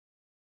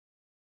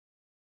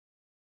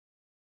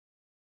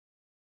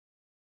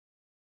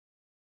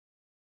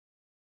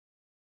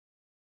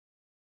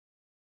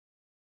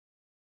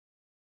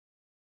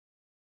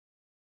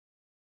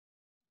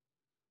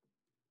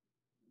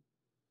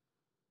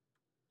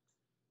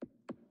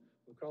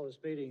Call this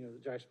meeting of the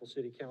Jacksonville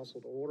City Council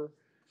to order.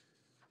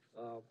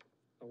 I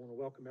want to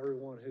welcome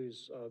everyone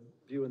who's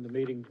viewing the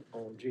meeting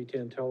on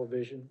G10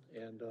 television,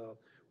 and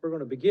we're going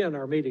to begin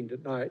our meeting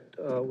tonight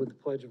with the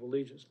Pledge of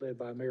Allegiance led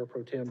by Mayor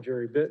Pro Tem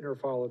Jerry Bittner,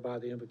 followed by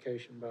the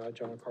invocation by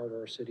John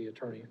Carter, our City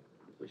Attorney.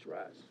 Please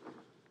rise.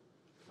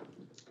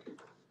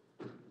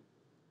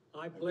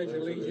 I pledge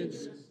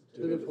allegiance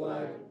to the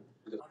flag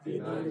of the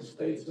United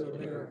States of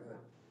America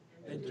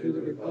and to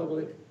the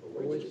republic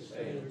for which it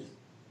stands,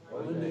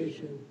 one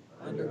nation,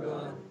 under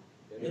God,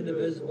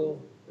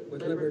 indivisible,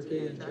 with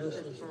liberty and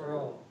justice for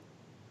all.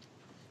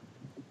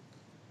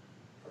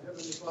 Our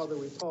Heavenly Father,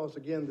 we pause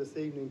again this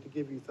evening to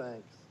give you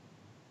thanks.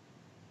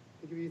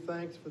 To give you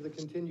thanks for the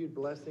continued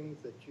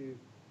blessings that you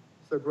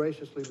so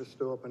graciously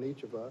bestow upon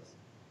each of us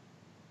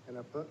and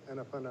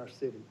upon our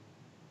city.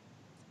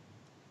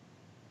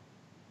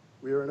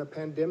 We are in a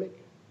pandemic.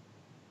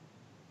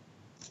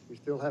 We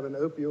still have an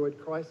opioid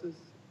crisis.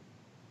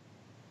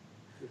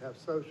 We have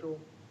social,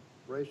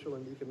 racial,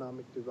 and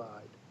economic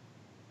divide,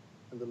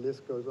 and the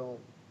list goes on.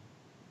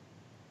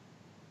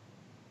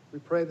 We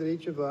pray that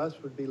each of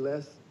us would be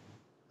less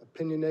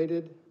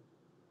opinionated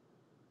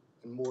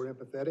and more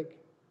empathetic,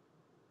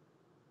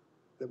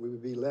 that we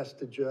would be less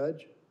to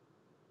judge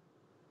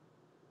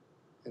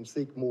and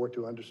seek more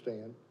to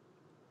understand.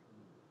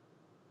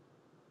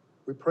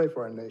 We pray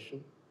for our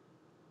nation.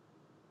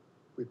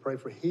 We pray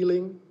for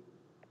healing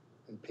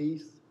and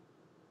peace,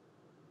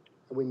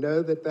 and we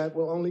know that that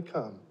will only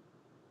come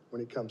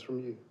when it comes from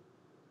you.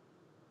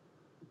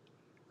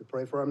 We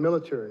pray for our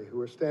military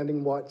who are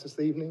standing watch this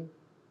evening,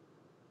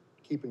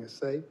 keeping us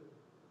safe,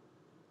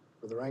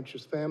 for their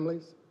anxious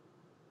families,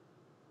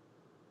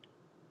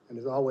 and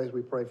as always,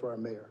 we pray for our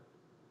mayor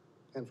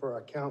and for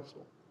our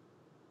council,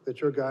 that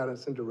your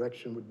guidance and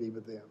direction would be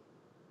with them.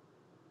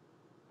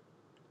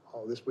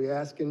 All this we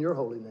ask in your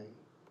holy name.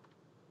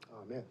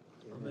 Amen.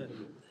 Amen.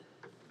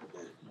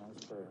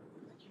 Nice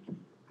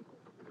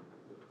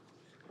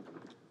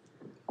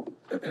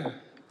prayer.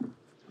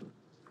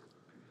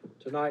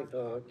 Tonight,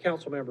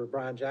 Councilmember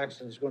Brian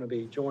Jackson is going to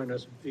be joining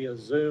us via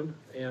Zoom,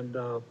 and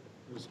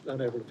was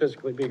unable to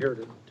physically be here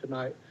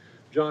tonight.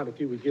 John, if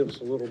you would give us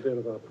a little bit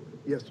of a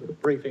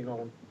briefing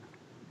on.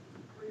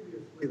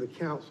 Previously, the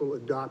council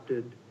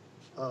adopted,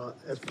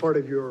 as part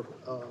of your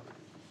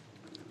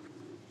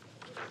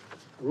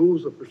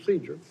rules of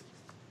procedure,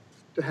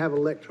 to have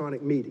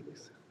electronic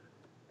meetings.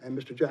 And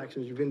Mr.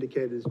 Jackson, as you've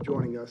indicated, is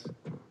joining us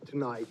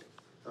tonight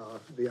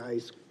via a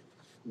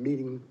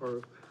meeting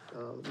or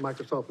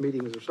Microsoft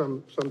meetings or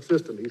some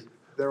system. He's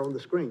there on the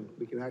screen.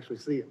 We can actually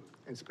see him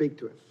and speak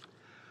to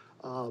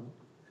him.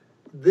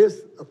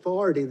 This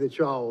authority that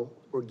y'all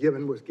were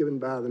given was given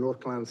by the North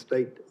Carolina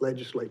State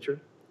Legislature,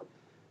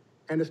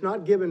 and it's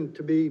not given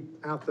to be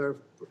out there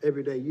for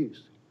everyday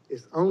use.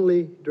 It's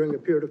only during a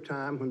period of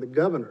time when the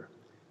governor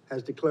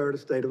has declared a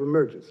state of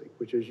emergency,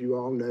 which, as you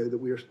all know, that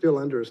we are still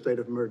under a state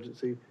of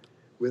emergency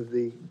with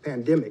the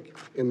pandemic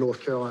in North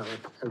Carolina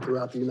and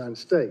throughout the United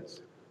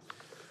States.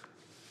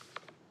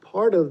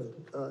 Part of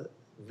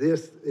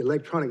this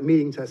electronic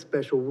meetings has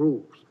special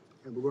rules,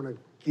 and we're going to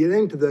get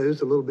into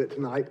those a little bit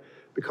tonight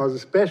because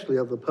especially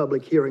of the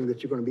public hearing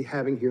that you're going to be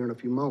having here in a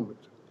few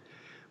moments.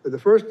 But the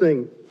first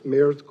thing,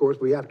 Mayor, of course,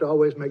 we have to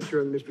always make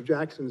sure that Mr.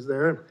 Jackson's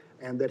there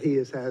and that he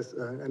has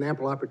an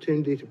ample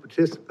opportunity to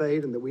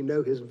participate and that we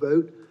know his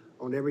vote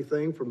on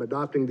everything from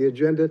adopting the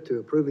agenda to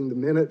approving the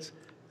minutes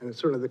and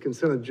certainly the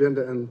consent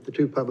agenda and the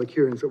two public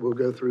hearings that we'll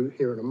go through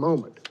here in a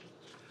moment.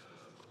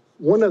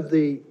 One of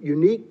the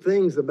unique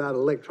things about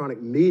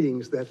electronic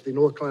meetings that the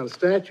North Carolina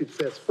statute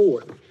sets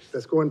forth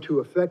that's going to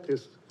affect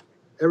us,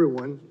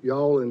 everyone,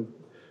 y'all and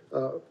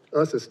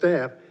us as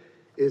staff,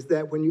 is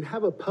that when you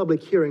have a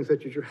public hearing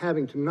such as you're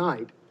having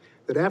tonight,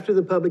 that after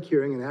the public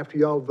hearing and after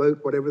y'all vote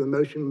whatever the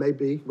motion may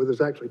be, well,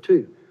 there's actually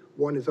two.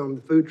 One is on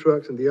the food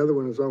trucks and the other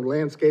one is on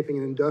landscaping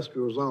and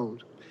industrial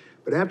zones.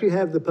 But after you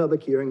have the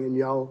public hearing and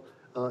y'all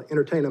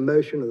entertain a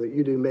motion, or that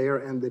you do, Mayor,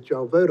 and that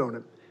y'all vote on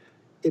it,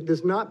 it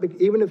does not,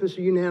 even if it's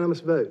a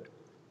unanimous vote,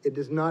 it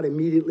does not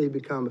immediately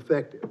become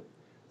effective.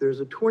 There's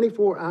a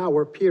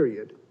 24-hour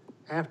period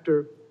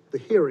after the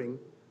hearing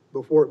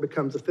before it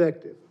becomes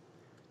effective.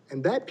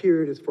 And that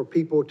period is for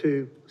people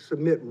to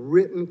submit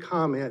written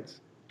comments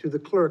to the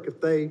clerk if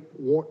they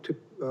want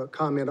to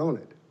comment on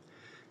it.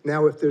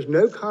 Now, if there's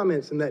no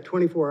comments in that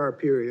 24-hour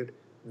period,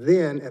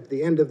 then at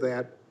the end of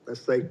that, let's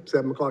say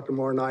 7 o'clock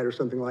tomorrow night or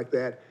something like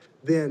that,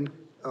 then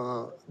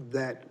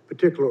that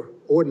particular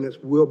ordinance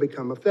will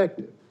become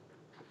effective.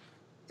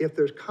 If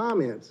there's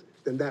comments,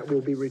 then that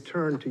will be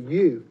returned to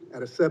you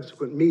at a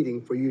subsequent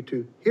meeting for you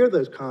to hear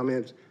those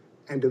comments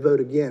and to vote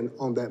again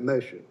on that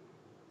motion.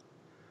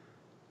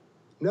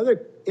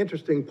 Another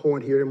interesting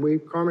point here,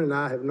 and Carmen and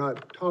I have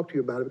not talked to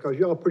you about it because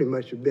y'all pretty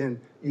much have been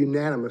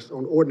unanimous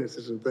on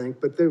ordinances and things,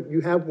 but you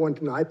have one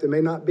tonight that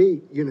may not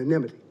be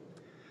unanimity.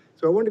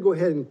 So I wanted to go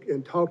ahead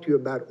and talk to you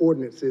about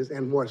ordinances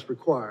and what's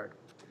required.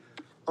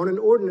 On an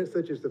ordinance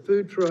such as the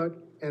food truck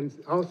and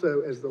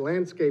also as the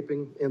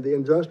landscaping in the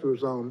industrial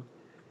zone,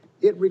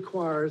 it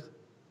requires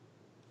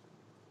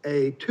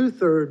a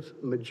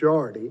 2/3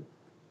 majority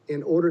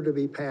in order to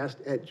be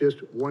passed at just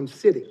one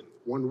sitting,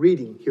 one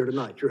reading here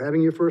tonight. You're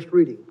having your first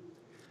reading.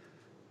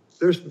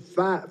 There's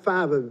five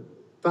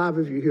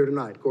of you here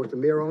tonight. Of course, the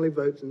mayor only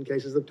votes in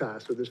cases of tie,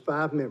 so there's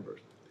 5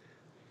 members.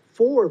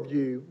 4 of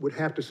you would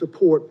have to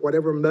support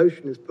whatever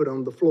motion is put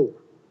on the floor.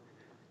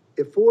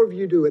 If 4 of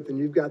you do it, then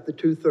you've got the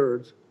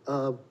 2/3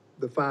 of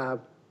the 5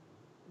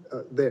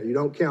 there. You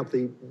don't count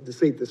the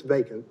seat that's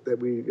vacant that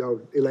we are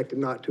elected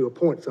not to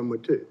appoint someone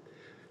to.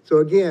 So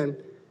again,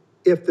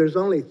 if there's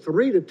only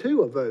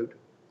 3-2 a vote,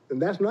 then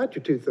that's not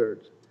your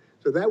 2/3.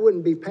 So that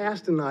wouldn't be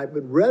passed tonight,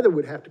 but rather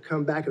would have to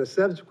come back at a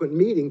subsequent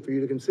meeting for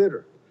you to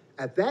consider.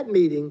 At that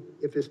meeting,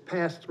 if it's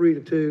passed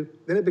 3-2,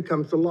 then it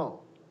becomes the law.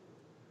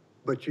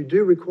 But you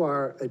do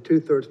require a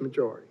 2/3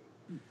 majority.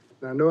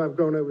 Now, I know I've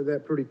gone over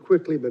that pretty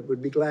quickly, but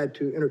would be glad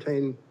to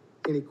entertain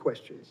any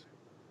questions.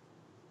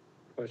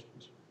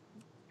 Questions?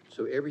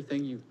 So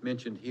everything you've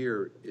mentioned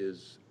here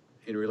is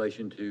in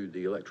relation to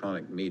the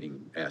electronic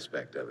meeting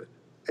aspect of it?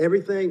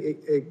 Everything,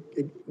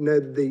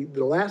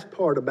 the last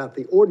part about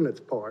the ordinance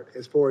part,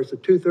 as far as the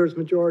 2/3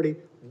 majority,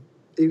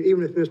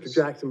 even if Mr.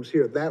 Jackson was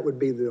here, that would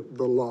be the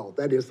law.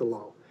 That is the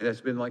law. And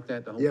it's been like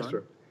that the whole time? Yes,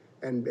 sir.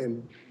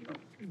 And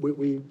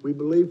we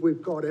believe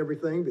we've caught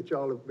everything, that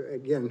y'all have,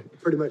 again,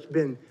 pretty much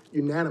been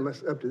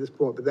unanimous up to this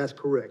point, but that's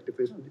correct.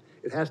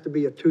 It has to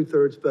be a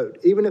 2/3 vote.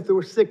 Even if there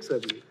were 6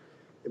 of you,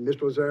 if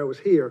Mr. Lazaro was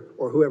here,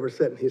 or whoever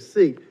sat in his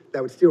seat,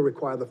 that would still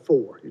require the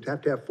 4. You'd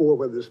have to have 4,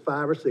 whether there's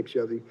 5 or 6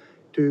 of you,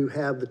 to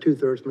have the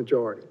 2/3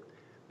 majority.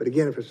 But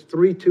again, if it's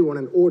 3-2 on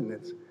an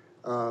ordinance,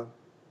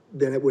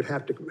 then it would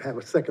have to have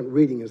a second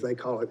reading, as they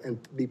call it, and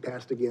be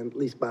passed again, at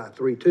least by a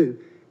 3-2.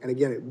 And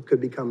again, it could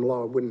become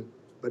law. It wouldn't,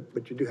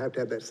 but you do have to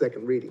have that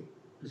second reading.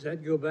 Does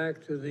that go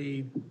back to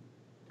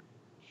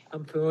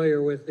I'm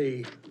familiar with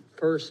the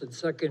first and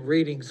second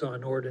readings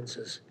on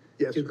ordinances.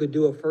 Yes, You sir. could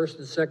do a first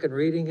and second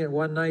reading in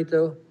one night,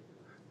 though?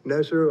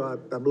 No, sir,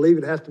 I believe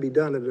it has to be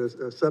done at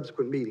a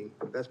subsequent meeting.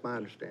 That's my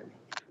understanding.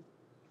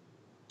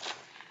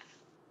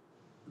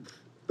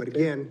 But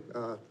again,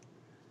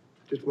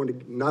 just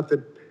wanted, not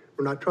that,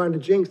 we're not trying to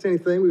jinx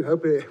anything. We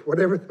hope it,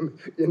 whatever,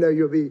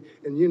 you'll be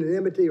in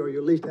unanimity, or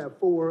you'll at least have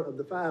 4 of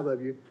the 5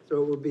 of you,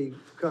 so it will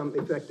become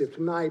effective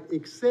tonight,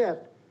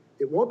 except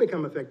it won't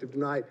become effective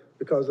tonight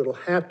because it'll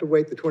have to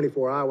wait the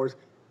 24 hours.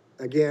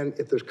 Again,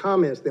 if there's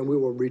comments, then we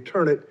will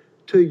return it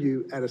to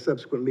you at a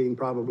subsequent meeting,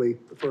 probably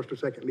the first or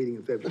second meeting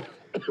in February.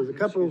 There's a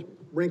couple of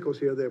wrinkles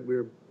here that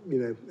we're,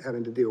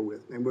 having to deal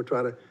with, and we'll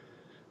try to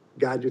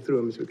guide you through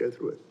them as we go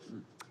through it.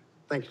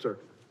 Thank you, sir.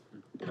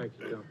 Thank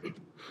you, John.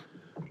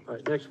 All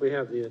right, next we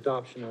have the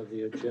adoption of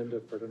the agenda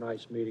for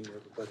tonight's meeting.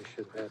 Everybody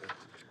should have an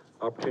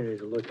opportunity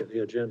to look at the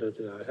agenda.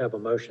 Do I have a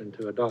motion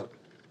to adopt?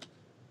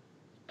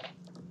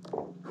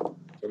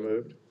 So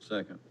moved.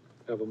 Second.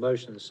 Have a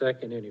motion and a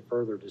second. Any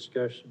further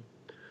discussion?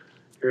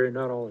 Hearing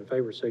none, all in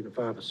favor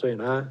signify by saying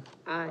aye.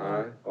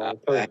 Aye. All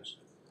opposed.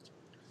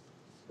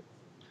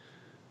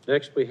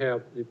 Next, we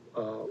have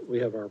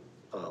our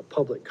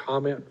public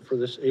comment for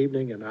this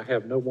evening, and I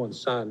have no one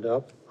signed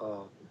up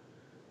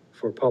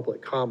for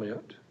public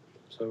comment.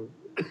 So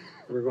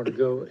we're going to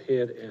go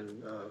ahead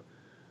and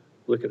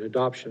look at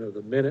adoption of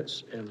the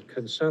minutes and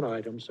consent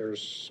items.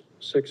 There's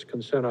 6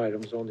 consent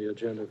items on the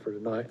agenda for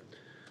tonight.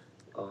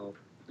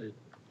 The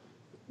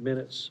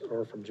minutes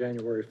are from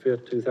January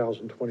 5th,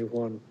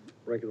 2021,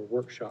 regular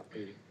workshop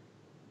meeting.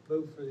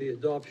 Move for the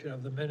adoption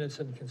of the minutes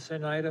and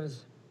consent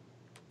items.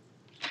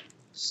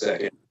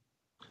 Second.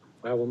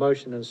 I have a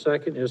motion and a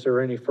second. Is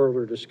there any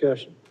further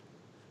discussion?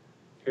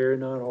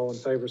 Hearing none, all in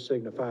favor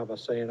signify by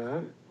saying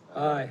aye.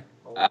 Aye.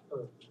 All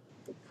opposed.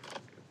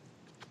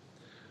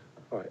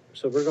 All right,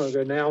 so we're going to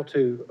go now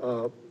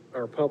to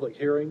our public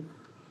hearing.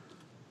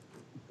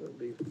 It'll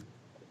be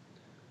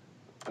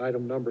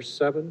item number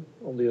 7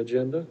 on the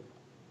agenda.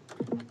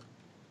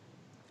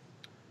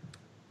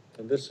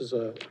 And this is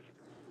a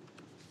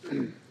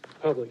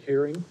public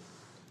hearing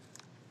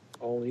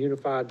on the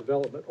Unified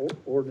Development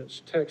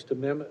Ordinance Text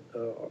Amendment,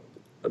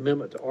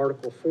 amendment to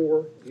Article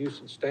 4, Use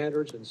and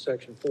Standards, and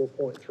Section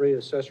 4.3,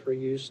 Accessory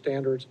Use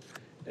Standards,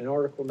 and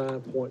Article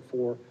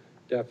 9.4,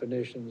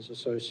 Definitions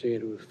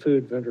associated with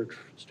food vendor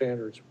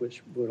standards,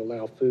 which would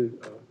allow food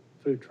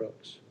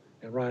trucks.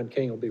 And Ryan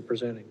King will be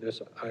presenting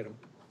this item.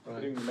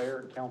 Good evening,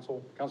 Mayor,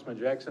 Council, Councilman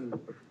Jackson,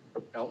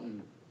 out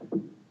on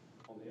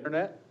the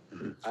internet.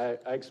 I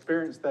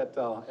experienced that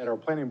at our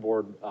planning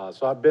board,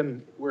 so I've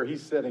been where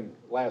he's sitting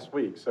last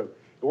week. So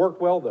it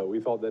worked well, though. We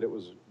thought that it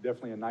was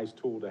definitely a nice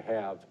tool to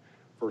have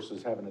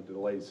versus having to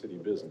delay city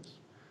business.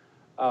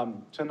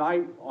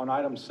 Tonight, on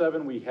item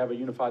 7, we have a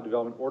Unified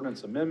Development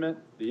Ordinance Amendment.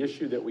 The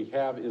issue that we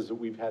have is that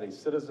we've had a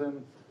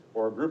citizen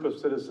or a group of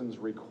citizens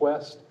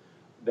request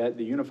that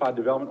the Unified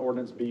Development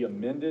Ordinance be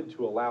amended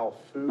to allow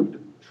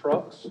food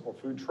trucks or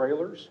food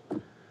trailers.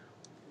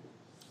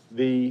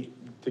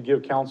 To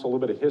give council a little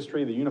bit of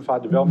history, the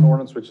Unified Development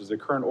Ordinance, which is the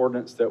current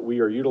ordinance that we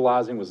are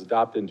utilizing, was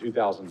adopted in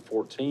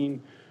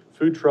 2014.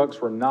 Food trucks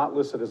were not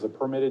listed as a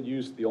permitted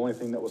use. The only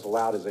thing that was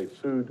allowed is a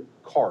food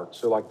cart.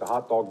 So like the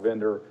hot dog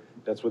vendor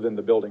that's within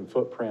the building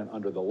footprint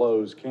under the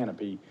Lowe's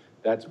canopy,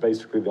 That's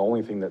basically the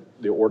only thing that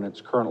the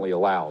ordinance currently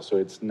allows. So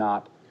it's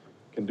not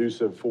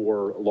conducive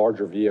for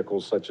larger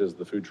vehicles such as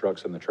the food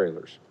trucks and the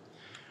trailers.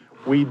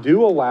 We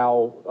do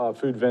allow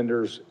food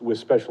vendors with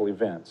special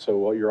events.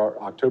 So your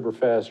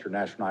Oktoberfest, your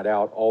National Night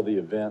Out, all the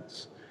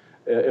events.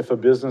 If a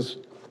business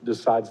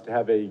decides to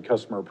have a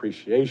customer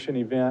appreciation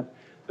event,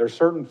 there are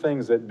certain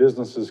things that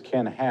businesses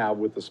can have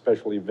with the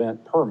special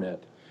event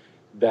permit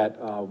that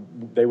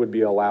they would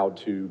be allowed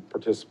to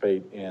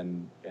participate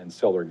in and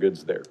sell their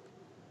goods there.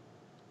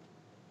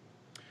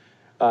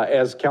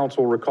 As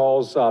council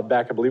recalls,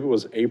 back, I believe it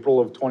was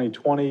April of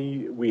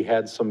 2020, we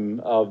had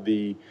some of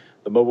the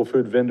mobile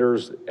food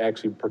vendors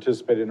actually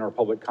participated in our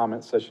public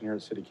comment session here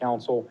at City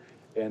Council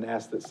and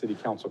asked that City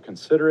Council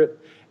consider it.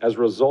 As a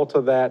result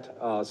of that,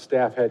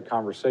 staff had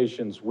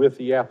conversations with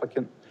the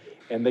applicant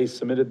and they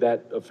submitted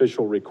that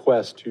official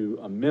request to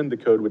amend the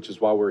code, which is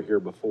why we're here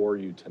before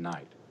you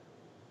tonight.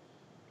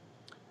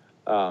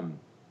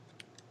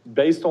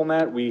 Based on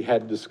that, we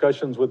had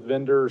discussions with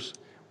vendors.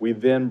 We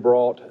then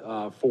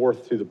brought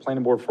forth to the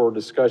planning board for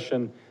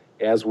discussion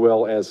as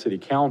well as City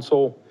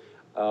Council.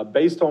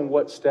 Based on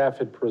what staff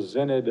had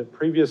presented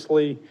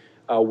previously,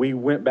 we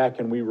went back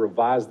and we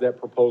revised that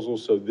proposal.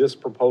 So this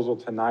proposal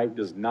tonight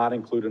does not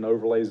include an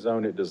overlay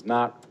zone. It does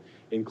not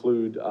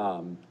include,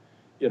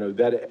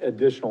 that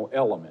additional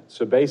element.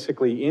 So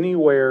basically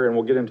anywhere, and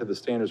we'll get into the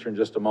standards here in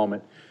just a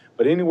moment,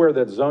 but anywhere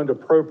that's zoned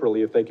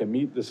appropriately, if they can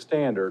meet the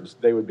standards,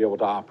 they would be able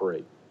to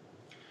operate.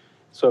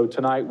 So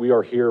tonight we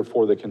are here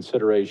for the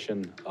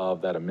consideration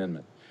of that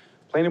amendment.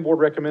 Planning board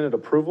recommended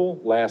approval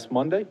last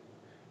Monday,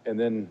 and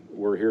then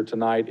we're here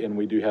tonight and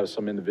we do have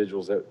some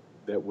individuals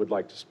that would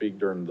like to speak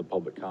during the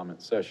public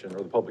comment session or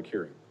the public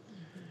hearing.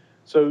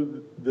 So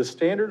the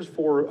standards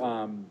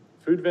for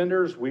food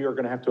vendors, we are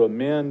going to have to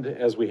amend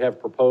as we have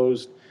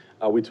proposed.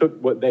 We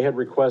took what they had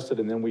requested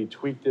and then we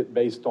tweaked it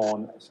based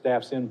on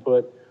staff's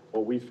input,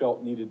 what we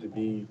felt needed to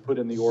be put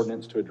in the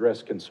ordinance to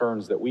address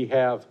concerns that we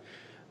have.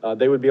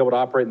 They would be able to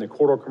operate in the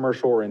corridor,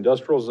 commercial, or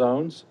industrial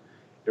zones.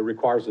 It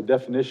requires a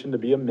definition to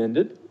be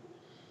amended.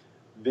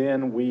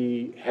 Then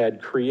we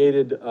had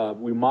created,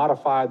 we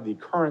modified the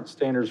current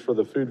standards for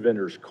the food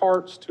vendors'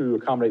 carts to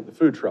accommodate the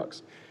food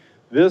trucks.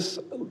 This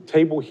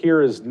table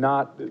here is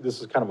not, this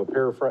is kind of a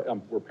paraphrase,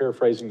 we're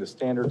paraphrasing the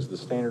standards. The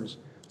standards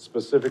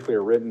specifically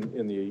are written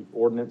in the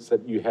ordinance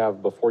that you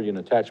have before you in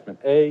Attachment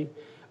A.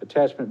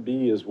 Attachment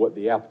B is what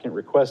the applicant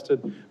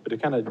requested, but to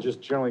kind of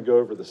just generally go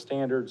over the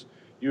standards,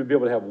 you would be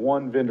able to have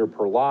one vendor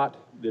per lot.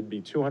 There'd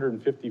be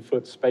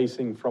 250-foot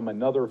spacing from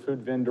another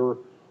food vendor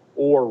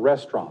or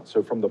restaurant,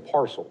 so from the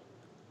parcel.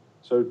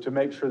 So to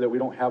make sure that we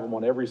don't have them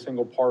on every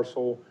single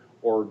parcel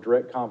or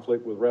direct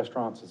conflict with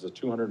restaurants, is a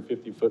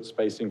 250-foot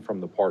spacing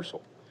from the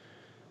parcel.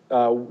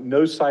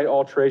 No site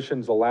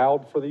alterations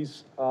allowed for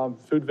these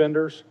food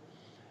vendors.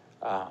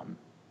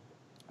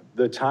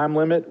 The time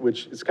limit,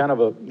 which is kind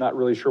of not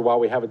really sure why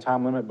we have a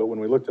time limit, but when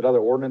we looked at other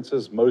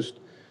ordinances, most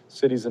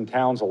cities and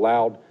towns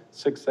allowed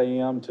 6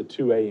 a.m. to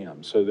 2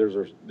 a.m. So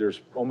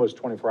there's almost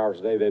 24 hours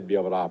a day they'd be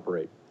able to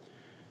operate.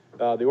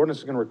 The ordinance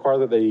is going to require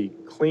that they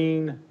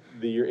clean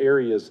your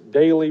areas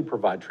daily,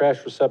 provide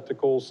trash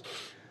receptacles.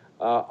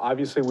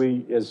 Obviously,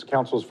 we, as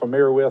council is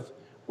familiar with,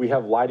 we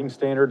have lighting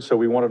standards, so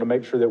we wanted to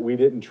make sure that we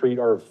didn't treat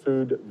our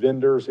food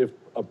vendors, if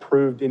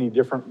approved, any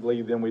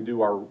differently than we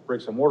do our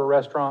bricks and mortar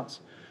restaurants.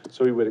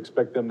 So we would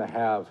expect them to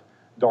have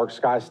dark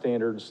sky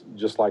standards,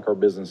 just like our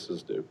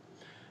businesses do.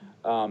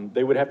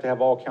 They would have to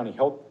have all county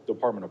health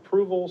department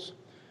approvals.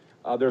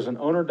 There's an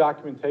owner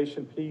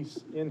documentation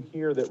piece in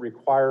here that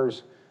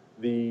requires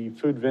the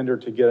food vendor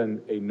to get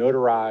a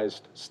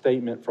notarized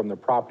statement from the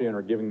property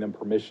owner giving them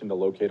permission to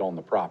locate on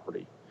the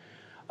property.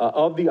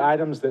 Of the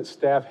items that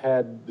staff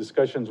had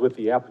discussions with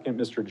the applicant,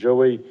 Mr.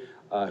 Joey,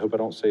 I hope I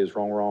don't say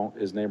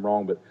his name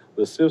wrong, but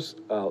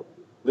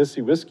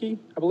Lisiewski,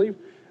 I believe.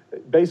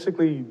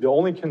 Basically, the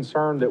only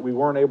concern that we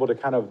weren't able to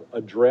kind of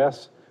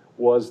address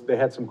was they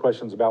had some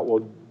questions about, well,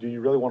 do you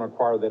really want to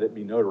require that it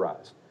be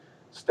notarized?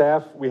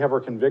 Staff, we have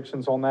our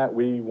convictions on that.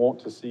 We want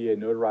to see a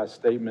notarized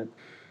statement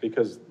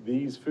because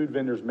these food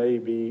vendors may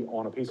be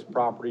on a piece of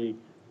property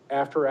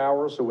after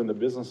hours, so when the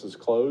business is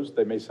closed,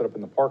 they may set up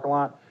in the parking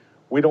lot.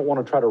 We don't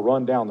want to try to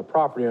run down the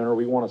property owner.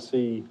 We want to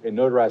see a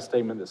notarized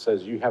statement that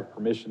says you have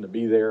permission to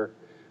be there.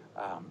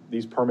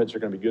 These permits are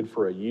going to be good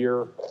for a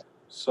year.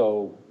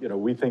 So,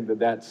 we think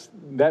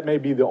that may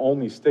be the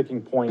only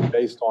sticking point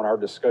based on our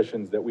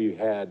discussions that we've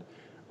had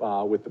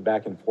with the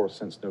back and forth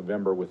since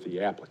November with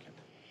the applicant.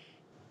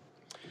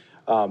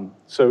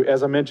 So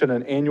as I mentioned,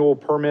 an annual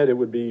permit, it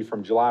would be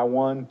from July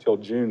 1 till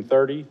June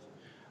 30th.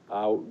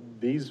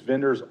 These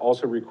vendors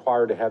also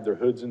require to have their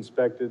hoods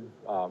inspected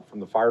from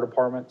the fire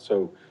department.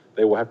 So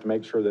they will have to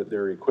make sure that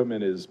their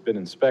equipment has been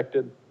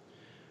inspected.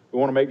 We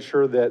want to make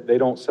sure that they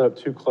don't set up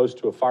too close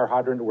to a fire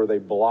hydrant where they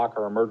block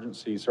our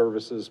emergency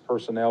services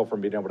personnel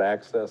from being able to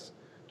access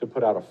to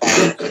put out a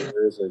fire. So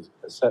there is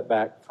a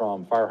setback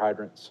from fire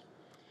hydrants.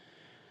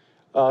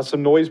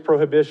 Some noise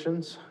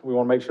prohibitions. We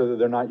want to make sure that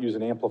they're not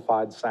using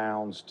amplified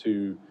sounds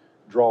to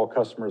draw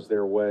customers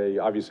their way.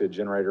 Obviously, a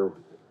generator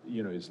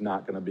is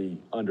not going to be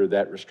under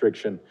that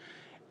restriction.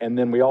 And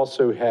then we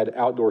also had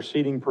outdoor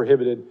seating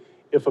prohibited.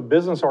 If a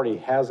business already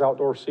has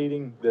outdoor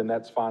seating, then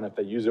that's fine if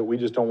they use it. We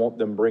just don't want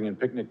them bringing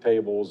picnic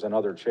tables and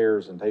other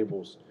chairs and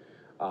tables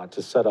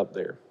to set up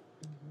there.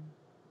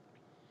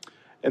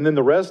 And then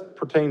the rest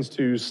pertains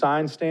to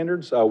sign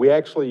standards. We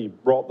actually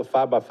brought the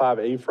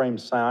 5x5 A-frame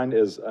sign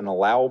as an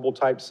allowable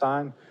type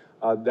sign.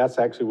 That's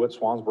actually what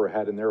Swansboro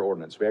had in their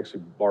ordinance. We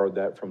actually borrowed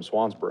that from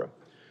Swansboro.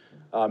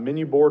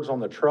 Menu boards on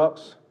the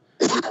trucks.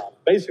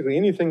 Basically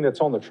anything that's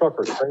on the truck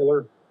or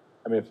trailer,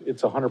 I mean, if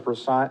it's 100%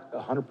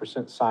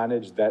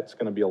 signage, that's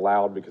going to be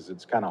allowed because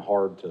it's kind of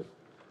hard to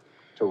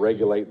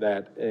regulate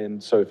that.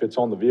 And so if it's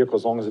on the vehicle,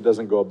 as long as it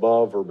doesn't go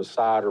above or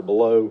beside or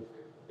below,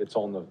 it's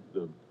on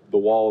the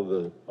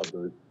wall of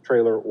the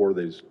trailer or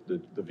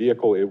the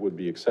vehicle, it would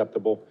be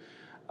acceptable,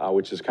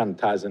 which just kind of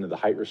ties into the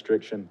height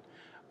restriction.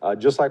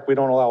 Just like we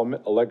don't allow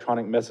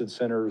electronic message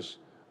centers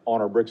on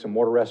our bricks and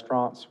mortar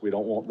restaurants, we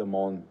don't want them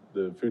on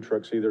the food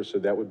trucks either, so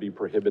that would be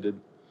prohibited.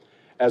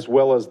 As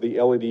well as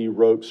the LED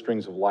rope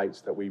strings of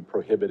lights that we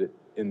prohibited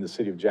in the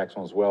city of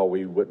Jacksonville as well.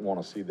 We wouldn't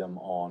want to see them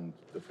on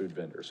the food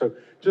vendors. So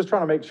just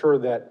trying to make sure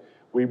that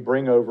we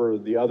bring over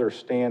the other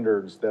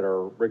standards that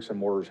our bricks and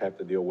mortars have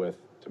to deal with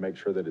to make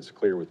sure that it's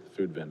clear with the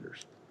food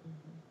vendors.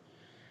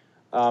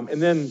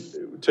 And then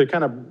to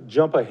kind of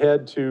jump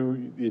ahead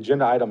to the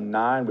agenda item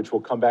 9, which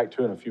we'll come back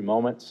to in a few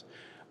moments,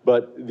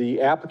 but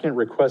the applicant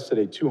requested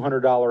a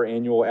 $200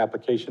 annual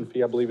application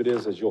fee, I believe it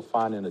is, as you'll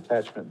find in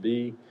attachment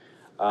B.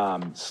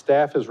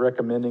 Staff is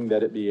recommending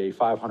that it be a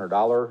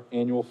 $500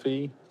 annual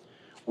fee.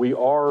 We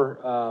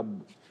are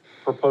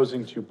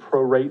proposing to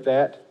prorate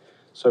that.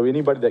 So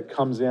anybody that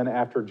comes in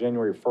after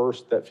January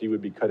 1st, that fee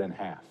would be cut in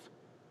half.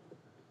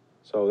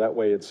 So that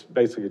way it's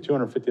basically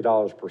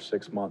 $250 per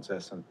 6 months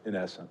in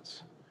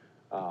essence.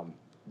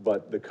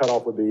 But the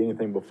cutoff would be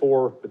anything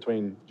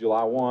between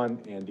July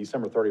 1 and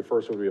December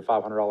 31st would be a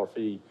 $500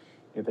 fee.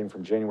 Anything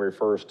from January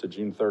 1st to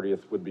June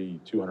 30th would be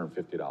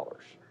 $250.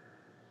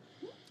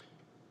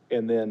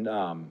 And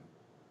then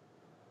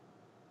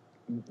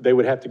they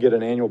would have to get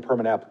an annual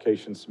permit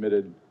application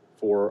submitted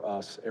for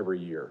us every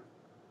year.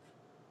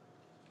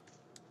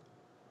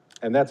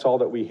 And that's all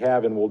that we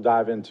have, and we'll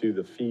dive into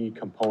the fee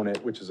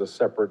component, which is a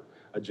separate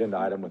agenda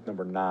item with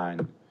number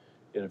 9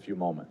 in a few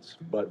moments.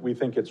 But we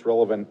think it's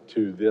relevant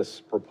to this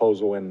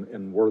proposal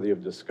and worthy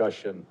of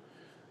discussion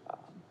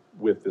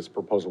with this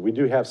proposal. We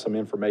do have some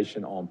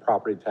information on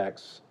property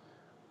tax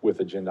with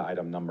agenda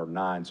item number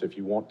 9. So if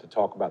you want to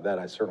talk about that,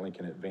 I certainly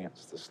can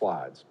advance the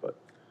slides, but.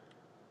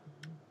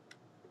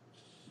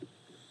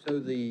 So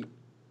the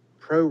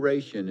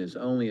proration is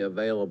only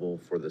available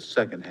for the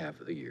second half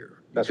of the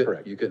year? That's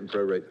correct. You couldn't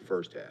prorate the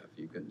first half.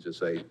 You couldn't just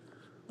say, The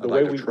I'd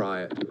way like we- to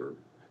try it, or,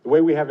 The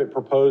way we have it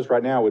proposed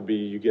right now would be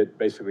you get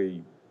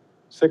basically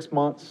 6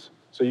 months.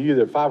 So you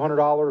either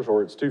 $500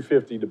 or it's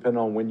 $250, depending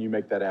on when you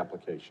make that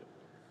application.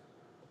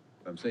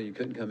 I'm saying you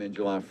couldn't come in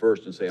July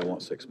 1st and say, I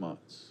want 6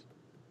 months.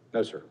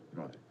 No, sir.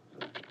 Right.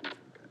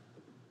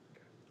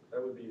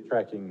 That would be a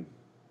tracking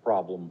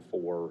problem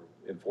for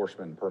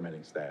enforcement and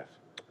permitting staff.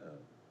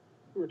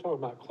 We were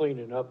talking about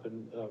cleaning up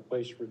and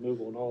waste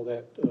removal and all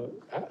that.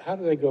 How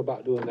do they go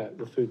about doing that,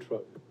 the food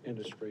truck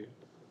industry?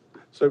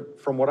 So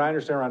from what I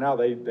understand right now,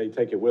 they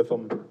take it with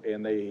them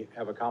and they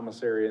have a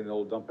commissary and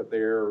they'll dump it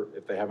there.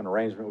 If they have an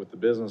arrangement with the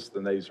business,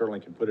 then they certainly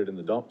can put it in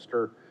the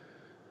dumpster.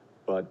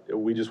 But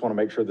we just want to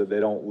make sure that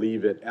they don't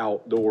leave it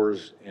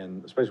outdoors,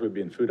 and especially with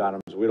being food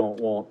items, we don't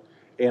want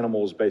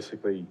animals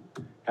basically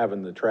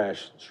having the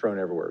trash strewn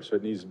everywhere. So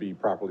it needs to be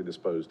properly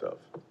disposed of.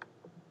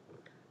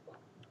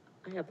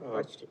 I have a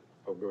question.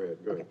 Oh, go ahead,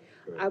 go ahead.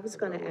 Go ahead. I was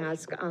going to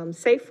ask,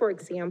 say, for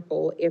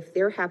example, if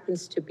there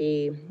happens to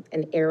be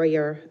an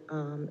area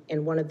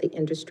in one of the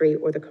industry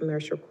or the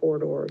commercial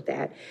corridor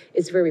that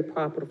is very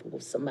profitable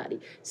to somebody.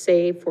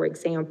 Say, for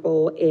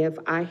example, if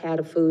I had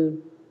a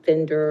food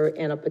vendor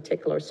in a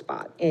particular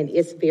spot and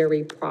it's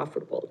very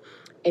profitable,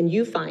 and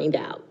you find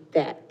out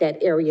that that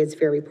area is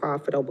very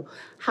profitable,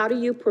 how do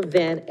you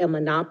prevent a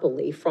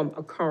monopoly from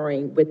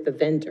occurring with the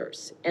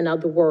vendors? In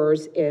other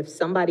words, if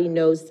somebody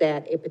knows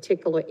that a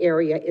particular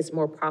area is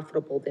more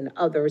profitable than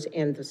others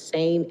and the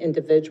same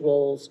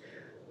individuals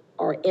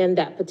are in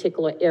that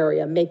particular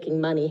area making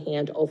money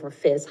hand over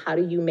fist, how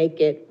do you make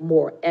it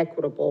more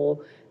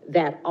equitable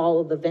that all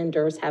of the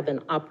vendors have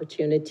an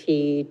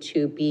opportunity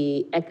to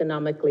be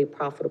economically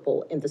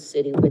profitable in the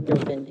city with their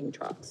vending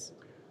trucks?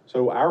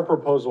 So our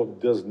proposal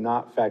does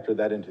not factor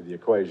that into the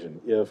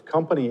equation. If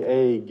company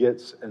A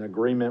gets an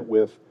agreement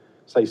with,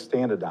 say,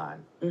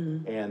 Standardine,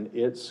 and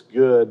it's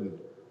good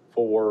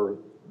for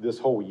this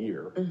whole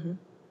year,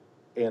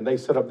 and they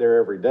set up there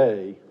every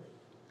day,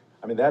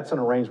 I mean, that's an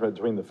arrangement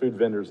between the food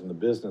vendors and the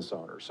business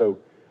owner. So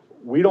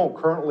we don't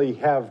currently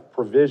have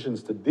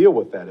provisions to deal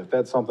with that. If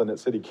that's something that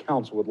City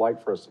Council would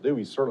like for us to do,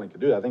 we certainly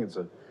could do that. I think it's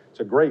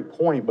a great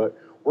point, but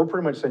we're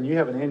pretty much saying you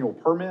have an annual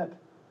permit,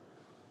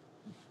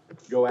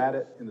 go at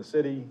it in the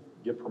city,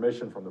 get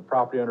permission from the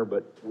property owner,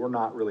 but we're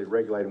not really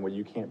regulating where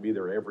you can't be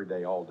there every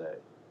day, all day.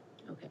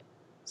 Okay.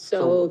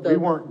 So we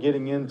weren't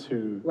getting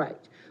into. Right.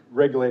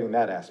 regulating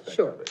that aspect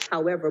Sure. of it.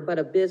 However, but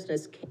a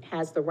business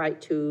has the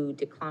right to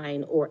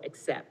decline or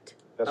accept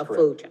That's a correct.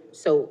 food truck.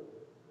 So,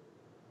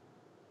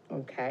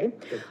 okay.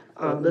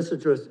 Let's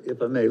address,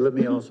 if I may, let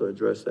me also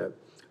address that.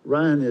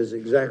 Ryan is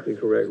exactly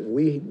correct.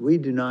 We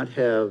do not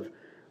have,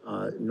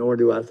 nor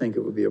do I think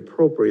it would be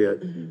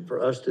appropriate for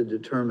us to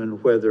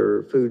determine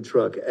whether food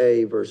truck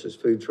A versus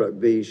food truck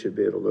B should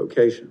be at a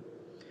location.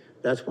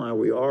 That's why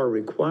we are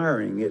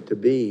requiring it to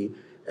be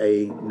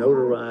a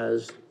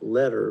notarized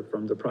letter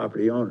from the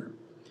property owner.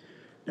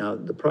 Now,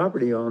 the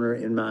property owner,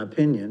 in my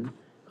opinion,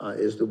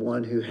 is the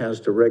one who has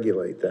to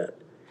regulate that.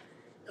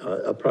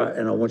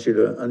 And I want you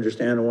to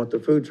understand, I want the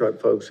food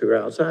truck folks who are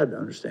outside to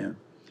understand.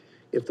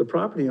 If the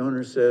property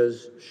owner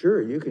says,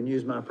 sure, you can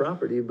use my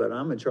property, but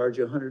I'm gonna charge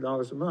you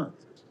 $100 a month,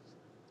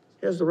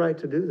 he has the right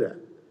to do that.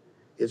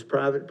 It's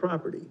private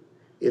property.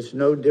 It's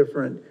no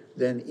different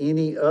than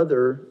any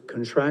other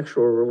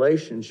contractual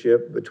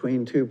relationship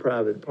between two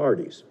private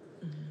parties.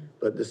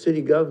 But the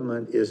city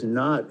government is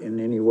not in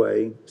any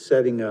way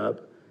setting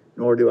up,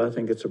 nor do I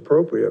think it's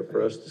appropriate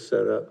for us to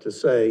set up to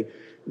say,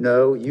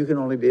 no, you can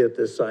only be at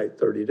this site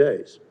 30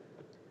 days.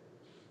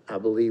 I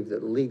believe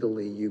that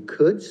legally you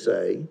could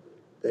say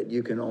that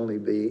you can only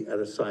be at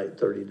a site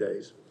 30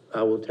 days.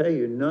 I will tell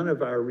you, none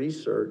of our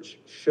research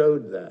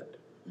showed that.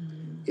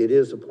 It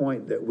is a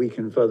point that we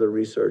can further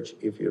research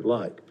if you'd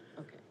like.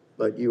 Okay.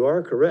 But you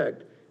are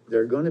correct.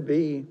 There are going to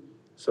be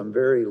some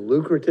very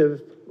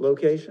lucrative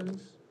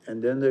locations,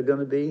 and then there are going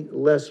to be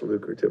less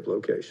lucrative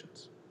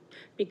locations.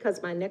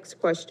 Because my next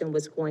question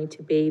was going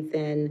to be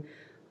then,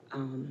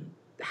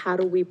 how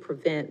do we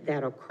prevent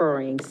that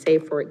occurring? Say,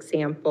 for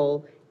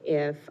example,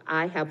 if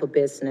I have a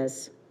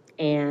business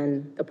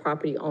and the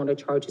property owner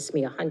charges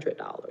me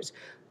 $100,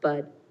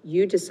 but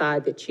you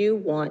decide that you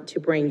want to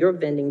bring your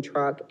vending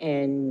truck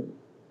and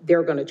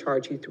they're going to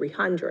charge you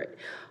 $300.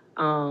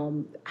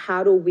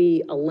 How do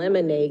we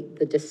eliminate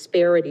the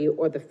disparity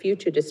or the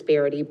future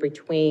disparity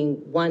between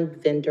one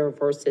vendor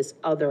versus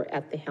other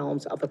at the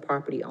helms of the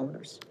property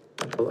owners?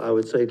 Well, I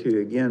would say to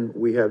you again,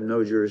 we have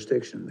no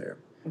jurisdiction there.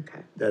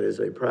 Okay. That is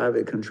a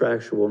private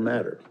contractual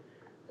matter.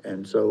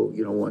 And so,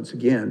 you know, once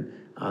again,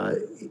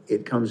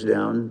 it comes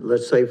down,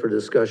 let's say for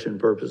discussion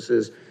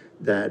purposes,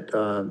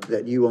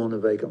 that you own a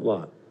vacant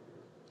lot.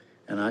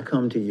 And I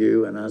come to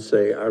you and I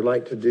say, I'd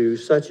like to do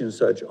such and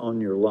such on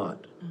your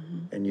lot.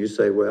 And you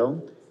say,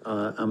 well,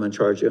 I'm gonna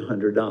charge you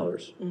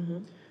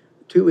 $100.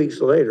 2 weeks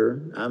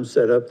later, I'm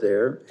set up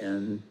there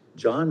and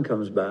John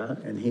comes by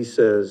and he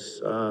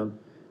says,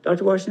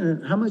 Dr.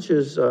 Washington, how much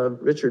is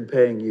Richard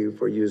paying you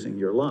for using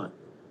your lot?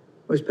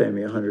 Well, he's paying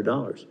me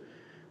 $100.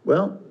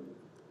 Well,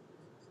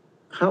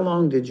 how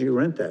long did you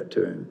rent that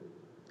to him?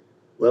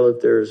 Well, if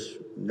there's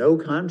no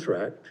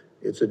contract,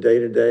 it's a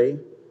day-to-day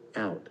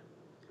out.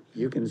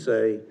 You can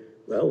say,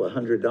 well,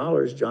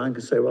 $100, John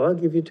can say, well, I'll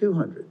give you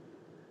 $200.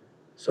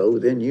 So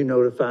then you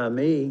notify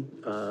me,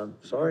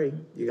 sorry,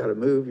 you gotta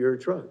move your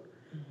truck.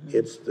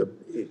 It's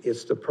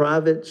the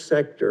private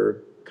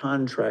sector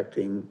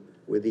contracting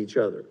with each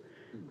other.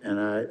 And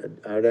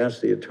I'd ask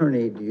the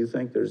attorney, do you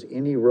think there's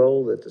any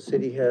role that the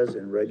city has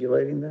in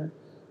regulating that?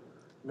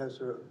 No,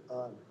 sir.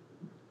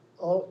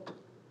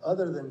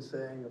 Other than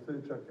saying a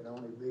food truck can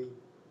only be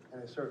in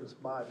a certain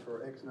spot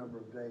for X number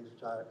of days,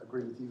 which I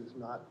agree with you is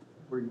not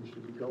where you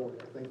should be going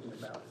or thinking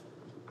about.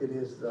 It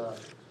is,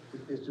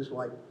 it's just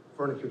like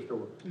furniture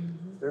stores.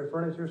 There are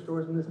furniture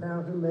stores in this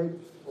town who make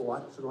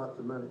lots and lots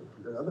of money.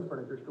 There are other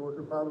furniture stores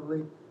who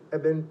probably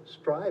have been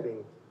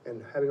striving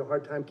and having a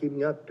hard time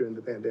keeping up during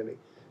the pandemic.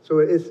 So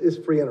it's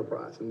free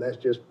enterprise, and that's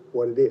just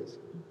what it is.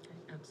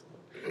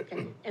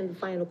 Okay. And the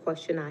final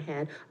question I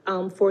had,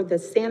 for the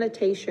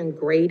sanitation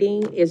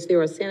grading, is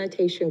there a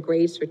sanitation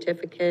grade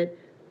certificate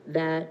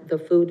that the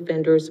food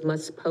vendors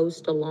must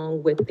post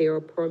along with their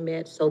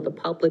permit so the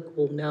public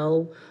will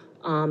know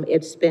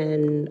it's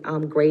been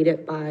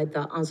graded by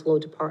the Onslow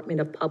Department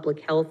of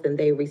Public Health, and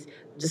they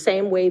the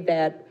same way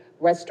that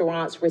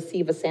restaurants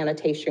receive a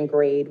sanitation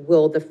grade,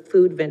 will the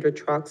food vendor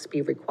trucks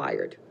be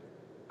required?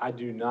 I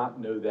do not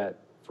know that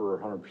for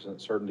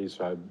 100% certainty,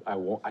 so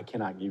I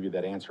cannot give you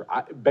that answer.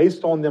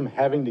 Based on them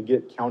having to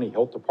get county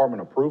health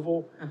department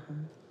approval,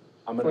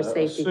 I'm For gonna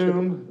safety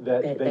assume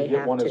that they get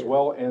have one as to.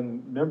 well,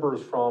 and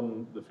members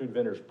from the food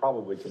vendors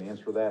probably can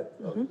answer that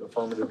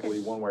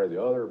affirmatively one way or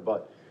the other,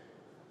 but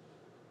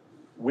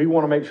we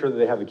want to make sure that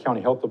they have the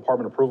county health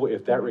department approval.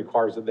 If that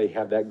requires that they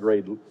have that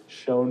grade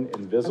shown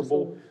and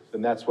visible, Absolutely.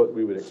 then that's what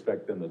we would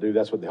expect them to do.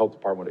 That's what the health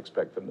department would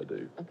expect them to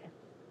do. Okay,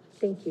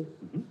 thank you.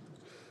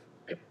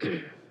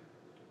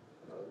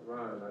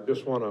 Ryan, I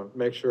just want to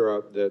make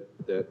sure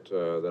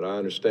that I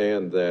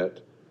understand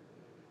that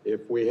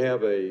if we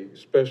have a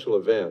special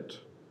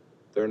event,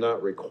 they're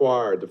not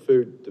required, the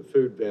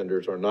food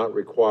vendors are not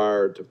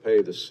required to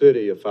pay the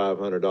city a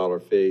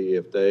 $500 fee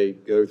if they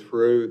go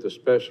through the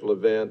special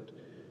event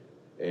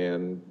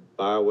and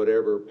buy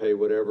whatever, pay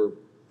whatever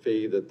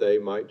fee that they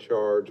might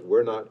charge.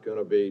 We're not going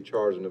to be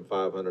charging them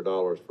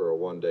 $500 for a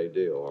one-day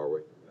deal, are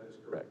we? That is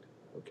correct.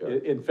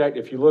 Okay. In fact,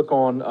 if you look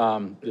on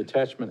the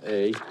attachment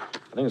A,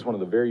 I think it's one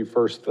of the very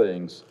first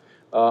things,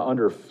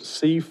 under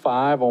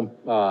C5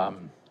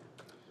 on,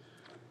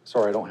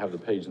 sorry, I don't have the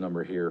page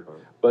number here.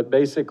 But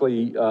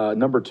basically,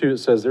 number 2, it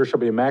says there shall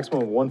be a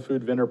maximum of 1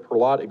 food vendor per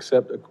lot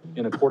except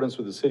in accordance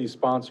with the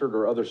city-sponsored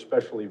or other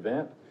special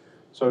event.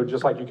 So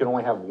just like you can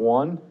only have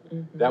 1,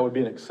 that would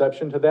be an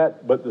exception to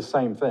that, but the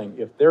same thing.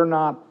 If they're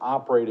not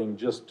operating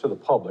just to the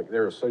public,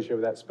 they're associated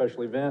with that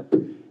special event,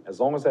 as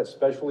long as that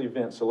special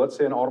event, so let's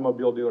say an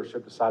automobile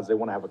dealership decides they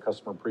want to have a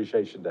customer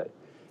appreciation day,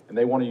 and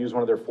they want to use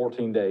one of their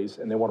 14 days,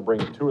 and they want to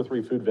bring 2 or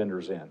 3 food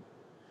vendors in,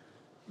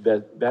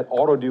 that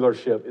auto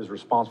dealership is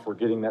responsible for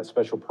getting that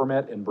special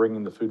permit and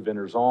bringing the food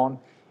vendors on.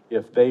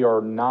 If they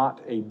are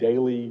not a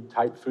daily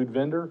type food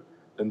vendor,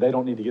 then they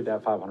don't need to get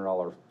that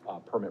 $500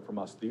 permit from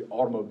us. The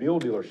automobile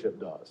dealership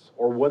does,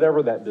 or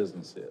whatever that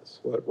business is.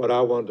 What I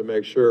wanted to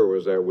make sure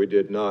was that we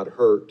did not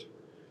hurt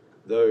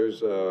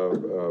those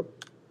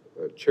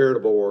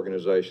charitable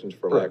organizations,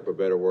 for lack of a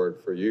better word,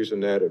 for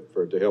using that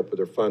to help with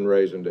their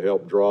fundraising, to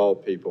help draw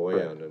people in.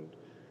 Correct. And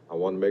I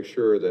want to make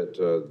sure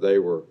that they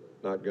were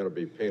not going to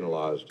be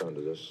penalized under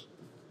this.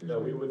 No,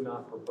 we would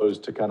not propose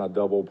to kind of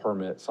double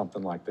permit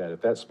something like that.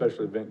 If that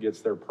special event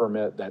gets their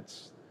permit,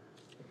 that's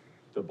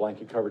the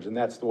blanket coverage, and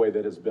that's the way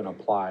that has been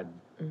applied,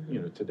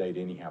 you know, to date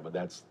anyhow, but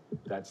that's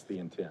the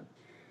intent.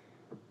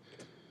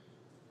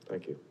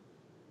 Thank you.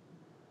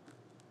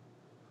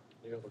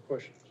 Any other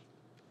questions?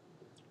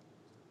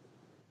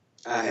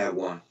 I have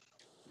one.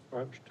 All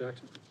right, Mr.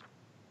 Jackson.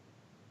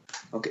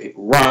 Okay,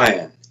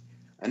 Ryan,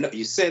 I know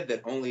you said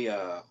that only,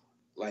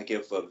 like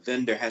if a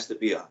vendor has to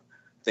be I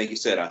think you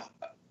said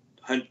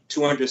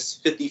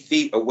 250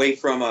 feet away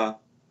from a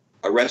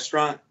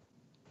restaurant?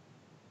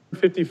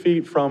 50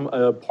 feet from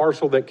a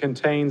parcel that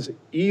contains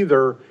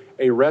either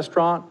a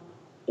restaurant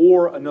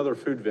or another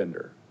food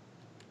vendor.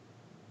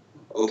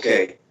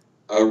 Okay,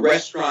 a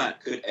restaurant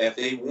could, if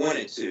they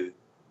wanted to,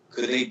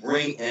 could they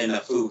bring in a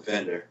food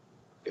vendor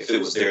if it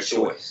was their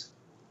choice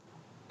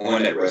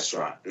on that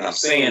restaurant? And I'm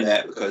saying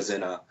that because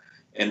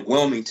in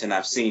Wilmington,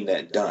 I've seen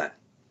that done.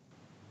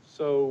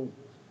 So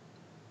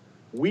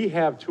we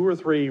have 2 or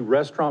 3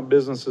 restaurant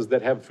businesses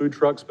that have food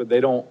trucks, but they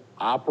don't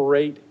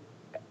operate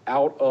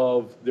out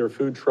of their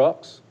food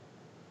trucks.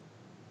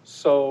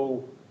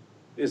 So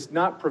it's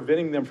not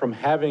preventing them from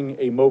having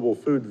a mobile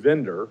food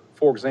vendor.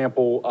 For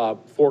example,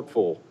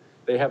 Forkful,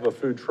 they have a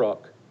food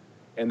truck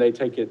and they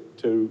take it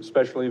to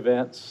special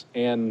events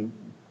and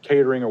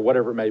catering or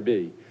whatever it may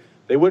be.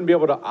 They wouldn't be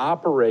able to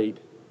operate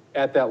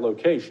at that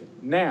location.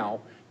 Now,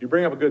 you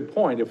bring up a good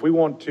point. If we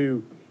want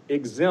to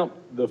exempt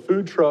the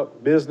food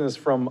truck business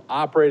from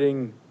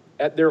operating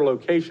at their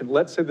location,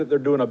 let's say that they're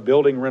doing a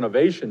building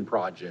renovation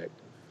project,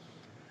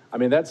 I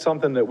mean, that's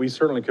something that we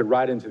certainly could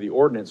write into the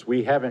ordinance.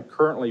 We haven't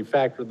currently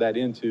factored that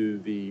into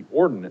the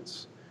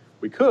ordinance.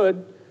 We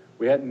could,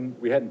 we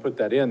hadn't put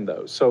that in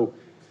though. So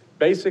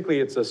basically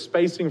it's a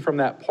spacing from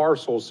that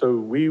parcel. So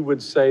we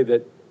would say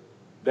that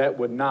that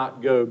would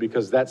not go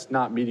because that's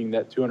not meeting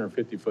that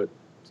 250-foot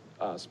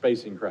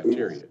spacing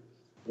criteria.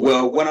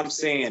 Well, what I'm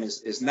saying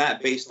is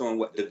not based on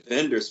what the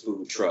vendor's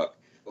food truck,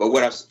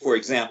 but for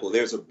example,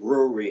 there's a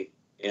brewery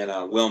in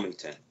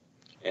Wilmington.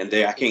 And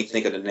I can't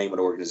think of the name of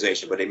the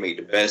organization, but they make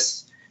the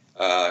best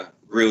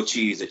grilled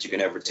cheese that you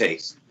can ever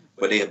taste.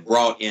 But they have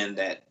brought in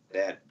that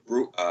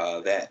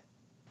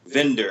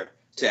vendor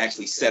to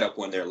actually set up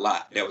on their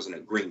lot. That was an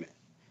agreement.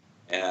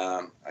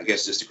 And I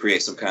guess just to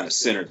create some kind of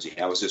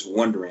synergy. I was just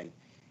wondering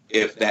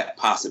if that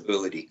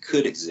possibility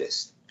could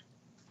exist.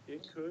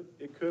 It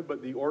could,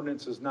 but the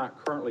ordinance is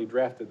not currently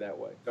drafted that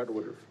way. Dr.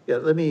 Woodruff. Yeah,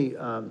 let me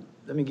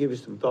give you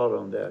some thought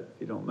on that,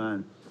 if you don't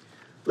mind.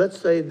 Let's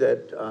say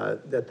that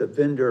that the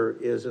vendor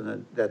is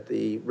that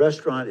the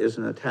restaurant is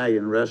an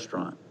Italian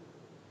restaurant.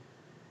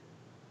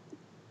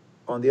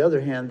 On the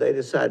other hand, they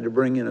decide to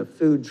bring in a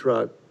food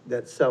truck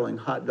that's selling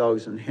hot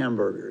dogs and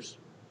hamburgers.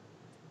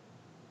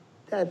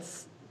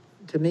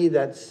 To me,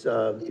 that's,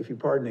 if you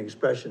pardon the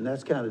expression,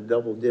 that's kind of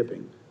double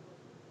dipping.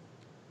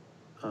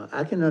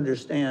 I can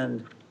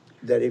understand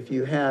that if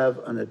you have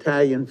an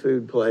Italian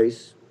food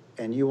place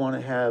and you want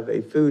to have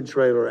a food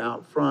trailer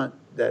out front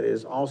that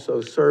is also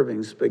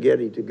serving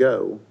spaghetti to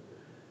go,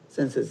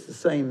 since it's the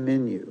same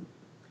menu.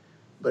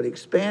 But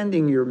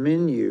expanding your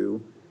menu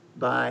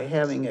by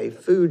having a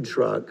food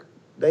truck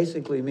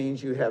basically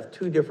means you have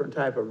 2 different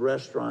types of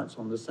restaurants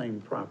on the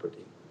same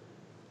property.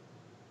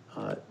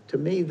 To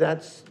me,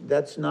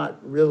 that's not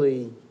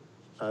really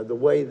the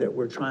way that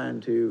we're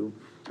trying to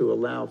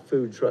allow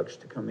food trucks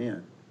to come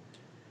in.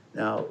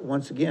 Now,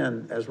 once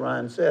again, as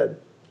Ryan said,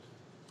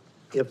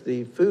 if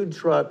the food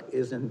truck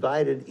is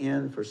invited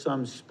in for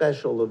some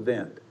special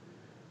event,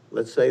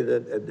 let's say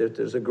that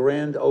there's a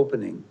grand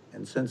opening,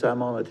 and since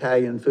I'm on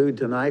Italian food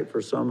tonight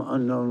for some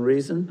unknown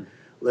reason,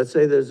 let's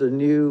say there's a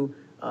new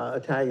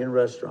Italian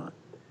restaurant.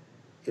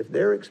 If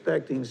they're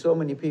expecting so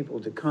many people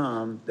to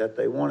come that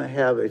they want to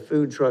have a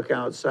food truck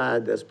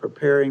outside that's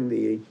preparing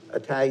the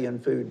Italian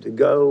food to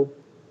go,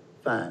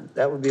 fine.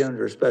 That would be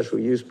under a special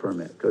use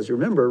permit. Because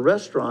remember,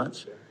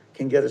 restaurants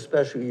can get a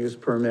special use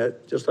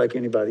permit just like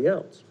anybody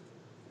else.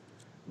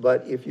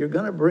 But if you're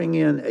gonna bring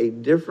in a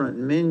different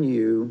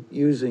menu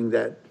using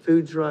that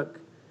food truck,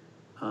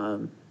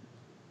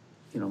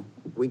 you know,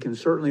 we can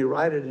certainly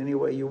write it any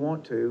way you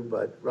want to,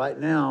 but right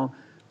now,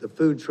 the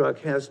food truck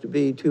has to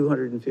be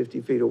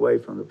 250 feet away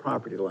from the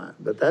property line.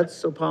 But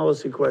that's a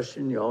policy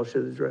question y'all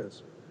should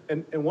address.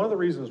 And one of the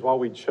reasons why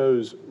we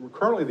chose,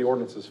 currently the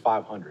ordinance is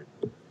 500.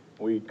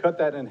 We cut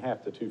that in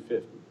half to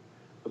 250.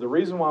 But the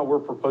reason why we're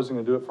proposing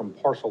to do it from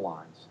parcel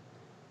lines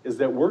is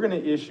that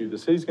the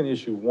city's gonna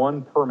issue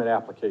one permit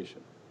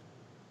application.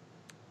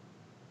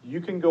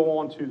 You can go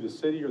on to the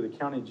city or the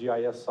county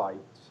GIS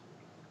sites,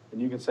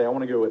 and you can say, I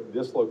wanna go at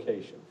this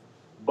location,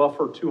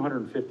 buffer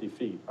 250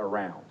 feet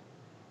around.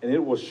 And it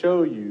will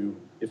show you,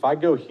 if I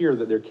go here,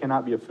 that there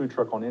cannot be a food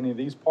truck on any of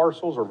these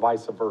parcels or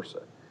vice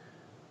versa.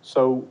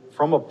 So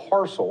from a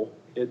parcel,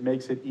 it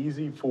makes it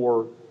easy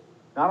for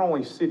not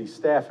only city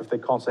staff, if they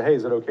call and say, hey,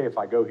 is it okay if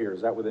I go here?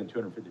 Is that within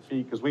 250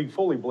 feet? Because we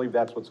fully believe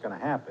that's what's gonna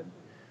happen.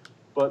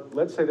 But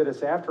let's say that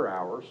it's after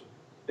hours,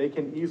 they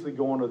can easily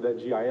go onto that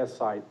GIS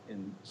site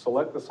and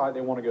select the site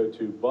they wanna go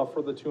to,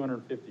 buffer the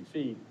 250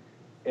 feet,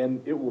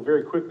 and it will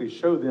very quickly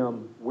show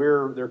them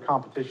where their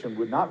competition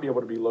would not be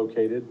able to be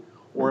located,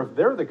 or if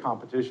they're the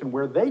competition,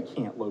 where they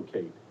can't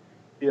locate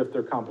if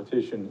their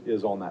competition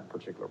is on that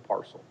particular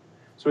parcel.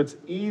 So it's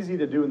easy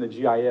to do in the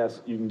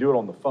GIS. You can do it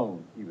on the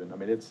phone even. I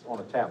mean, it's on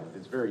a tablet.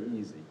 It's very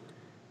easy.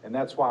 And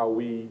that's why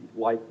we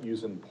like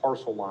using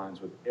parcel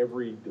lines with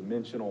every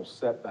dimensional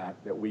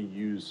setback that we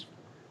use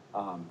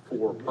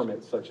for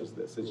permits such as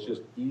this. It's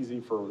just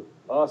easy for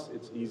us.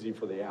 It's easy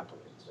for the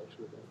applicants.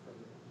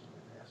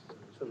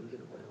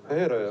 I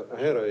had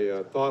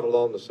a thought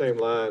along the same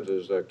lines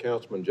as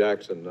Councilman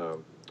Jackson.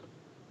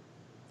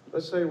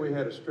 Let's say we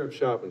had a strip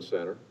shopping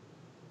center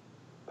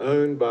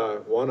owned by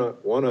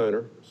one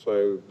owner,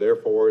 so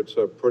therefore it's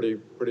a pretty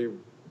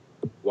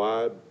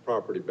wide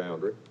property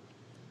boundary.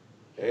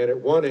 And at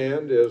one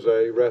end is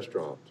a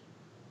restaurant.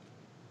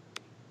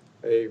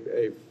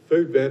 A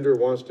food vendor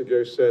wants to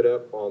go set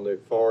up on the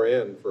far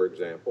end, for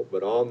example,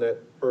 but on that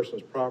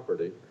person's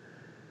property.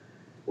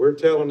 We're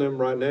telling them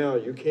right now,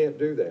 you can't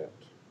do that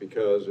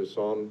because it's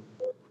on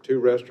two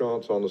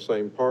restaurants on the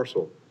same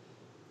parcel.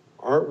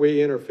 Aren't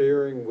we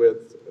interfering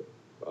with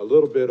a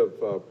little bit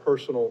of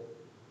personal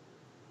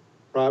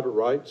private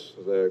rights?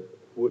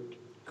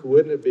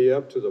 Wouldn't it be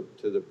up to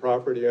the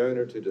property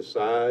owner to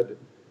decide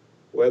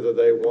whether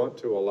they want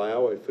to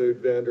allow a food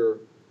vendor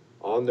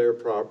on their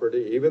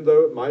property, even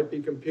though it might be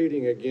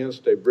competing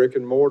against a brick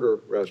and mortar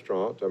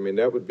restaurant? I mean,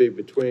 that would be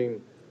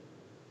between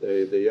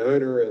the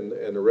owner and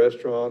the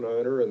restaurant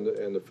owner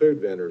and the food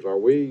vendors. Are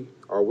we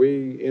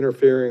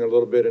interfering a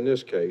little bit in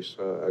this case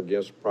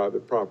against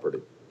private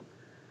property?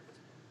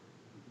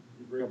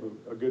 You bring up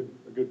a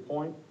good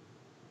point.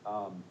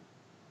 Well,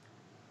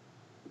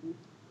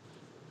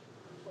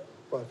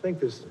 I think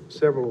there's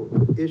several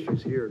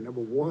issues here.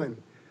 Number one,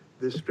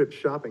 this strip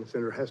shopping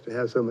center has to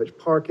have so much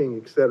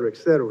parking, et cetera, et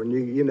cetera.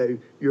 And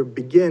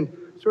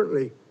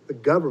certainly the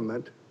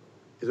government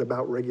is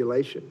about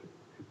regulation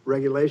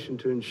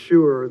to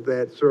ensure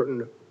that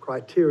certain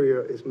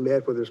criteria is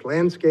met, whether it's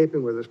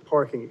landscaping, whether it's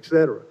parking, et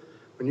cetera.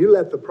 When you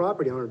let the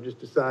property owner just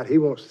decide he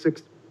wants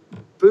 6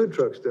 food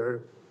trucks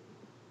there,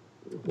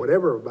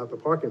 whatever about the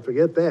parking,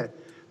 forget that,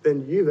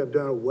 then you have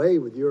done away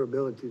with your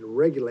ability to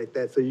regulate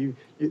that. So you've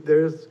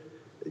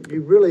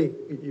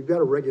got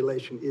a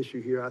regulation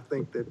issue here, I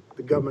think, that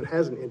the government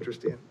has an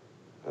interest in.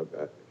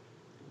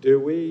 Do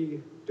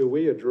we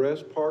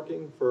address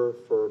parking for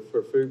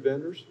food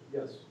vendors?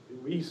 Yes.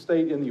 We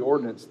state in the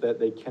ordinance that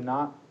they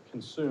cannot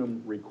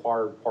consume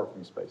required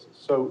parking spaces.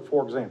 So,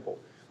 for example,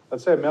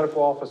 let's say a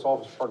medical office,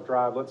 Office Park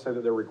Drive, let's say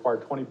that they're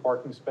required 20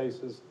 parking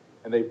spaces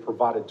and they've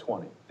provided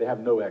 20. They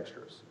have no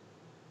extras.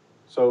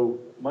 So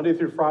Monday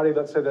through Friday,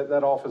 let's say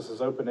that office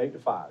is open 8 to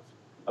 5.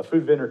 A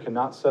food vendor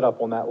cannot set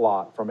up on that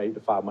lot from 8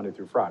 to 5, Monday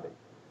through Friday.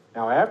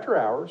 Now, after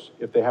hours,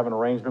 if they have an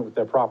arrangement with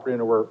their property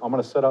owner where I'm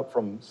gonna set up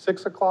from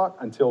 6 o'clock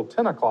until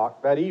 10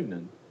 o'clock that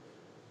evening,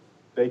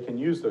 they can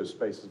use those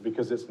spaces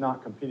because it's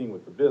not competing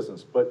with the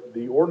business. But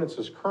the ordinance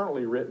is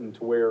currently written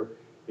to where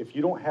if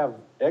you don't have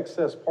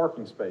excess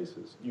parking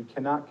spaces, you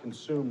cannot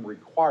consume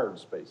required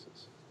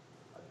spaces.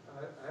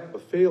 I have a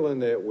feeling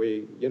that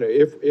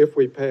if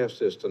we pass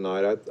this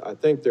tonight, I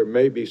think there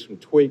may be some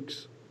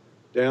tweaks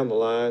down the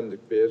line.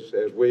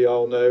 As we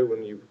all know,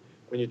 when you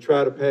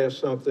try to pass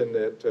something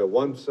that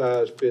one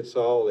size fits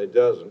all, it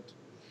doesn't.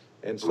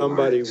 And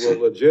somebody will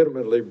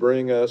legitimately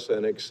bring us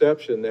an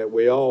exception that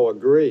we all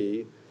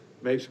agree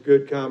makes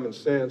good common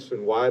sense,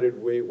 and why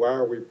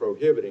are we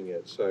prohibiting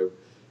it? So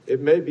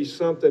it may be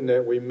something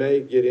that we may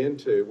get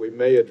into. We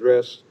may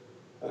address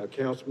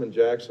Councilman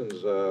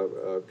Jackson's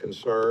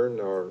concern,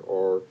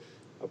 or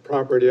a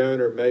property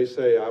owner may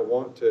say, I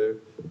want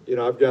to,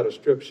 I've got a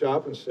strip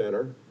shopping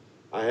center.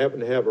 I happen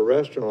to have a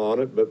restaurant on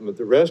it, but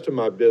the rest of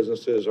my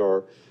businesses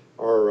are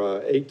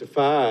 8 to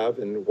 5,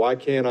 and why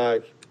can't I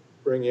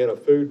bring in a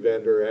food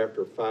vendor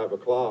after 5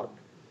 o'clock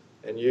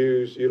and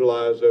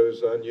utilize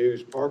those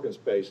unused parking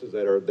spaces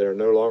that are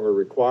no longer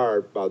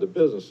required by the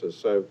businesses?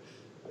 So,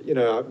 you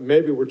know,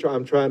 maybe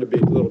I'm trying to be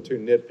a little too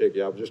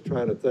nitpicky. I'm just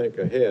trying to think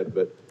ahead,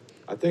 but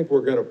I think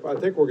we're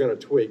gonna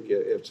tweak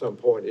it at some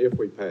point if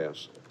we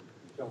pass.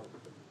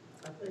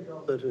 I think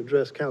also to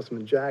address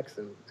Councilman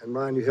Jackson, and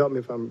Ryan, you help me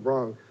if I'm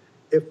wrong,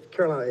 if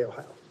Carolina Ale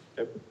House.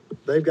 Yep.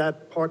 They've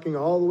got parking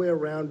all the way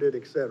around it,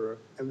 et cetera,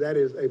 and that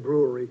is a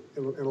brewery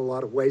in a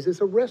lot of ways.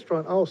 It's a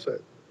restaurant also,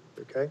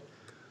 okay?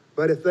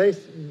 But if they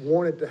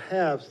wanted to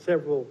have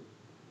several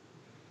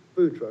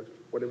food trucks,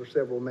 whatever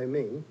several may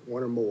mean,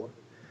 one or more,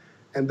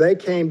 and they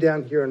came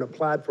down here and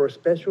applied for a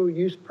special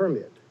use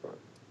permit.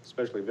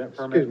 Special event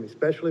permit. Excuse me,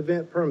 special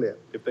event permit.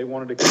 If they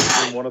wanted to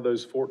consume one of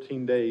those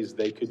 14 days,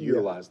 they could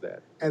utilize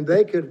that. And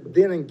they could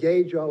then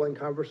engage y'all in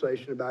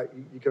conversation about,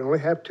 you can only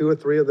have 2 or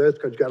 3 of those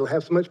because you gotta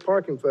have so much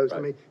parking, folks, I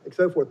Right. mean, and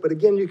so forth. But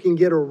again, you can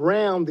get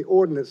around the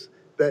ordinance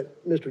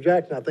that Mr.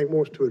 Jackson, I think,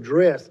 wants to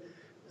address,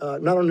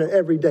 not on an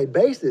everyday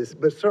basis,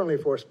 but certainly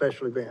for a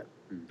special event.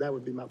 That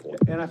would be my point.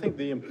 And I think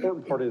the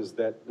important part is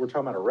that we're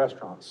talking about a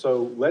restaurant.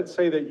 So let's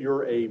say that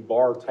you're a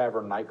bar,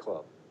 tavern,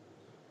 nightclub.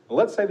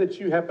 Let's say that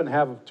you happen to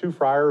have 2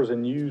 fryers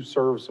and you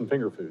serve some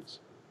finger foods.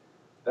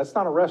 That's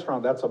not a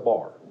restaurant, that's a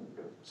bar.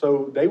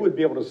 So they would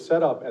be able to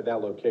set up at that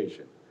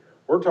location.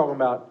 We're talking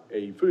about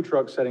a food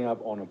truck setting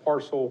up on a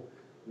parcel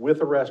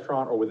with a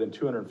restaurant or within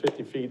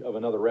 250 feet of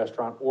another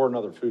restaurant or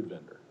another food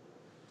vendor.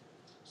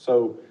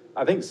 So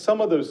I think some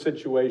of those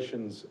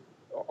situations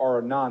are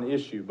a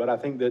non-issue, but I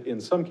think that in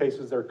some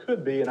cases there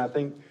could be, and I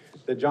think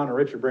that John and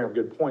Richard bring up a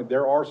good point.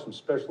 There are some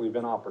special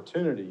event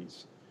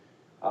opportunities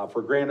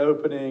for grand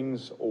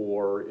openings,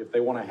 or if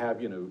they want to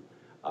have, I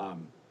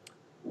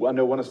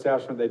know one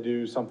establishment, they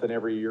do something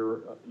every year,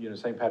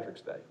 St.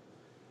 Patrick's Day.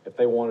 If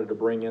they wanted to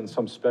bring in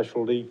some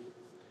specialty,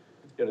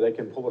 they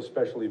can pull a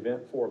special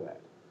event for that.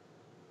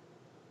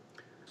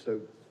 So,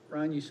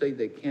 Ryan, you say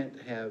they can't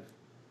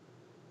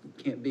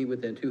be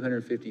within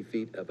 250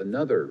 feet of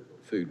another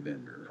food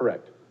vendor?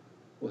 Correct.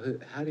 Well,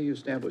 how do you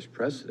establish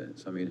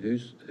precedence? I mean,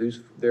 who's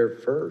there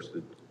first?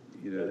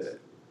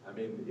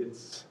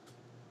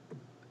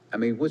 I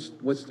mean,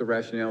 what's the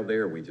rationale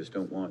there? We just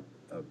don't want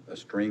a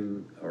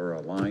string or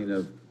a line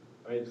of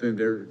food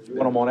vendors? You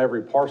want them on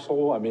every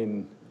parcel?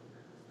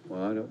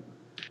 Well,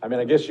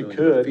 I guess you I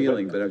could.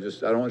 feeling, but I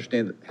don't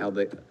understand how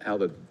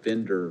the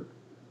vendor,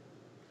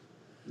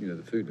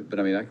 the food, but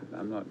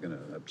I'm not gonna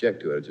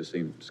object to it. It just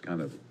seems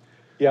kind of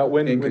Yeah,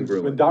 when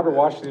incongruent. Dr.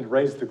 Washington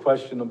raised the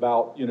question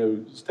about,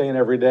 staying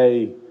every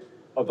day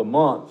of the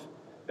month,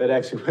 that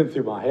actually went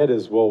through my head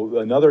is, well,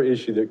 another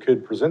issue that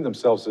could present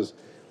themselves is,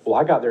 well,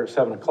 I got there at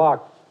 7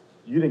 o'clock,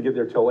 you didn't get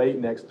there till 8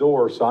 next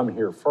door, so I'm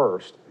here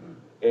first.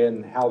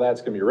 And how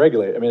that's gonna be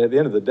regulated. I mean, at the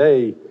end of the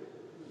day,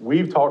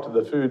 we've talked to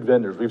the food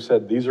vendors. We've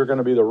said, these are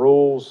gonna be the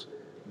rules.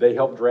 They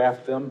help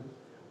draft them.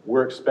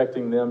 We're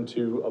expecting them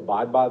to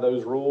abide by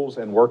those rules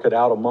and work it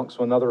out amongst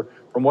one another.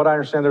 From what I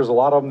understand, there's a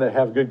lot of them that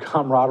have good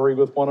camaraderie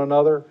with one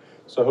another.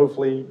 So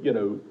hopefully,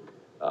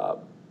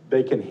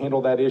 they can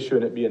handle that issue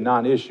and it be a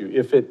non-issue.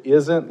 If it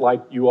isn't,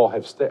 like you all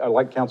have,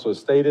 like council has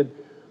stated,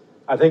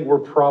 I think we're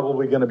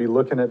probably gonna be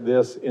looking at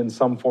this in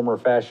some form or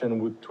fashion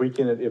with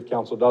tweaking it if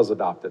council does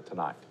adopt it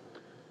tonight.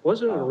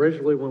 Wasn't it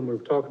originally when we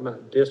were talking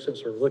about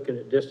distance or looking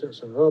at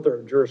distance in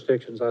other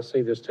jurisdictions, I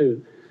see this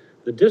too,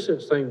 the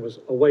distance thing was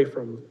away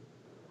from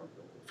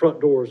front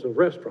doors of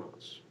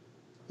restaurants.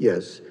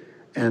 Yes,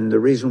 and the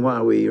reason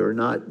why we are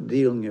not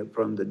dealing it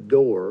from the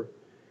door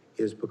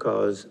is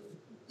because,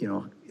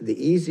 the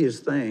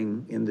easiest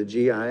thing in the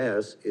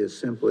GIS is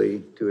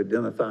simply to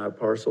identify a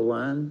parcel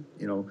line,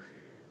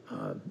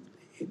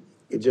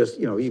 it just,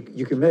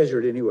 you can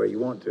measure it any way you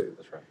want to.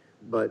 That's right.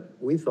 But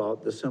we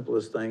thought the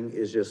simplest thing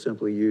is just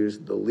simply use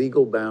the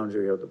legal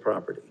boundary of the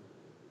property.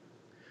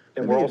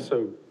 And we're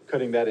also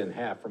cutting that in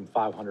half from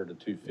 500 to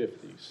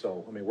 250.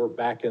 So, we're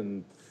back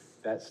in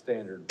that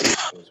standard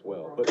as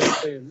well. But you're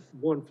saying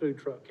one food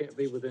truck can't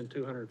be within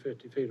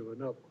 250 feet of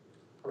another.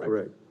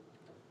 Correct.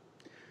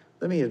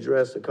 Let me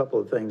address a couple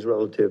of things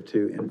relative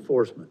to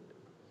enforcement.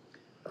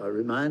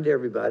 Remind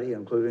everybody,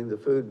 including the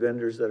food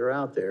vendors that are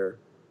out there,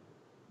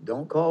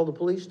 don't call the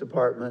police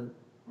department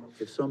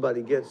if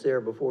somebody gets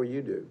there before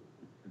you do.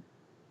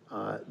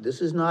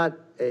 This is not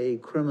a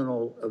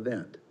criminal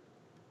event.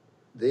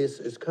 This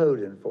is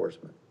code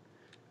enforcement.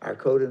 Our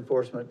code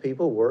enforcement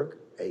people work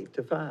 8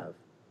 to 5.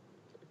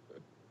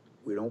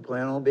 We don't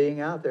plan on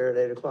being out there at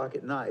 8 o'clock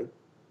at night.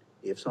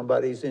 If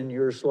somebody's in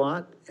your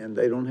slot and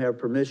they don't have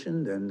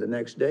permission, then the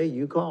next day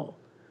you call.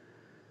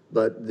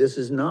 But this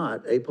is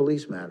not a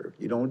police matter.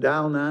 You don't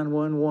dial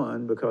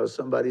 911 because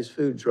somebody's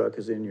food truck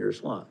is in your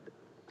slot.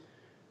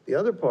 The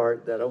other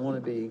part that I want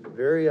to be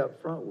very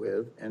upfront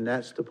with, and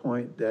that's the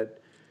point that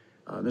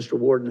Mr.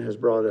 Warden has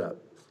brought up.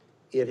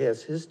 It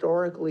has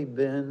historically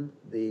been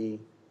the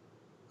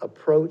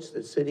approach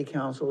that City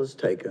Council has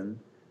taken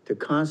to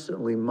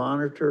constantly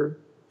monitor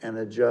and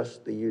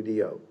adjust the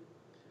UDO.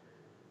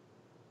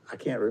 I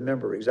can't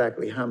remember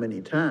exactly how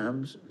many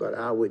times, but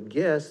I would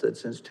guess that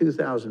since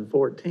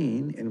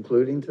 2014,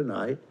 including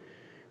tonight,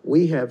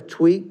 we have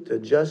tweaked,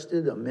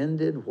 adjusted,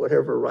 amended,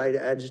 whatever right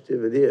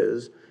adjective it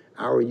is,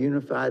 our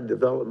Unified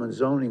Development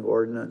Zoning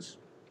Ordinance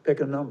pick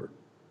a number,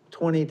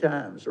 20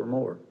 times or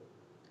more.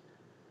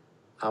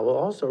 I will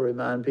also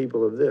remind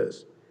people of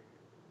this.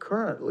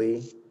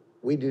 Currently,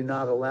 we do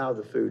not allow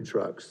the food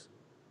trucks,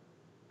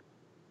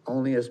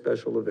 only at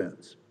special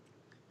events.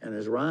 And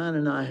as Ryan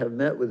and I have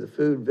met with the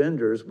food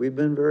vendors, we've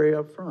been very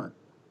upfront.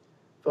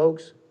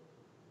 Folks,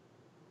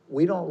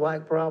 we don't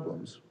like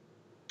problems.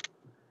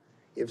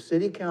 If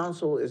City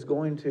Council is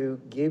going to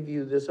give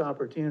you this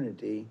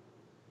opportunity,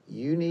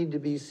 you need to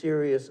be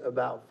serious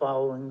about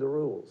following the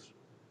rules.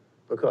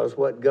 Because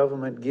what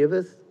government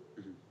giveth,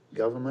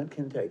 government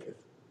can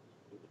taketh.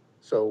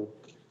 So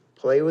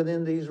play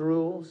within these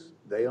rules,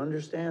 they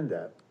understand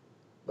that.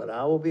 But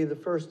I will be the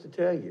first to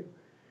tell you,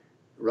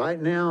 right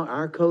now,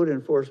 our code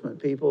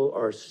enforcement people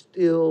are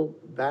still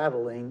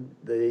battling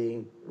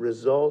the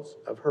results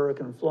of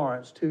Hurricane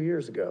Florence 2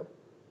 years ago.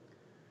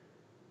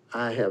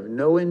 I have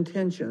no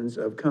intentions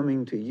of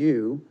coming to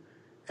you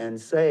and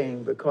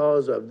saying,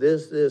 because of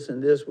this, this,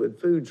 and this with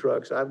food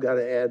trucks, I've got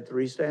to add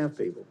 3 staff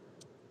people.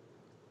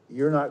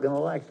 You're not gonna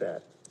like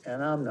that,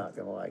 and I'm not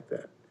gonna like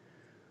that.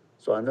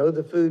 So I know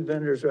the food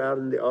vendors are out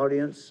in the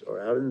audience or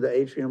out in the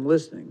atrium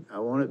listening. I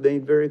want it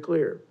made very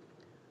clear.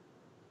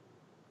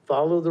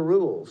 Follow the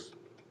rules.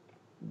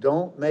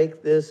 Don't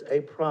make this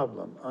a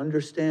problem.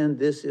 Understand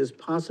this is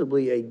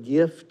possibly a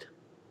gift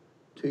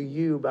to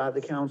you by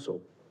the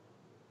council.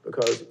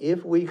 Because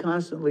if we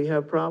constantly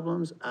have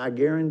problems, I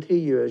guarantee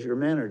you as your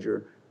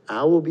manager,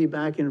 I will be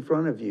back in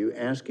front of you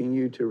asking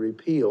you to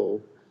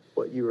repeal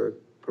what you are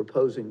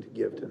proposing to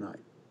give tonight.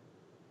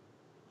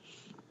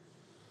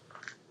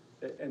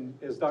 And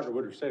as Dr.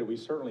 Woodard said, we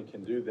certainly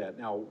can do that.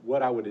 Now,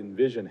 what I would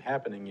envision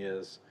happening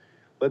is,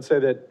 let's say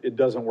that it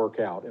doesn't work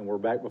out and we're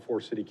back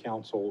before City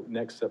Council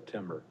next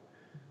September.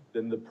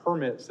 Then the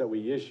permits that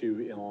we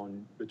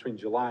issue between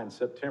July and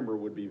September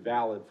would be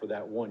valid for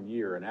that 1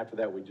 year. And after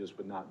that, we just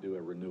would not do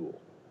a renewal.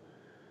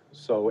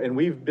 So, and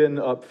we've been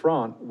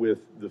upfront with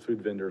the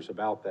food vendors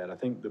about that. I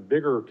think the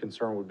bigger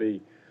concern would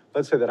be,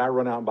 let's say that I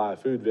run out and buy a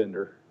food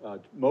vendor,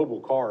 mobile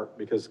cart,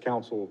 because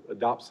council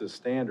adopts this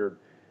standard.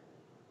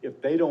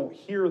 If they don't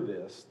hear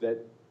this,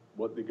 that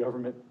what the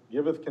government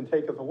giveth can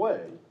taketh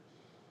away,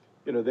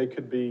 you know, they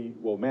could be,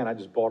 well, man, I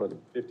just bought a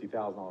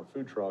 $50,000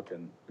 food truck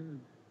and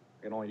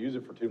I can only use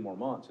it for 2 more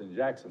months in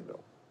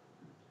Jacksonville.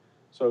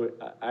 So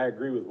I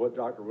agree with what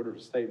Dr. Woodard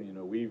was stating. You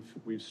know,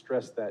 we've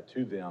stressed that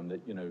to them,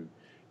 that, you know,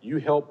 you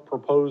help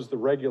propose the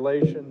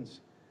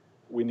regulations.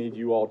 We need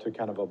you all to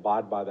kind of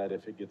abide by that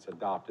if it gets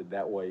adopted.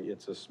 That way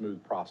it's a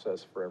smooth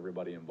process for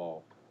everybody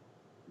involved.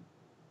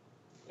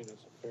 I think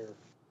it's a fair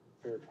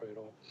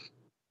trade-off.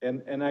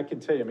 And I can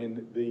tell you, I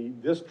mean,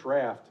 this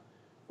draft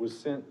was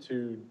sent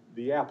to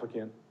the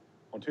applicant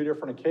on 2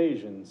 different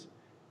occasions,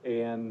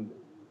 and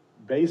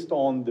based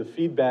on the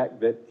feedback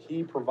that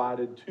he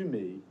provided to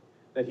me,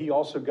 that he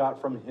also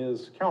got from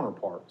his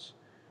counterparts,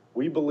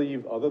 we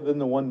believe, other than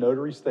the one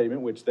notary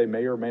statement, which they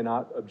may or may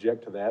not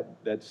object to that,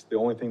 that's the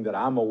only thing that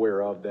I'm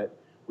aware of, that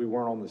we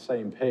weren't on the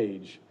same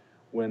page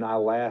when I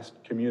last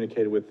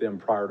communicated with them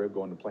prior to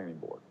going to planning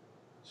board.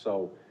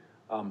 So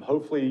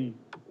hopefully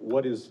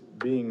what is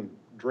being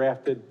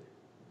drafted,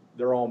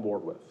 they're on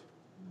board with.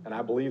 And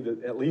I believe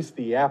that at least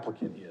the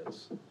applicant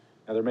is.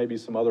 Now, there may be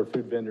some other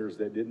food vendors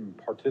that didn't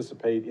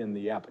participate in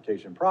the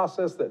application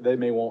process that they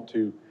may want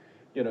to,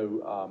 you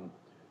know,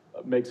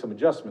 make some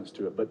adjustments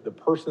to it. But the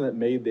person that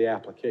made the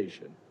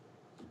application,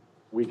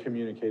 we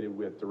communicated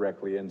with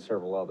directly, and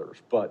several others.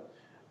 But,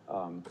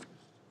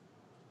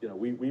 you know,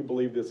 we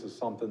believe this is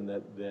something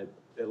that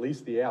at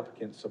least the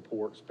applicant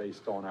supports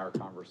based on our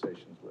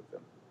conversations with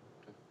them.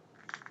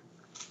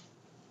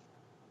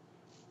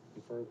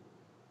 Any further?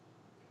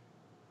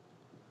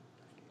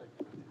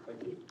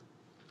 Thank you.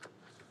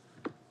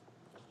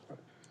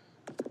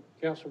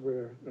 Council,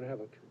 we're going to have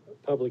a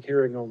public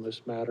hearing on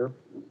this matter,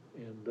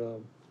 and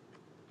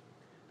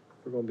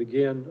we're going to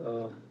begin.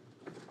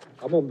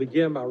 I'm going to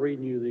begin by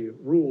reading you the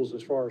rules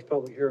as far as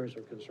public hearings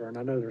are concerned.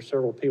 I know there are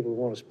several people who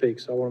want to speak,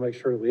 so I want to make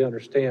sure that we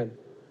understand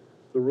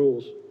the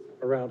rules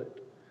around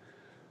it.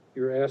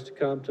 You're asked to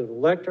come to the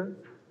lectern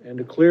and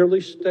to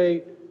clearly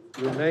state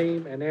your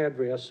name and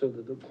address so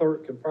that the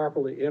clerk can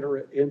properly enter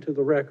it into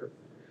the record.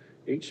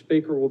 Each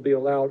speaker will be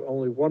allowed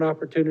only one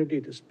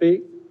opportunity to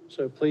speak,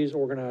 so please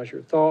organize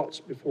your thoughts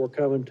before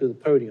coming to the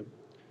podium.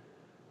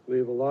 We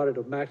have allotted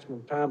a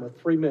maximum time of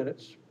 3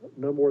 minutes,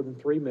 no more than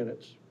 3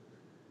 minutes.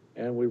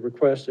 And we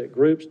request that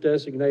groups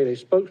designate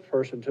a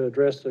spokesperson to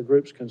address the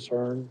group's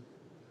concern.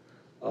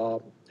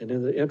 And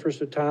in the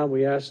interest of time,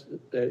 we ask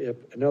that if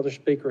another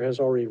speaker has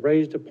already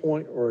raised a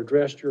point or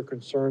addressed your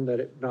concern, that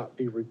it not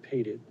be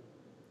repeated.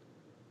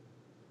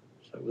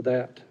 So with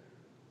that.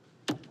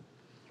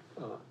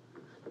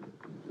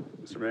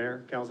 Mr.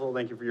 Mayor, Council,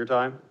 thank you for your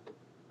time.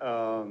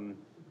 A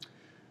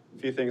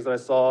few things that I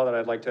saw that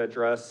I'd like to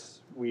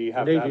address. We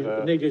have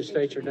I need you to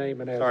state your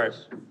name and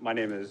address. Sorry, my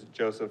name is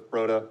Joseph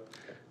Broda,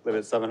 live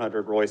at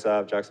 700 Royce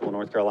Ave, Jacksonville,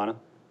 North Carolina.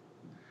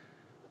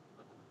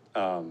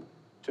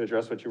 To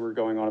address what you were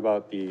going on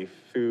about the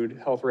food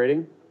health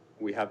rating,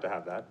 we have to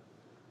have that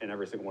in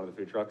every single one of the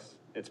food trucks.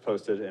 It's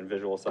posted in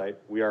visual site.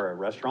 We are a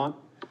restaurant.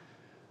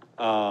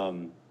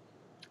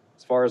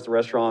 As far as the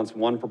restaurants,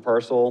 one per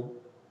parcel,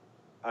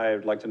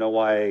 I'd like to know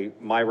why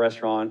my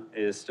restaurant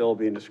is still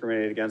being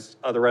discriminated against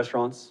other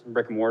restaurants.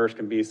 Brick and mortars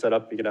can be set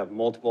up, you could have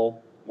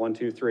multiple, 1,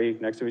 2, 3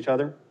 next to each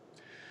other.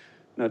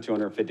 No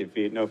 250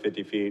 feet, no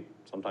 50 feet,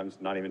 sometimes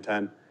not even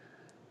 10.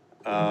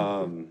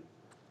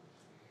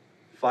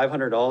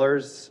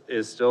 $500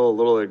 is still a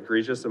little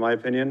egregious, in my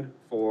opinion,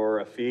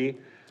 for a fee.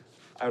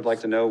 I would like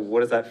to know,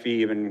 what is that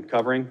fee even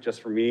covering,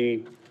 just for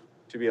me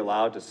to be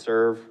allowed to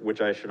serve,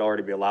 which I should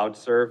already be allowed to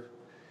serve?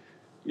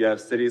 You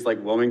have cities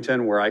like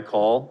Wilmington where I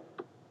call,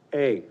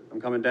 hey, I'm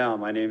coming down,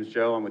 my name's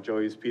Joe, I'm with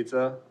Joey's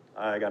Pizza,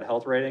 I got a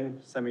health rating,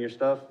 send me your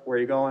stuff, where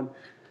are you going?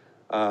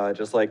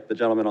 Just like the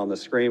gentleman on the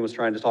screen was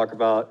trying to talk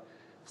about,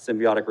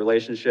 symbiotic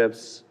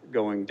relationships,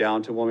 going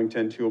down to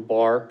Wilmington to a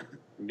bar,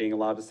 and being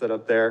allowed to sit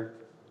up there,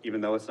 even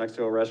though it's next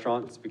to a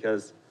restaurant. It's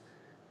because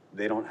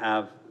they don't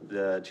have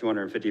the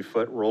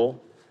 250-foot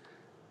rule.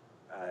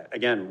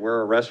 Again,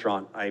 we're a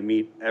restaurant. I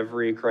meet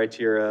every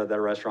criteria that a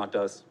restaurant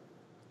does.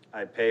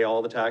 I pay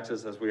all the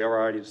taxes, as we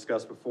already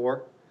discussed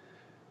before.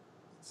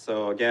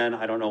 So again,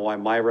 I don't know why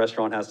my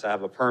restaurant has to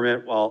have a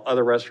permit while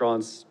other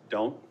restaurants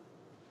don't,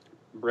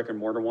 brick and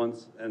mortar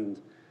ones.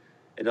 And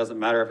it doesn't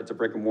matter if it's a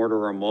brick and mortar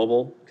or a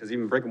mobile, because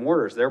even brick and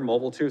mortars, they're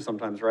mobile too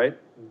sometimes, right?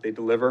 They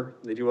deliver,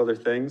 they do other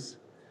things.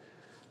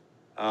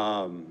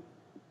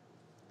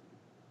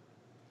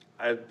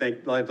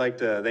 I'd like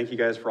to thank you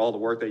guys for all the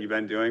work that you've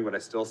been doing, but I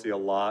still see a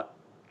lot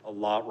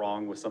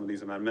wrong with some of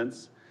these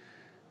amendments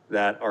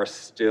that are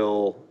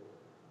still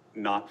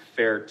not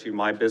fair to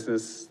my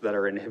business, that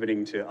are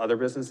inhibiting to other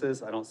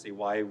businesses. I don't see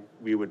why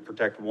we would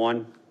protect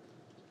one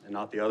and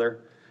not the other.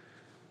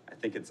 I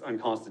think it's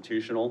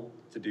unconstitutional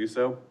to do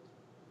so.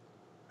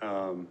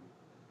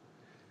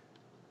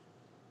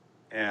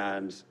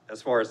 And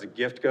as far as the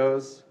gift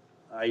goes,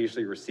 I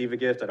usually receive a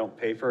gift. I don't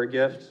pay for a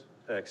gift.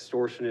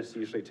 Extortionists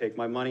usually take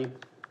my money.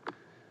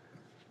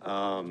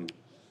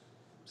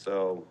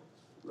 So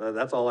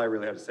that's all I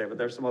really have to say, but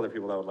there's some other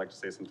people that would like to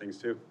say some things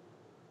too.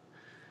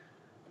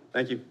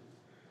 Thank you.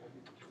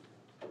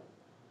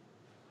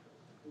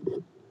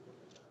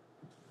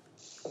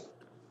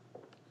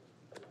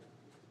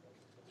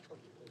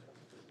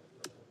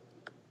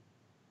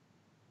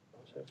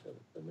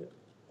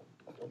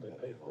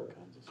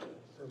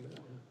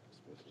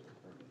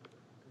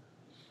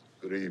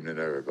 Good evening,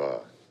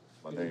 everybody.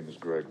 My name is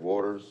Greg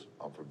Waters.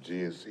 I'm from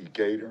GNC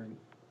Catering.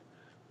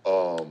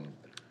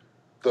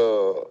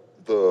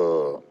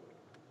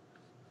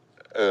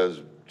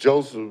 As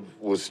Joseph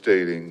was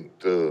stating,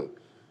 the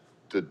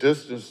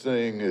distance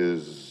thing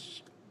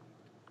is,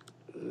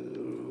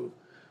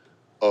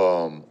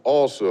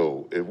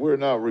 also, if we're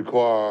not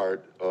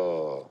required,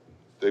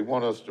 they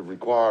want us to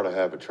require to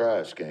have a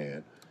trash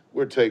can,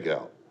 we're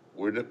takeout.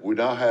 We're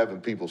not having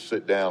people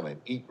sit down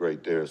and eat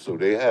right there, so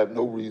they have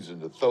no reason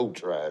to throw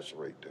trash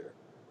right there.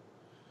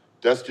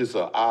 That's just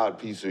an odd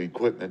piece of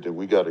equipment that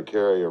we got to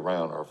carry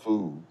around our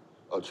food,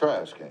 a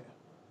trash can.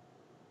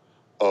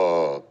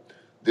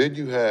 Then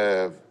you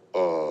have,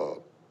 I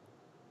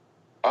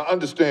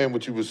understand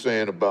what you were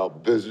saying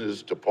about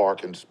business to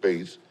parking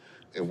space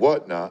and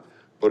whatnot,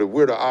 but if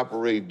we're to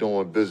operate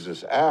during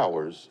business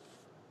hours,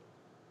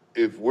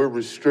 if we're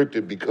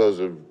restricted because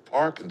of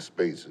parking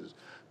spaces,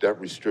 that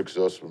restricts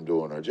us from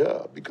doing our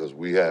job because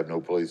we have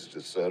no place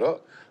to set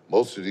up.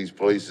 Most of these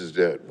places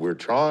that we're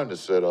trying to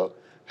set up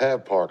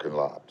have parking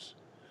lots.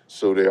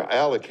 So they're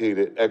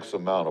allocated X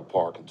amount of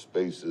parking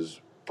spaces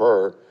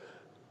per,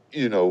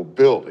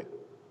 building.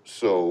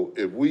 So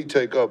if we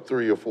take up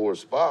 3 or 4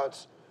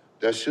 spots,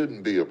 that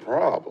shouldn't be a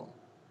problem.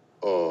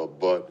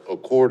 But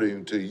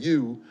according to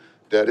you,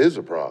 that is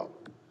a problem.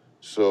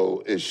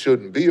 So it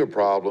shouldn't be a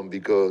problem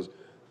because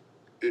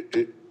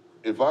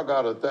if I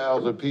got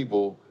 1,000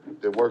 people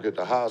that work at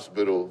the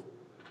hospital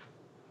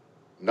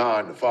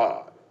 9 to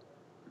 5,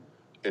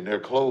 and they're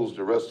closed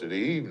the rest of the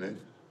evening,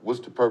 what's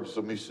the purpose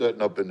of me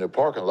setting up in their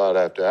parking lot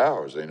after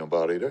hours? Ain't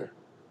nobody there.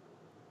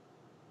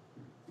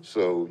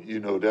 So,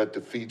 that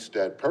defeats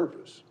that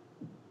purpose.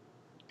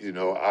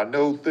 I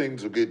know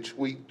things will get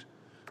tweaked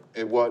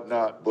and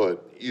whatnot,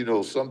 but,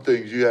 some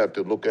things you have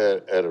to look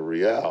at a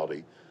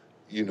reality,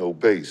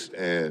 base.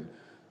 And,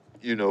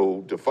 the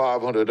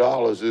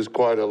 $500 is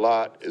quite a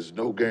lot. It's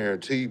no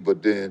guarantee,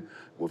 but then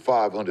with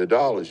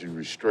 $500, you're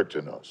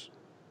restricting us.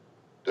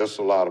 That's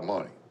a lot of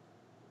money.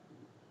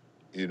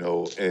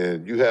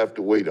 And you have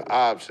to weigh the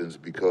options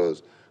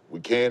because we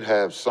can't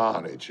have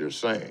signage, you're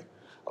saying.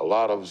 A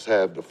lot of us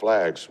have the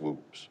flag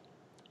swoops,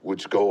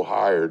 which go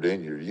higher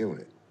than your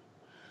unit.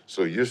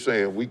 So you're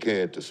saying we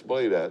can't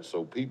display that.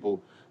 So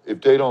people,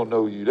 if they don't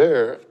know you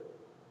there,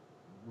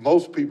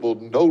 most people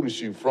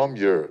notice you from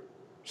your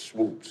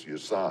swoops, your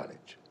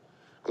signage,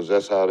 because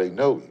that's how they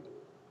know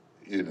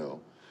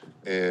you,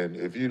 And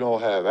if you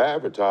don't have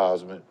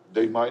advertisement,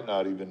 they might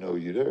not even know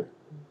you there.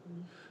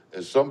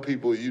 And some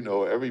people,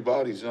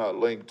 everybody's not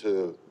linked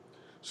to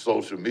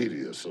social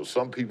media. So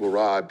some people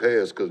ride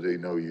past because they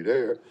know you're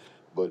there,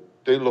 but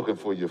they're looking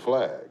for your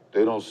flag.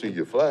 They don't see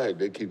your flag,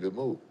 they keep it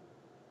moving.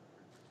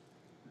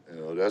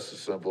 You know, that's as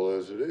simple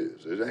as it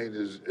is. It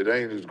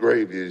ain't as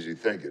gravy as you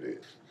think it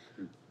is.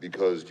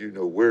 Because, you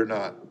know, we're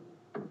not,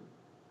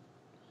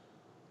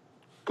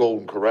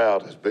 Golden Corral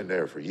has been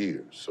there for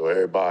years, so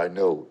everybody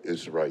know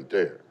it's right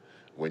there.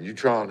 When you're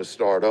trying to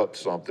start up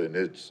something,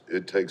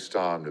 it takes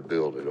time to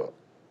build it up.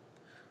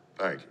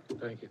 Thank you.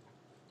 Thank you.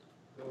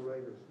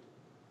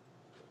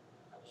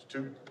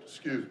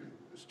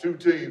 It's two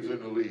teams in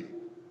the league.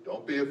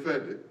 Don't be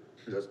offended.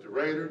 That's the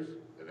Raiders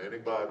and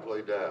anybody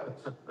play Dallas.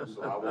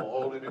 So I won't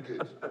hold it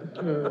against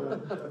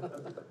you.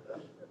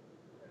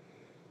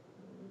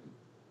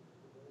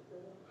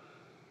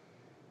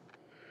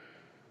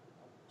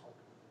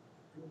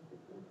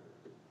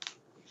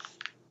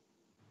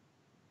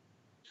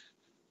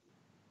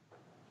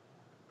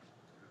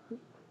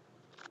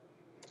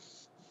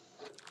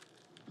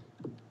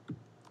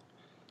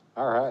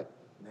 All right.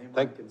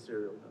 Thank you.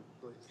 Serial number,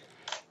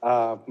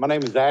 please. My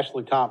name is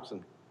Ashley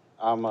Thompson.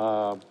 I'm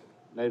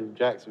native of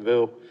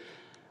Jacksonville.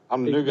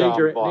 I'm the new guy on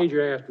the block. Need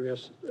your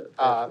address.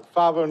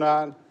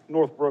 509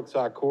 North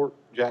Brookside Court,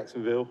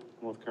 Jacksonville,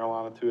 North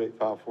Carolina,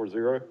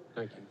 28540.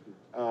 Thank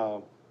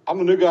you. I'm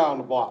the new guy on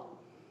the block.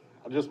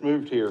 I just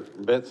moved here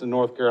from Benson,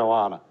 North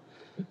Carolina,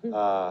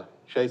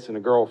 chasing a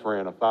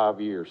girlfriend of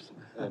 5 years.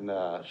 And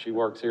she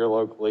works here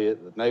locally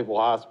at the Naval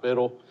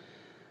Hospital.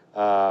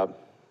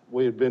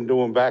 We had been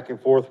doing back and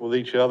forth with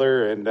each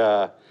other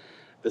and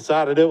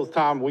decided it was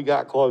time we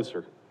got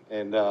closer.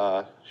 And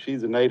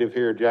she's a native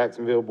here at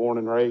Jacksonville, born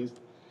and raised.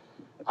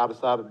 I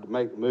decided to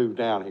make the move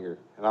down here,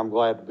 and I'm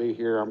glad to be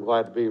here. I'm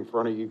glad to be in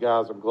front of you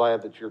guys. I'm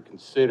glad that you're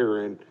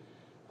considering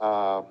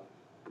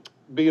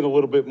being a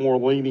little bit more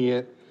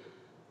lenient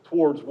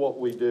towards what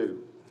we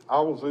do. I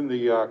was in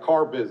the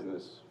car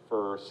business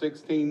for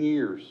 16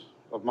 years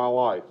of my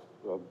life,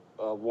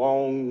 a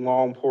long,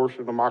 long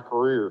portion of my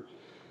career.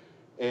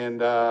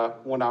 And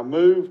when I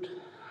moved,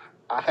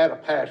 I had a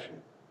passion.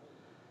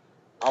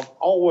 I've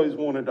always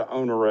wanted to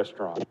own a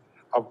restaurant.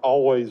 I've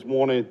always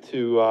wanted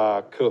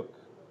to cook.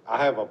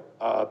 I have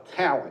a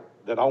talent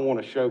that I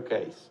want to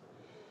showcase.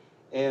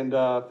 And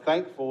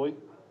thankfully,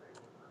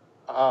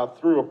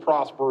 through a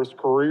prosperous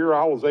career,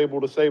 I was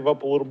able to save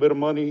up a little bit of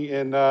money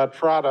and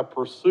try to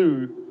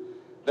pursue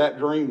that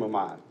dream of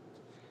mine.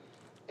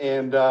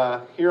 And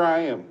here I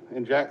am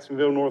in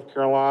Jacksonville, North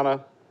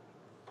Carolina,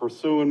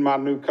 pursuing my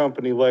new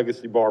company,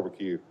 Legacy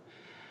Barbecue.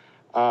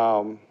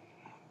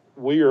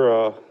 We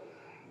are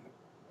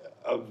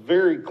a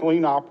very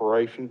clean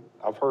operation.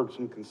 I've heard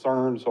some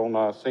concerns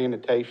on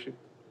sanitation.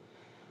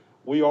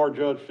 We are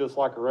judged just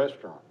like a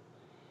restaurant.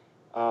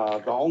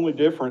 The only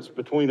difference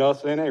between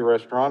us and a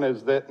restaurant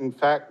is that, in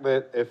fact,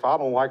 that if I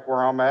don't like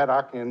where I'm at,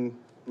 I can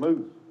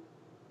move.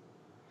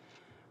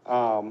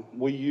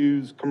 We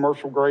use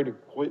commercial grade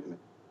equipment,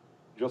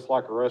 just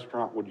like a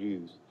restaurant would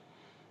use.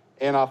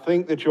 And I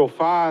think that you'll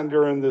find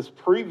during this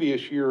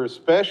previous year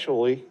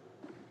especially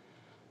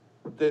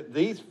that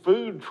these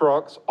food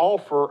trucks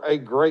offer a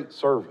great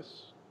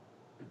service.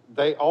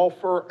 They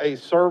offer a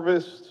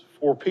service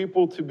for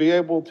people to be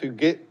able to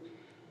get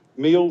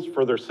meals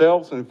for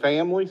themselves and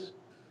families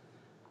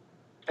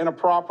in a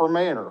proper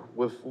manner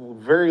with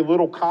very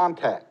little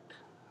contact.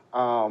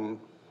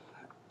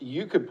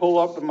 You could pull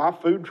up to my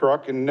food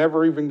truck and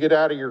never even get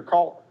out of your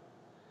car.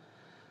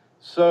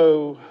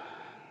 So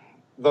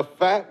the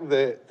fact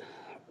that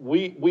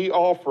we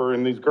offer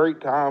in these great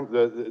times,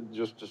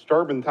 just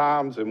disturbing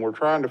times, and we're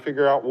trying to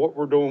figure out what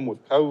we're doing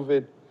with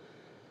COVID,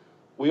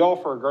 we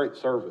offer a great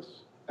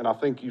service. And I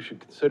think you should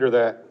consider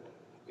that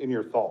in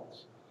your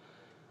thoughts.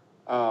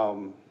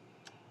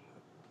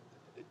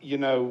 You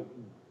know,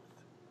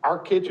 our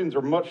kitchens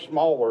are much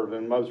smaller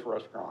than most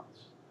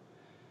restaurants.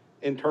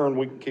 In turn,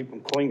 we can keep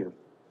them cleaner.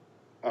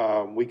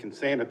 We can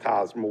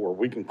sanitize more.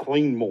 We can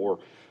clean more.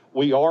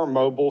 We are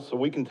mobile, so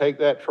we can take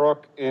that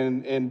truck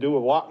and do a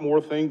lot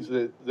more things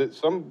that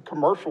some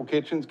commercial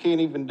kitchens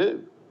can't even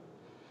do.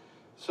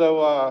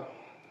 So,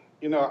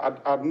 you know,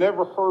 I've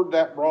never heard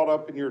that brought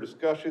up in your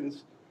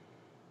discussions.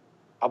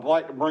 I'd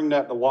like to bring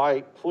that to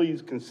light.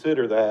 Please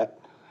consider that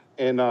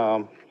in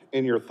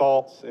your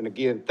thoughts. And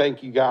again,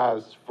 thank you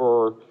guys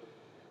for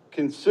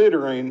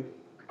considering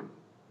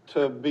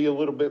to be a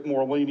little bit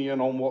more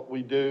lenient on what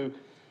we do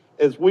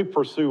as we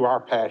pursue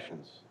our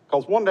passions.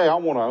 Because one day I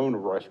want to own a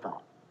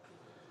restaurant.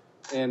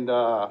 And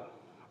I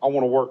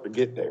want to work to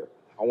get there.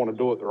 I want to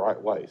do it the right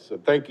way. So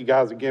thank you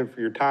guys again for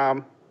your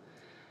time.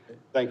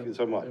 Thank you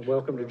so much. And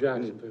welcome to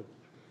Jacksonville.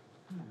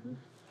 Mm-hmm.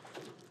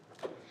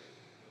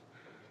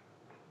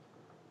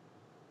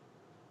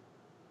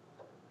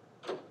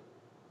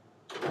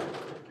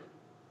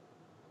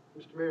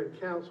 Mr. Mayor and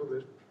Council,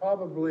 there's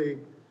probably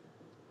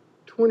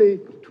 20,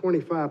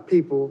 25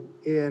 people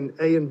in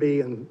A and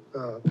B and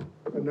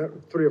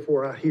 3 or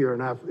 4 out here.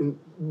 And I've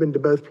been to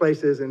both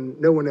places and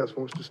no one else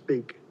wants to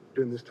speak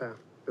during this time,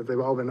 but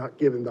they've all been not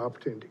given the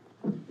opportunity.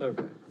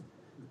 Okay.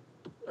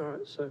 All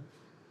right, so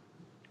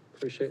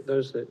appreciate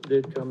those that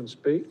did come and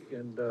speak.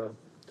 And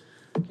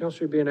Council,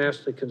 you're being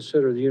asked to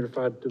consider the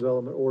Unified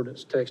Development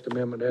Ordinance text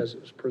amendment as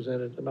it was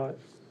presented tonight.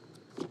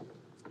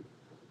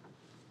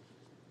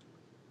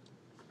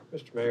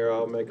 Mr. Mayor,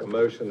 I'll make a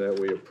motion that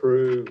we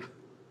approve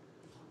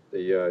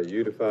the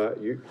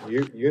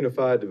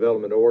Unified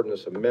Development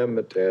Ordinance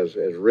Amendment as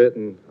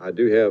written. I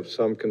do have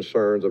some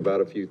concerns about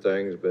a few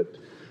things, but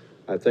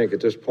I think at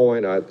this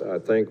point, I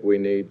think we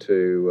need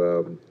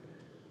to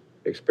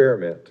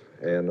experiment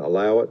and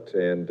allow it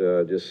and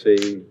just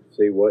see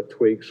what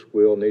tweaks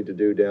we'll need to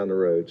do down the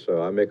road.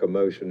 So I make a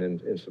motion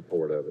in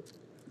support of it.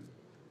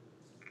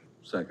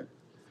 Second.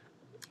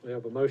 We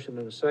have a motion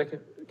and a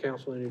second.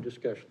 Council, any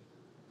discussion?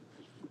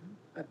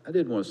 I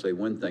did want to say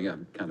one thing.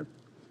 I've kind of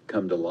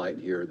come to light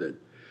here that,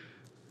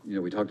 you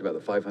know, we talked about the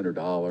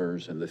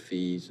 $500 and the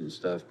fees and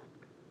stuff,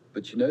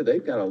 but you know,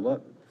 they've got a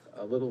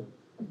little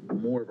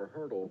more of a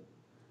hurdle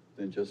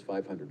than just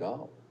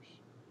 $500.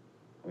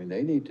 I mean,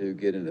 they need to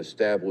get an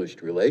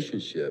established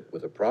relationship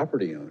with a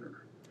property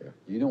owner. Yeah.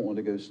 You don't want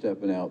to go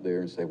stepping out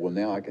there and say, well,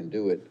 now I can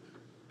do it,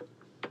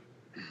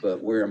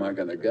 but where am I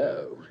going to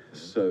go?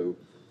 So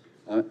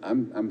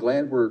I'm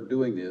glad we're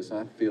doing this.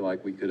 I feel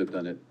like we could have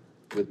done it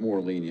with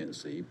more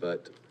leniency,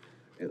 but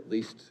at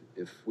least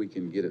if we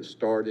can get it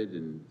started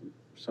and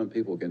some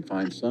people can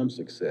find some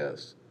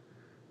success,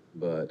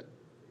 but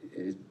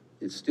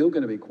it's still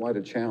going to be quite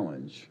a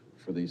challenge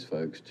for these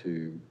folks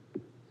to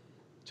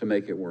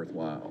make it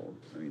worthwhile.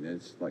 I mean,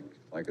 it's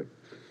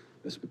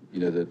you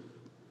know,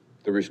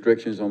 the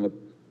restrictions on the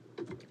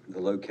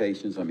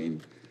locations. I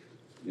mean,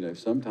 you know,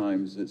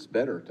 sometimes it's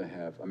better to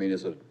have, I mean,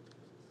 as a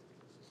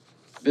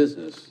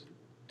business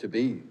to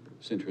be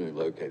centrally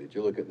located.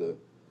 You look at the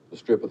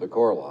strip of the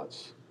car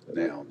lots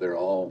now,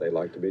 They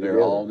like to be they're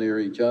together. all near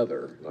each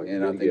other. Like to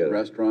And be I think together.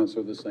 restaurants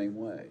are the same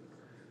way.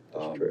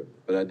 That's true.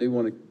 But I do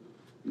want to,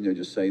 you know,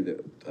 just say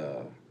that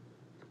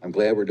I'm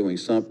glad we're doing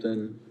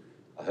something.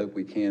 I hope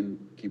we can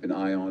keep an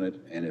eye on it,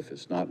 and if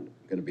it's not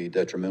going to be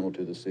detrimental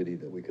to the city,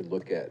 that we could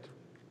look at,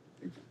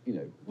 you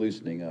know,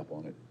 loosening up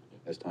on it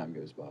as time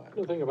goes by.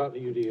 The thing about the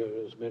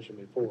UDO, as mentioned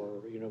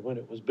before, you know, when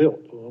it was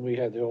built, when we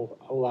had the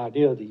whole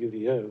idea of the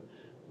UDO,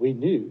 we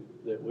knew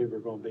that we were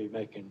going to be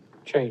making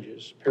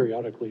changes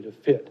periodically to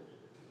fit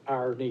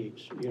our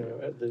needs, you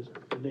know, the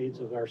needs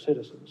of our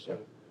citizens. So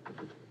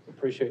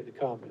appreciate the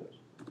comments.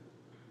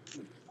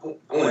 I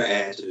want to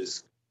add to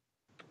this.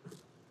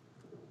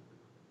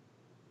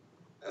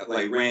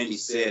 Like Randy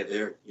said,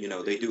 you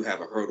know, they do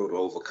have a hurdle to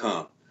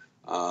overcome,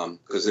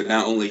 because they're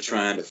not only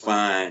trying to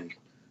find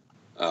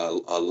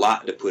a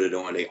lot to put it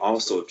on, they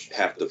also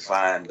have to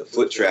find the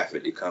foot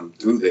traffic to come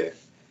through there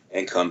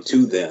and come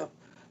to them.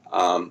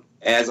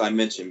 As I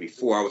mentioned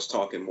before, I was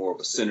talking more of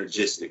a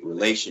synergistic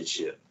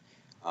relationship,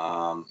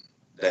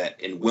 that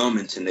in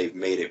Wilmington, they've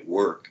made it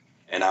work.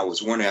 And I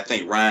was wondering, I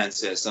think Ryan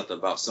said something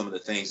about some of the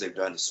things they've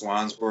done in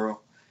Swansboro.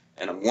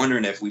 And I'm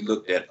wondering if we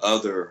looked at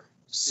other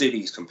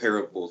cities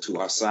comparable to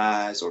our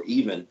size, or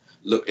even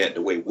looked at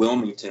the way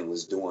Wilmington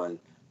was doing,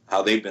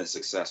 how they've been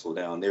successful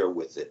down there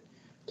with it,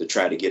 to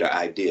try to get an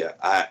idea.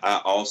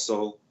 I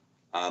also,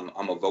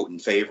 I'm a vote in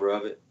favor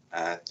of it.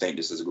 I think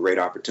this is a great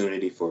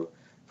opportunity for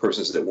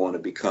persons that want to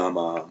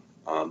become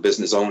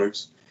business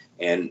owners.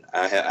 And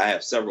I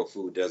have several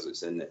food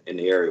deserts in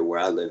the area where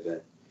I live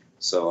in.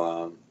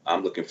 So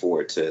I'm looking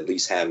forward to at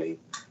least having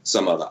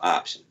some other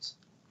options.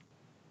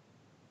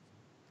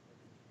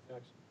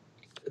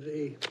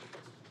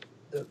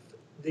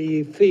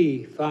 The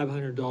fee,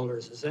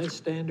 $500, is that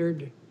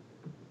standard?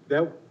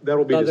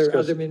 That'll be Other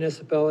discussed.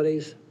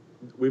 municipalities?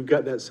 We've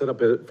got that set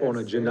up on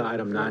agenda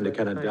item 9 to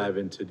kind of dive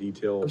into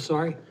detail. I'm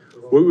sorry?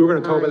 We were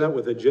going to talk about that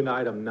with agenda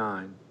item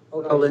 9.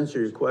 I'll answer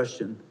your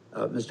question.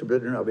 Mr.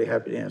 Bittner, I'll be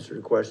happy to answer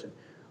the question.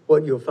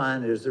 What you'll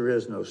find is there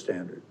is no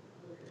standard.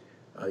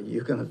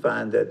 You're going to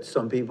find that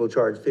some people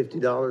charge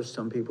 $50,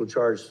 some people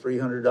charge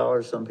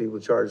 $300, some people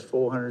charge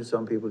 $400,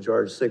 some people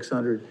charge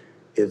 $600.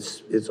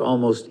 It's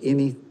almost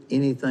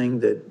anything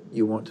that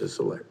you want to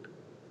select.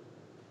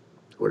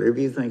 Whatever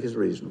you think is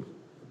reasonable.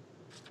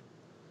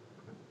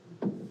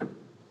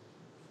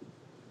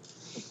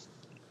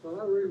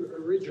 Well, I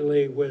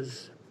originally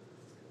was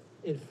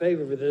in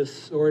favor of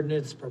this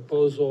ordinance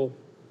proposal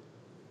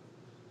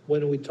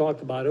when we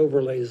talked about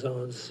overlay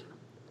zones.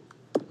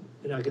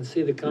 And I can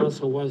see the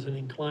council wasn't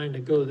inclined to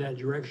go that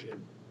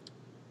direction.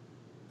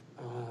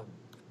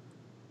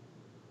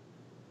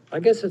 I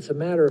guess it's a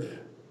matter of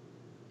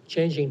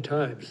changing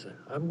times.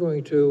 I'm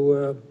going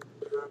to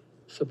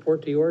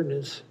support the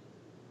ordinance,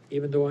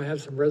 even though I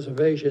have some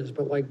reservations.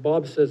 But like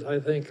Bob says, I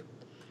think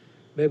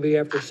maybe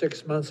after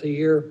 6 months, a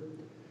year,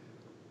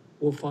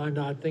 we'll find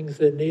out things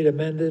that need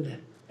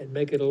amended and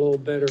make it a little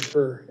better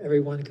for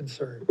everyone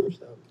concerned.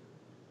 So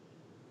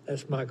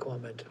that's my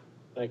comment.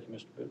 Thank you,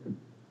 Mr. Bittner.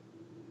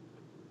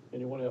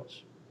 Anyone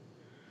else?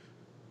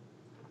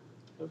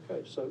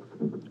 Okay, so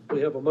we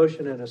have a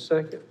motion and a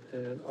second,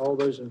 and all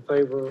those in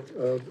favor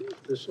of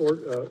this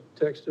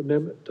text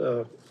amendment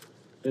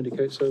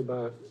indicate so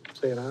by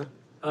saying aye.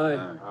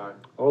 Aye.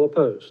 All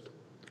opposed?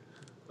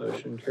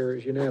 Motion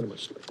carries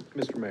unanimously.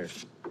 Mr. Mayor.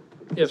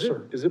 Yes,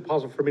 sir. Is it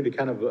possible for me to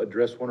kind of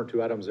address one or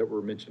two items that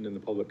were mentioned in the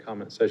public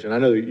comment session? I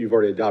know that you've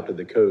already adopted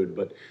the code,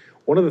 but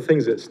one of the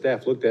things that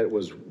staff looked at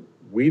was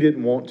we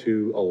didn't want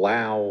to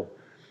allow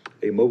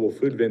a mobile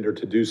food vendor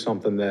to do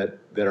something that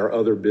our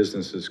other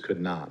businesses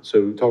could not.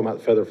 So talking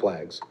about feather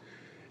flags.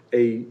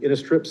 In a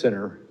strip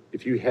center,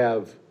 if you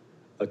have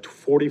a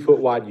 40-foot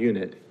wide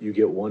unit, you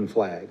get one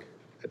flag.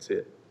 That's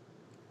it.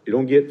 You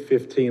don't get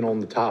 15 on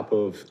the top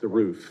of the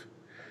roof.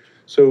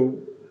 So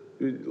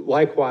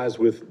likewise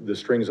with the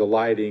strings of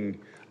lighting,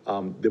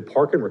 the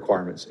parking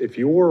requirements.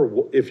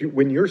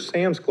 When you're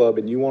Sam's Club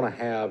and you want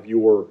to have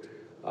your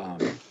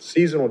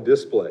seasonal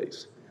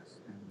displays,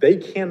 they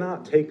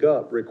cannot take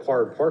up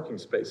required parking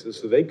spaces.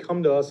 So they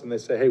come to us and they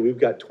say, hey, we've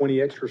got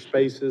 20 extra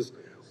spaces.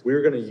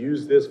 We're going to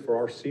use this for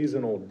our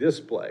seasonal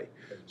display.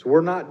 So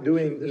we're not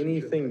doing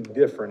anything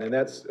different. And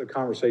that's a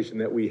conversation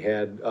that we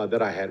had,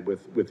 that I had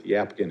with the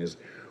applicant, is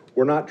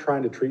we're not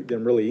trying to treat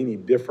them really any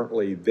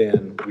differently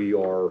than we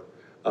are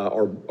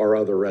our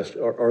other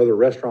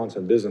restaurants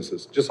and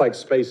businesses. Just like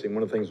spacing,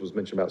 one of the things was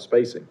mentioned about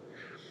spacing.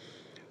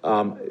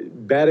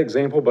 Bad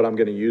example, but I'm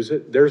going to use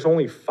it. There's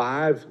only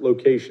 5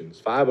 locations,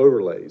 5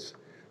 overlays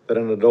that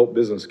an adult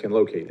business can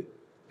locate it.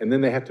 And then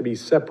they have to be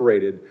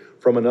separated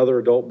from another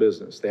adult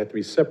business. They have to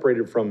be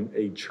separated from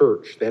a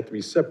church. They have to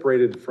be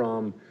separated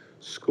from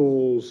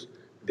schools,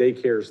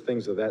 daycares,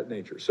 things of that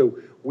nature. So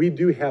we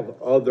do have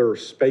other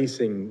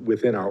spacing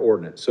within our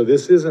ordinance. So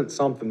this isn't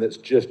something that's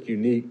just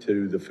unique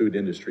to the food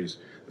industries,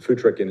 the food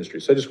truck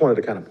industry. So I just wanted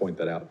to kind of point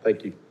that out.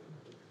 Thank you.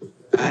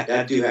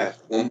 I do have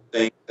one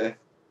thing.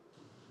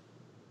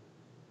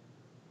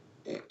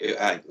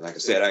 Like I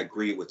said, I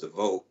agree with the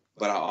vote,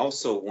 but I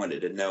also wanted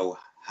to know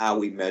how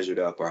we measured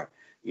up our,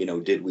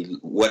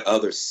 what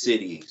other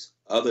cities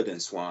other than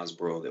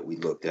Swansboro that we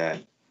looked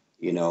at,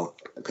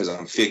 because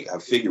I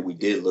figure we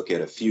did look at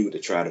a few to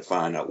try to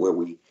find out where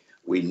we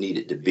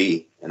needed to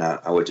be. And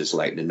I would just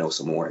like to know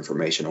some more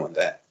information on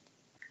that.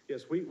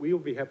 Yes, we will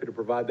be happy to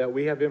provide that.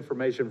 We have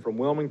information from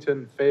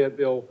Wilmington,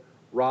 Fayetteville,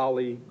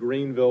 Raleigh,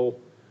 Greenville,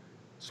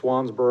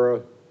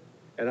 Swansboro,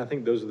 and I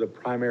think those are the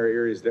primary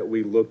areas that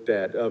we looked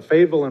at.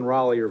 Fayetteville and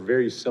Raleigh are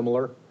very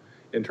similar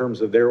in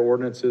terms of their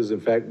ordinances. In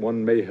fact,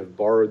 one may have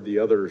borrowed the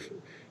others.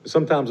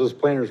 Sometimes as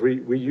planners,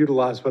 we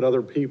utilize what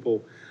other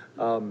people,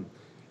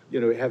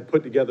 have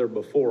put together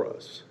before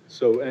us.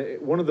 So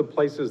one of the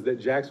places that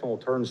Jacksonville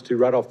turns to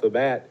right off the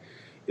bat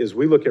is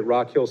we look at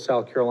Rock Hill,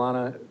 South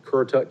Carolina,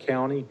 Currituck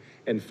County,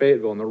 and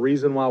Fayetteville. And the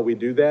reason why we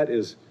do that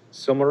is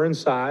similar in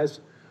size.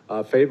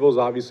 Fayetteville is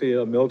obviously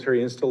a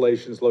military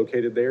installations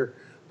located there,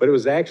 but it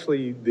was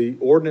actually, the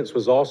ordinance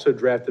was also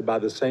drafted by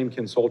the same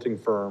consulting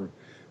firm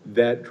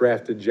that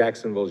drafted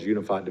Jacksonville's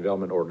Unified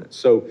Development Ordinance.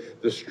 So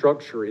the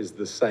structure is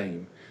the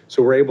same.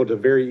 So we're able to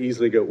very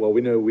easily go, well,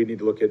 we know we need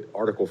to look at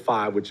Article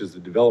 5, which is the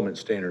development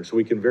standard. So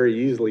we can very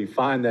easily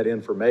find that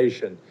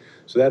information.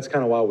 So that's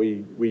kind of why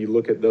we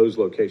look at those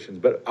locations.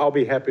 But I'll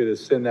be happy to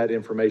send that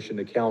information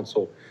to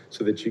council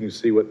so that you can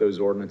see what those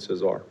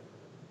ordinances are.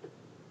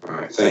 All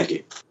right, thank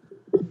you.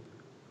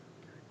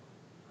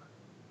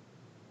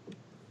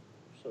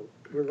 So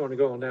we're going to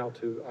go now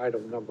to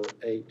item number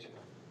 8.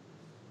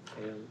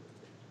 And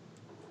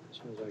as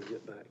soon as I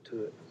get back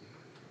to it.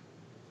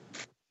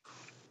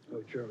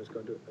 Oh, Jeremy's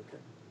going to do it, okay.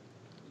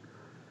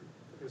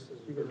 This is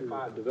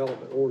Unified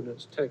Development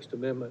Ordinance Text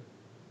Amendment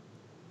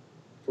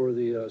for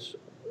the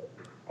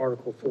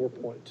Article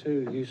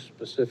 4.2,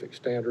 Use-Specific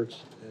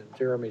Standards, and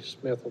Jeremy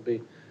Smith will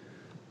be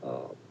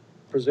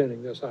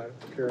presenting this item.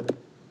 Jeremy.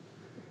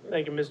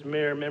 Thank you, Mr.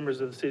 Mayor,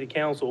 members of the City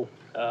Council.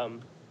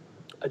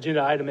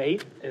 Agenda item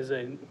 8 is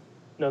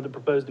another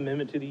proposed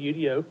amendment to the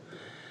UDO.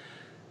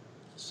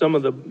 Some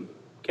of the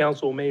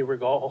council may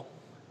recall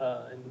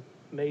in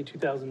May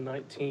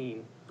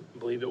 2019, I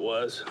believe it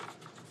was,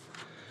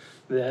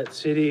 that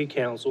City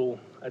Council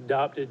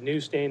adopted new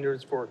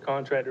standards for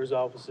contractors'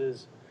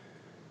 offices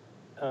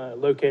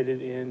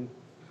located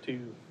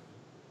to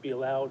be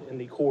allowed in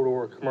the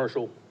corridor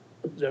commercial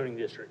zoning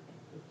district.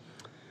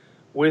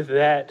 With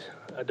that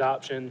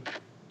adoption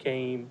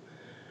came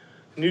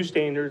new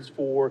standards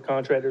for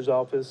contractors'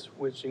 office,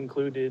 which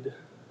included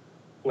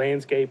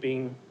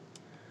landscaping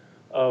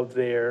of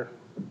their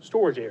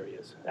storage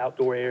areas,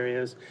 outdoor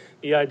areas.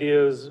 The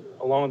idea is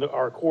along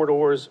our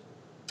corridors,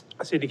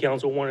 City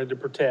Council wanted to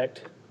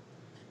protect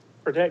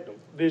them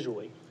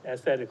visually,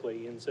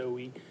 aesthetically. And so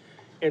we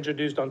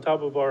introduced on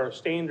top of our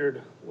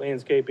standard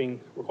landscaping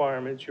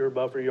requirements, your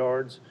buffer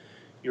yards,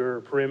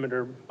 your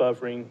perimeter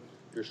buffering,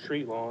 your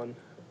street lawn,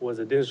 was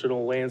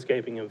additional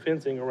landscaping and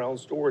fencing around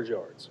storage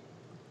yards.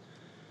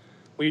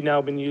 We've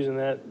now been using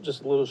that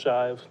just a little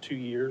shy of 2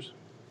 years.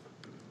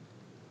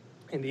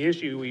 And the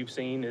issue we've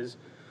seen is,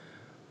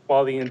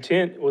 while the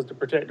intent was to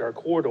protect our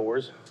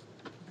corridors,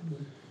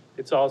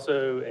 it's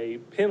also a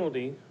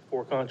penalty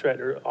for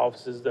contractor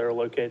offices that are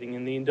located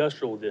in the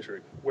industrial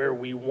district, where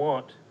we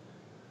want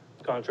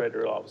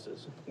contractor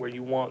offices, where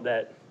you want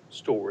that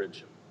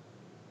storage.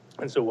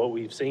 And so what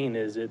we've seen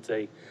is it's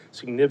a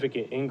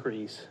significant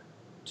increase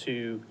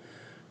to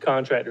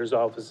contractors'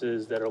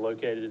 offices that are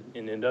located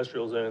in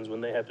industrial zones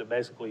when they have to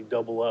basically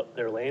double up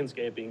their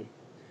landscaping,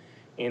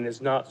 and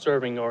it's not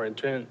serving our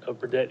intent of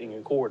protecting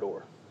a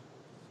corridor.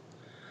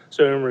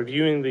 So in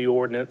reviewing the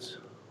ordinance,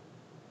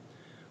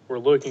 we're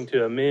looking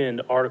to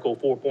amend Article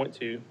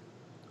 4.2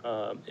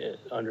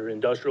 under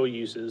industrial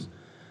uses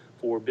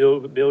for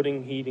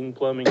building, heating,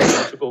 plumbing, and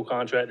electrical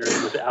contractors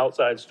with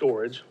outside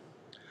storage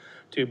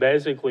to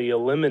basically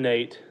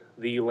eliminate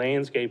the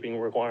landscaping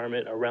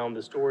requirement around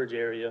the storage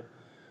area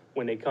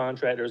when a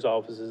contractor's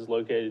office is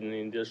located in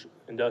the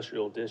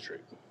industrial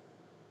district.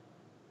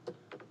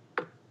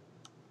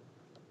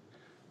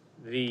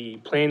 The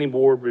planning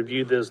board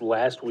reviewed this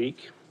last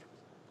week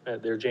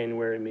at their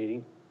January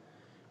meeting,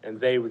 and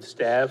they with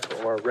staff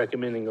are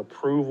recommending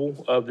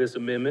approval of this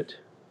amendment,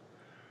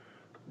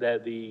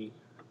 that the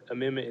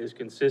amendment is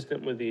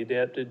consistent with the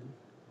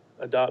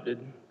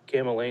adopted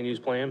Campbell Land Use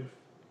Plan,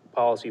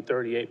 Policy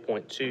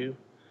 38.2,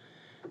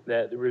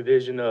 that the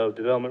revision of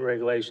development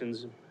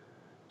regulations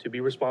to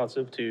be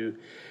responsive to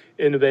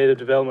innovative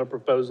development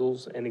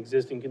proposals and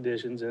existing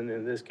conditions, and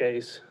in this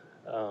case,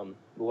 the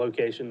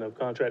location of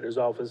contractor's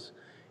office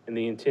in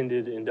the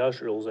intended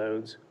industrial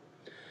zones,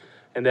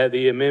 and that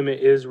the amendment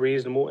is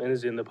reasonable and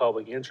is in the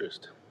public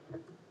interest,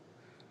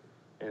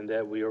 and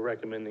that we are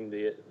recommending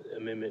the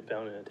amendment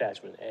found in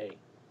attachment A.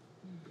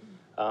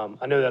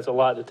 I know that's a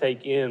lot to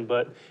take in,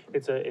 but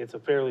it's a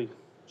fairly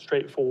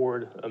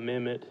straightforward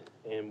amendment,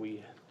 and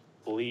we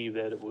believe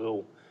that it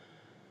will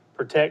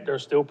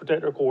still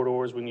protect our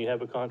corridors when you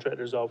have a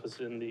contractor's office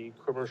in the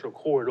commercial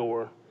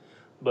corridor,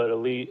 but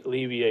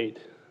alleviate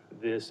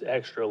this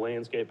extra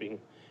landscaping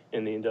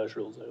in the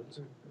industrial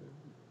zones.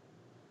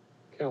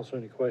 Council,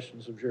 any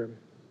questions of Jeremy?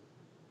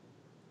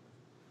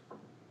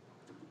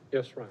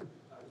 Yes, Ryan.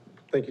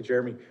 Thank you,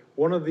 Jeremy.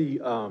 One of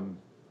the,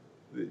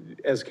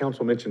 as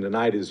council mentioned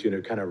tonight, is,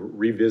 kind of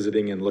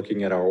revisiting and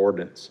looking at our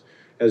ordinance.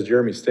 As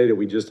Jeremy stated,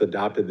 we just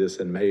adopted this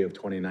in May of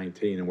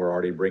 2019, and we're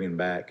already bringing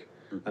back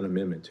an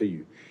amendment to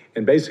you.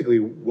 And basically,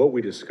 what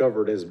we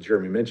discovered, as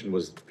Jeremy mentioned,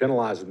 was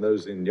penalizing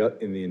those in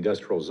the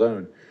industrial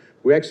zone.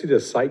 We actually did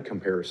a site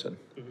comparison.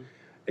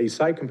 A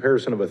site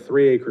comparison of a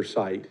 3-acre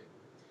site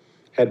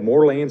had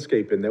more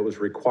landscaping that was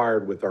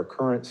required with our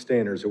current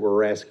standards that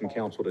we're asking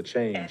council to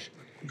change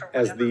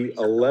as the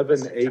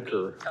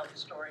 11-acre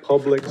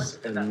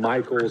Publix and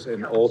Michaels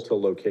and Ulta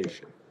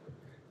location.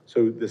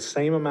 So the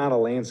same amount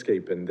of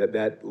landscaping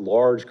that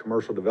large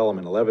commercial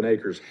development, 11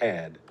 acres,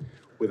 had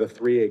with a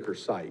 3-acre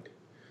site.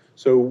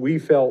 So we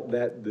felt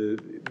that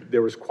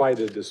there was quite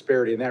a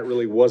disparity, and that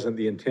really wasn't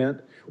the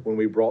intent when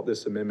we brought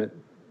this amendment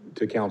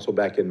to council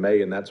back in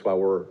May, and that's why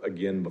we're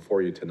again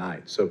before you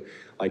tonight. So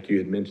like you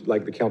had mentioned,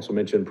 like the council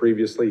mentioned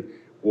previously,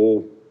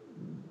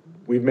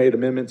 we've made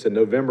amendments in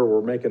November,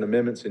 we're making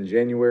amendments in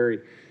January.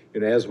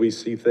 And as we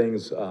see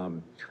things,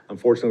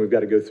 unfortunately, we've got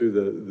to go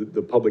through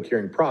the public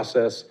hearing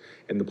process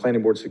and the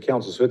planning board to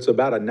council. So it's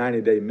about a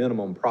 90-day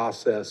minimum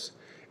process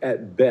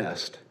at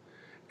best.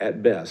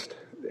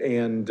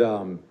 And,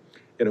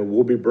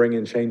 we'll be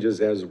bringing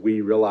changes as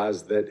we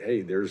realize that,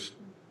 hey,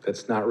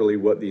 that's not really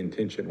what the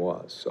intention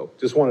was. So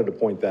just wanted to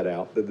point that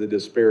out, the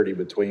disparity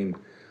between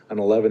an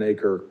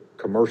 11-acre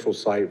commercial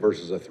site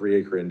versus a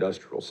 3-acre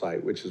industrial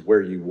site, which is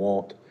where you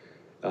want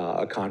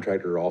a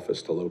contractor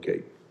office to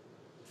locate.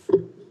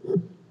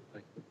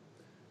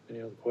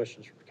 Any other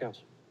questions from the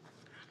council?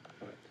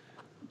 All right.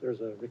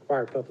 There's a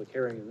required public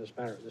hearing in this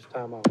matter. At this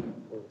time, I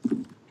will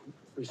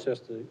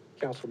recess the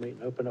council meeting,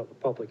 open up the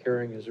public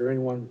hearing. Is there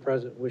anyone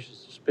present who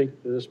wishes to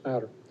speak to this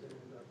matter?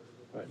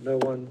 All right, no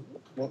one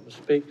wanting to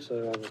speak, so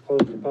I will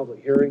close the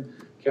public hearing.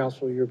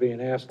 Council, you're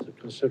being asked to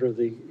consider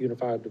the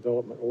Unified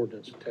Development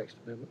Ordinance text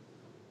amendment.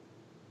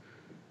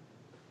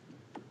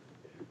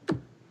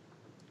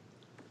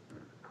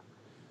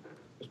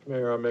 Mr.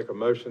 Mayor, I make a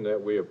motion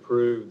that we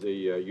approve the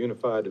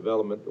Unified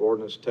Development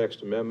Ordinance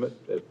text amendment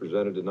as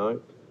presented tonight.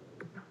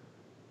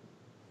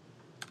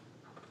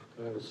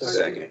 Do I have a second?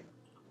 Second.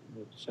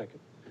 Second.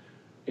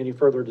 Any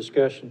further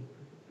discussion?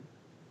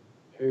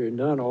 Hearing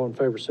none, all in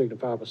favor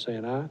signify by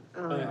saying aye.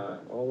 Aye.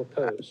 All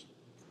opposed?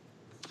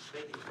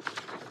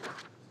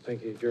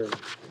 Thank you, Jeremy.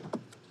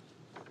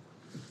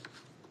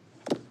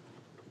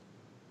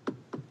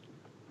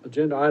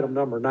 Agenda item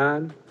number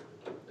 9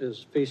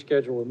 is fee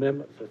schedule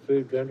amendment for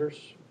food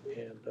vendors,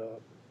 and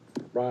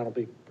Brian will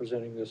be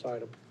presenting this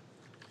item.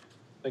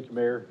 Thank you,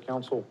 Mayor,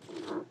 Council.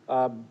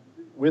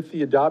 With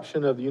the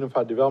adoption of the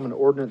Unified Development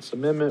Ordinance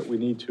Amendment, we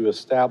need to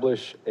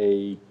establish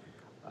a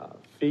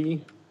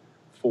fee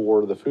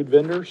for the food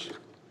vendors.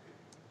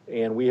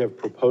 And we have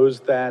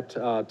proposed that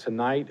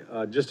tonight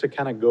just to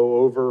kind of go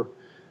over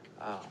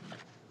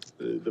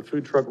the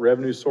food truck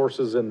revenue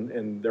sources,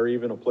 and they're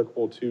even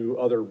applicable to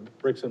other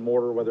bricks and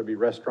mortar, whether it be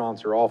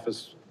restaurants or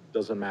office,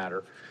 doesn't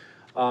matter.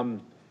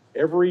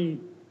 Every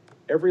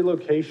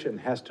location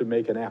has to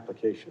make an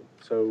application.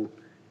 So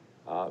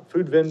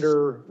food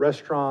vendor,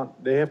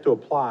 restaurant, they have to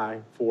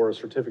apply for a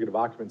certificate of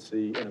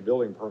occupancy and a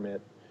building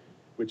permit,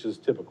 which is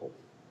typical.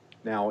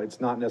 Now, it's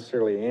not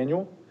necessarily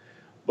annual,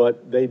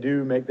 but they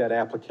do make that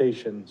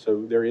application,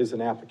 so there is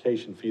an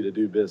application fee to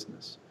do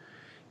business.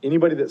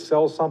 Anybody that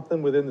sells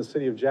something within the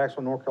city of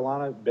Jacksonville, North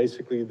Carolina,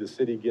 basically the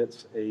city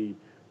gets a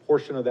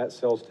portion of that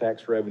sales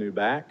tax revenue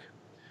back.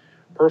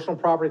 Personal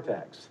property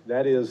tax,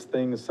 that is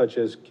things such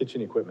as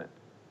kitchen equipment.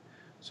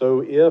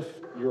 So if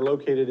you're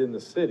located in the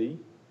city,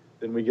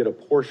 then we get a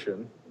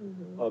portion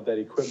of that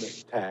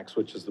equipment tax,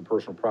 which is the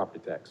personal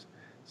property tax.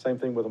 Same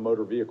thing with a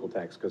motor vehicle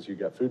tax, because you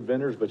got food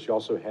vendors, but you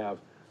also have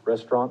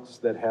restaurants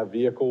that have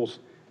vehicles.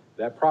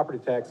 That property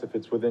tax, if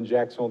it's within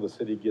Jacksonville, the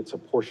city gets a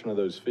portion of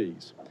those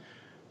fees.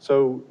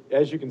 So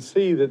as you can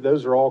see, that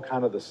those are all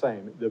kind of the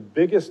same. The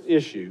biggest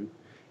issue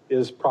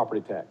is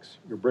property tax.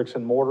 Your bricks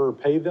and mortar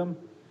pay them,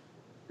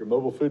 your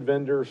mobile food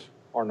vendors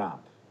are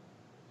not.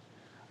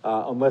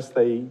 Unless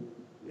they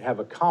have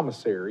a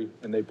commissary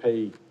and they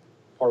pay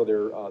part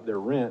of their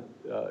rent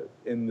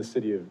in the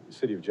city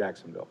of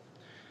Jacksonville.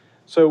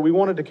 So we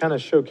wanted to kind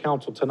of show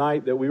council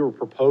tonight that we were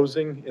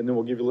proposing, and then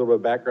we'll give you a little bit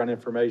of background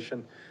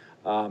information.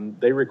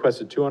 They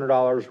requested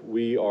 $200.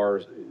 We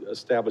are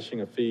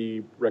establishing a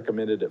fee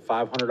recommended at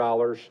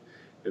 $500.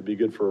 It'd be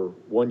good for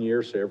 1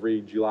 year, so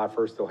every July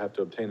 1st, they'll have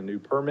to obtain a new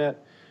permit.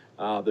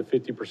 The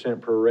 50%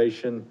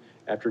 proration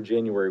after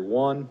January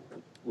 1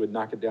 would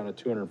knock it down to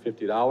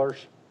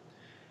 $250.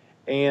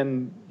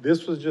 And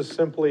this was just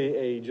simply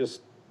a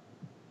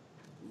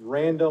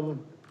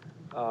random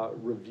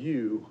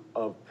review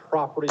of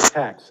property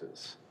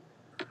taxes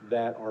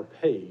that are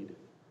paid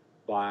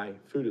by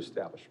food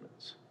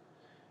establishments.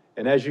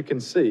 And as you can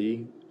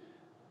see,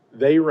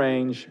 they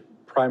range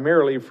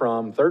primarily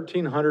from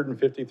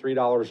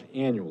 $1,353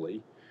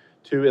 annually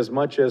to as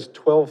much as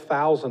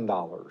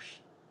 $12,000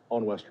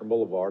 on Western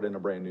Boulevard in a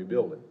brand new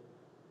building.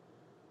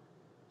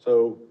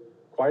 So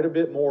quite a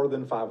bit more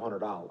than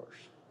 $500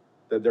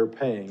 that they're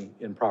paying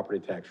in property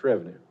tax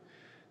revenue.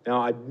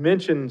 Now, I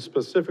mentioned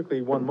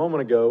specifically 1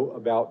 moment ago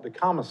about the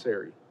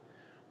commissary.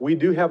 We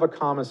do have a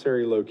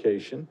commissary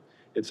location.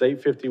 It's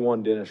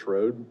 851 Dennis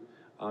Road.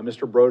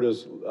 Mr.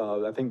 Broda's,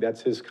 I think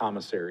that's his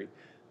commissary.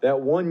 That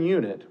 1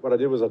 unit, what I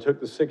did was I took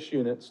the 6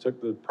 units, took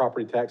the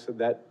property tax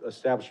that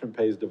establishment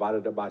pays,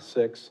 divided it by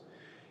 6,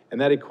 and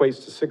that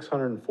equates to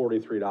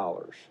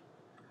 $643.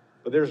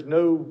 But there's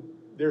no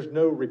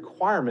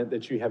requirement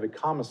that you have a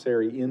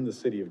commissary in the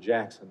city of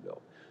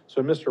Jacksonville.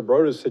 So in Mr.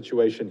 Broda's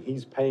situation,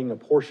 he's paying a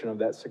portion of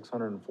that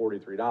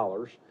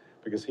 $643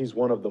 because he's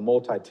one of the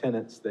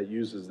multi-tenants that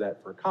uses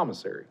that for a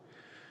commissary.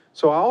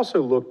 So I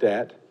also looked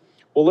at,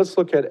 well, let's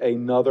look at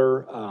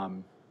another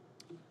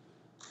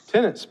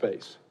tenant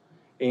space.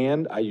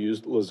 And I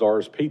used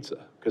Lazar's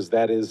Pizza because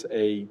that is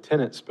a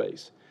tenant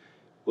space.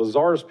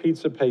 Lazar's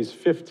Pizza pays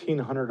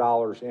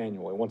 $1,500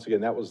 annually. Once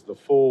again, that was the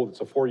full,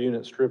 it's a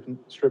 4-unit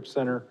strip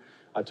center.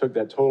 I took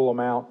that total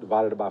amount,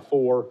 divided it by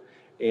 4,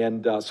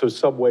 and so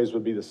Subway's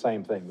would be the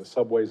same thing, the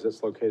Subway's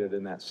that's located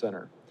in that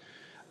center.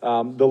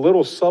 The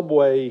little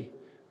Subway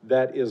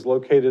that is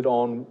located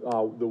on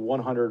the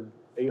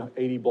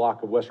 180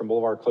 block of Western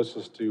Boulevard,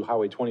 closest to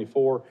Highway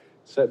 24,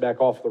 set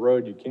back off the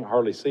road, you can't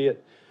hardly see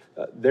it.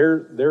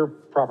 Their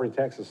property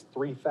tax is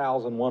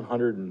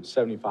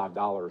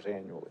 $3,175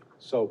 annually.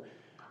 So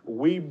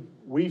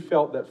we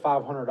felt that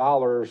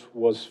 $500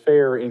 was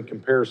fair in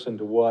comparison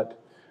to what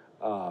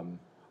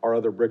our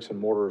other bricks and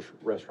mortars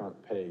restaurant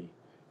pay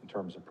in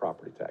terms of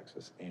property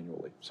taxes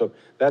annually. So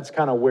that's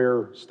kind of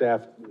where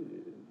staff,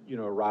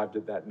 arrived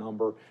at that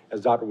number.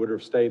 As Dr.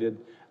 Woodruff stated,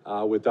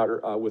 with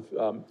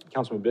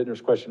Councilman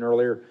Bittner's question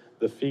earlier,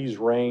 the fees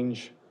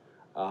range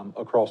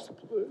across the,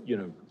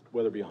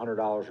 whether it be $100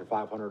 or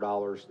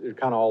 $500, they're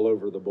kind of all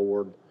over the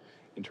board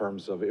in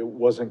terms of, it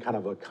wasn't kind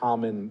of a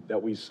common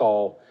that we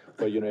saw,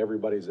 but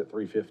everybody's at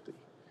 $350.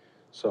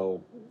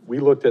 So we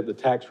looked at the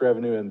tax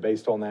revenue, and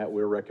based on that,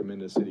 we're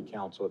recommending City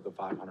Council at the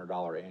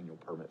 $500 annual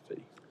permit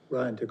fee.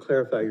 Ryan, to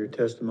clarify your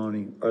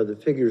testimony, are the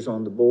figures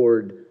on the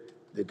board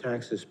the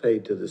taxes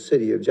paid to the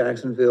city of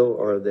Jacksonville,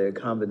 or are they a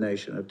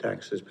combination of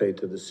taxes paid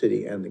to the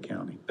city and the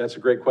county? That's a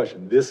great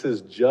question. This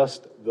is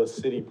just the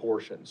city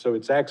portion. So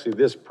it's actually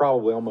this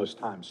probably almost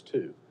times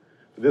 2.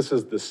 This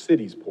is the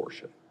city's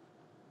portion.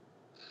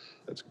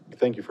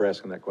 Thank you for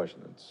asking that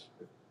question.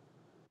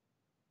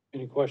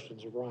 Any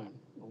questions of Ryan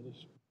on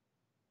this?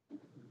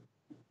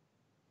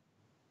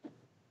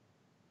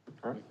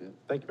 All right.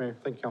 Thank you, Mayor.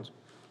 Thank you, Council.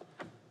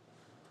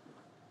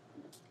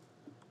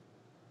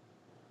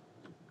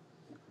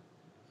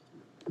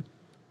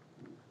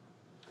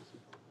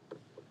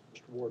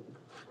 Mr. Ward.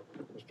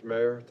 Mr.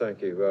 Mayor,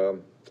 thank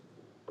you.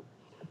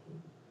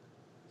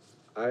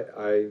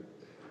 I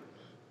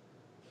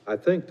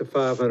think the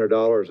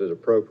 $500 is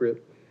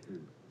appropriate,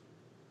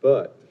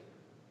 but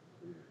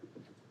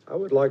I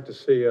would like to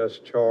see us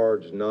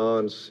charge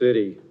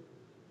non-city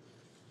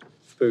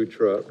food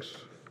trucks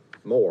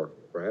more,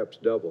 perhaps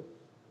double.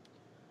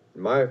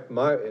 My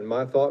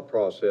thought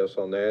process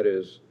on that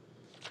is,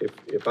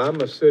 if I'm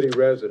a city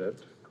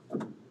resident,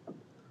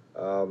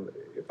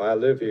 if I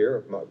live here,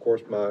 of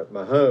course,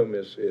 my home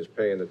is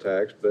paying the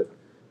tax, but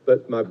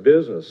my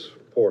business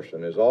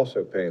portion is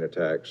also paying a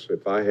tax.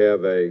 If I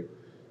have a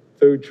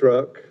food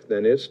truck,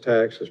 then it's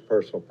taxed as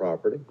personal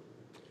property.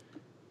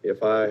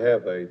 If I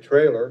have a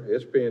trailer,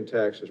 it's being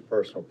taxed as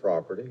personal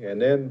property.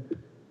 And then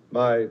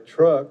my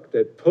truck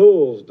that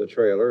pulls the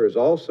trailer is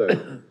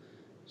also.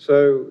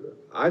 So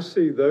I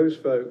see those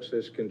folks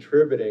as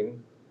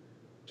contributing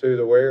to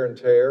the wear and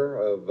tear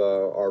of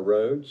our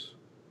roads.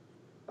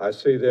 I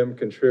see them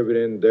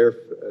contributing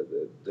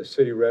the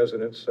city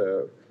residents,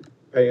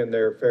 paying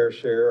their fair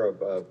share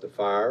of the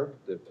fire,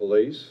 the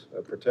police,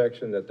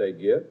 protection that they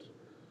get.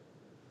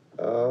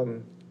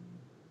 And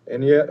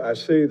yet I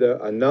see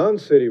a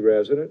non-city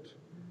resident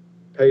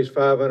pays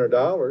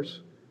 $500,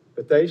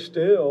 but they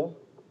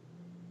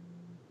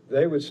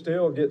would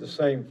still get the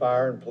same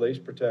fire and police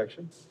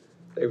protection.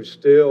 They would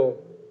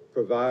still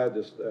provide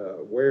this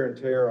wear and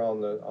tear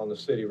on the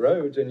city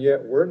roads, and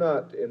yet we're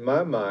not, in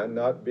my mind,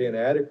 not being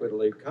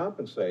adequately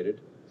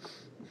compensated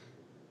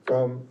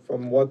from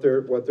what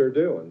they're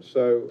doing.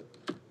 So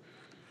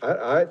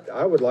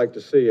I would like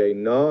to see a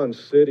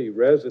non-city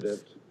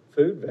resident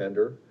food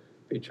vendor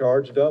be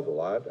charged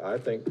double. I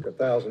think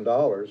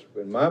 $1,000,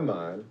 in my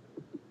mind,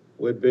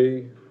 would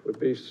be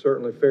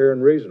certainly fair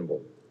and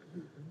reasonable.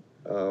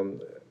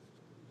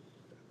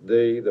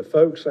 The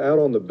folks out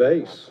on the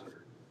base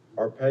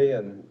are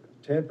paying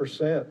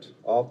 10%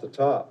 off the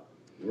top,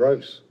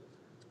 gross.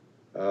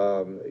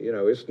 You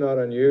know, it's not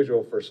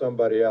unusual for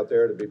somebody out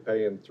there to be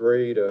paying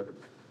 $3,000 to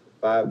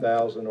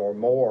 $5,000 or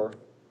more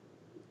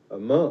a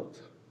month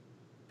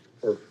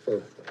for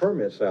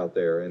permits out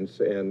there. And,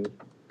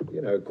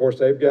 you know, of course,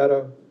 they've got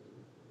a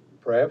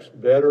perhaps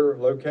better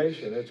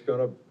location. It's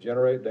going to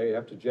generate, they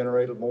have to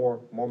generate more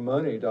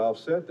money to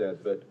offset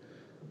that. But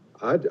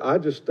I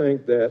just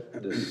think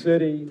that the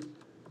city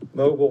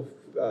mobile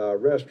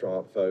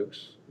restaurant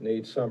folks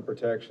need some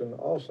protection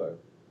also.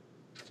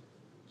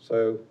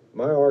 So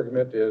my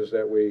argument is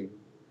that we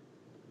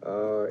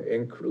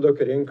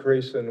look at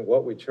increasing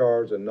what we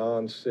charge a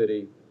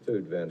non-city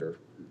food vendor,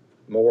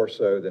 more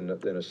so than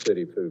a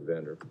city food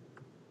vendor.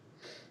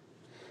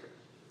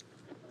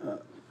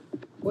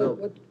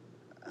 What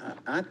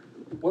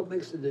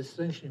makes the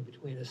distinction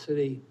between a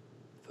city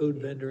food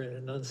vendor and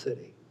a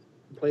non-city?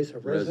 Place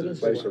of residence?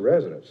 Place of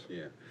residence.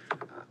 Yeah.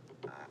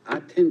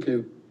 I tend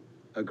to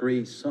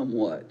agree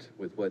somewhat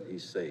with what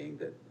he's saying,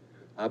 that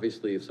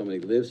obviously if somebody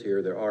lives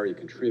here, they're already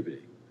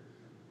contributing.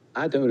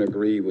 I don't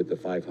agree with the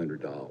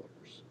 $500.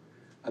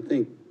 I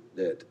think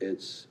that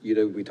it's, you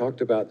know, we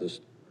talked about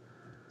this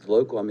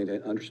local, I mean, I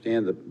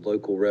understand the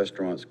local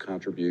restaurants'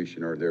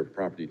 contribution or their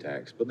property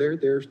tax, but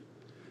there's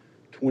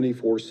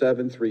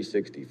 24/7,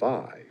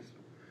 365.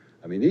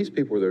 I mean, these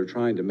people that are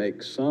trying to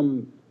make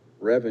some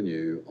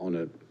revenue on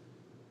an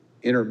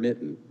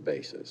intermittent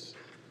basis,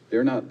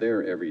 they're not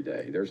there every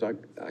day. There's like,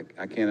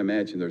 I can't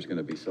imagine there's going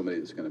to be somebody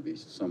that's going to be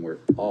somewhere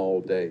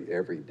all day,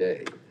 every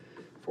day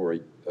for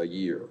a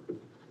year.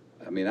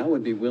 I mean, I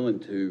would be willing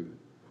to,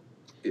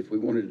 if we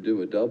wanted to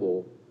do a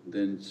double,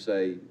 then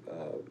say,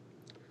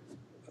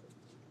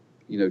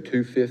 you know,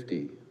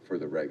 $250 for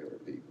the regular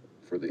people,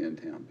 for the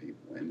in-town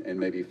people, and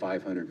maybe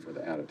 $500 for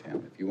the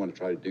out-of-town, if you want to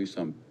try to do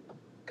some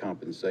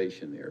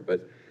compensation there.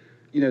 But,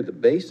 you know, the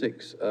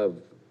basics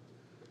of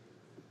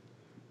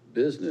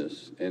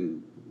business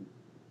and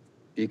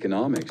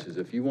economics is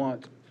if you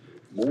want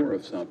more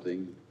of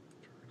something,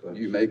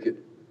 you make it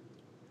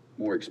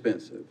more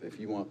expensive. If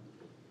you want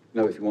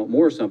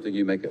more of something,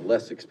 you make it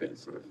less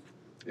expensive.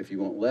 If you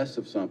want less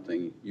of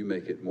something, you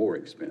make it more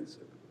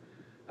expensive.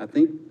 I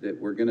think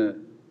that we're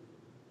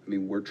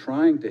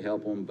trying to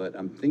help them, but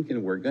I'm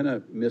thinking we're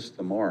gonna miss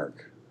the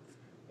mark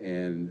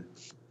and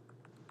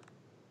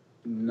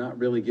not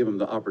really give them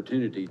the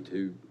opportunity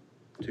to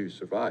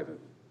survive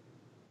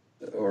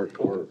or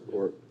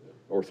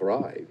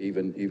thrive,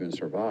 even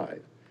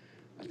survive.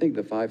 I think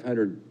the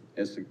 500,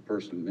 as the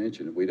person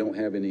mentioned, we don't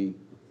have any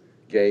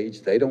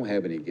gauge, they don't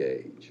have any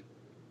gauge.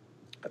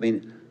 I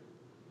mean,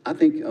 I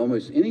think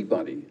almost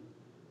anybody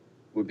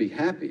would be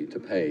happy to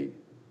pay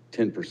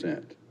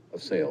 10%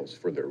 of sales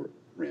for their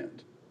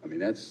rent. I mean,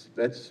 that's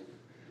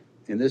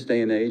in this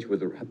day and age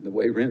with the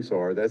way rents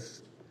are,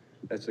 that's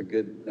a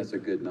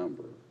good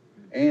number.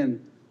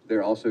 And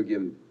they're also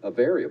given a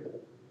variable.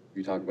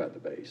 You talk about the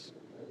base.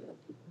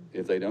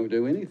 If they don't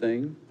do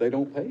anything, they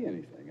don't pay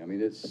anything. I mean,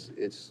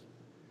 it's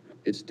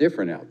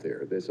different out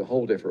there. There's a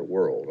whole different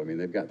world. I mean,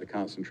 they've got the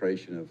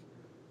concentration of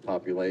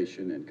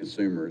population and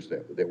consumers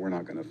that we're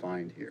not going to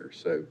find here.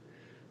 So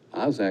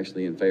I was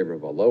actually in favor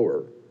of a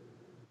lower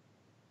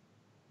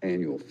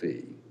annual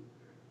fee.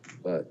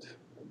 But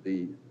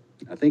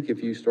I think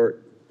if you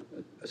start,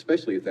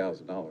 especially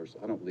 $1,000,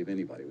 I don't believe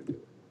anybody would do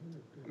it.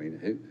 I mean,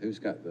 who's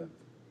got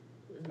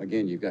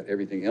again, you've got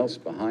everything else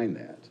behind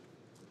that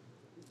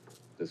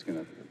that's going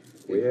to.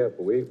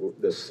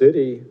 The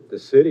city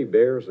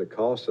bears the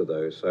cost of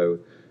those. So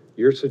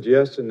you're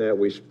suggesting that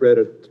we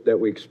spread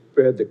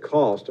the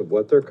cost of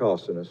what they're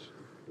costing us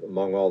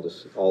among all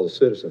the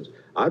citizens.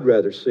 I'd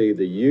rather see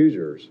the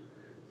users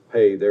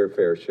pay their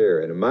fair share.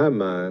 And in my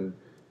mind,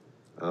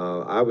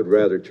 I would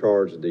rather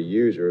charge the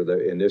user,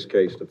 in this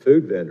case, the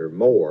food vendor,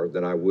 more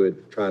than I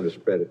would trying to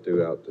spread it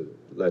throughout to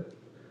let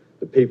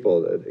the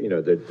people,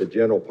 the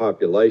general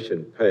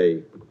population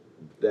pay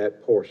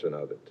that portion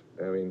of it.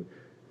 I mean,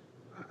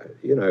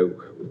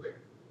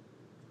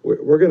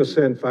 we're going to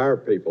send fire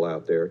people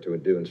out there to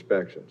do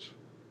inspections.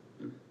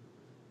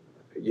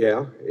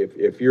 Yeah,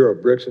 if you're a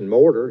bricks and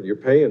mortar, you're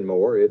paying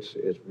more. It's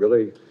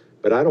really,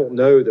 but I don't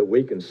know that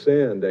we can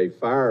send a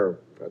fire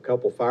a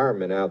couple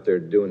firemen out there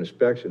to do an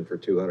inspection for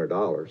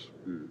 $200.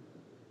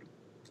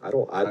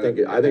 I think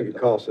it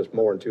costs us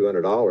more than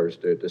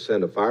 $200 to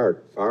send a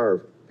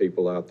fire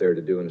people out there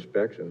to do an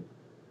inspection.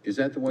 Is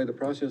that the way the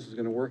process is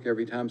gonna work?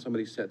 Every time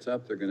somebody sets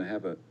up, they're gonna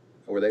have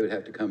or they would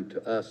have to come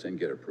to us and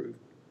get approved?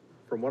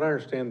 From what I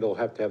understand, they'll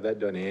have to have that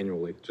done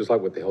annually, just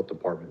like with the health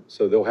department.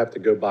 So they'll have to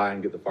go by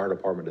and get the fire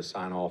department to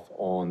sign off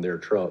on their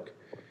truck.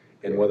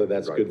 And whether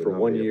that's Right, good for would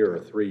not 1 be up year to or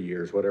them. 3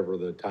 years, whatever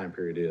the time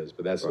period is,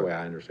 but that's the way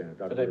I understand it.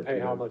 But they pay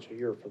how much a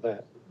year for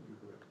that?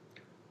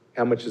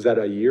 How much is that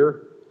a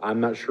year? I'm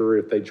not sure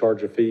if they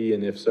charge a fee,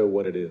 and if so,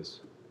 what it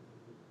is.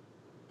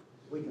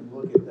 We can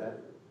look at that.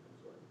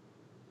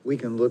 We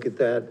can look at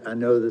that. I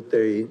know that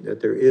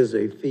there is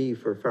a fee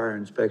for fire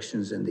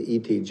inspections in the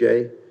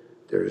ETJ.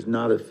 There is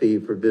not a fee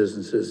for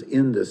businesses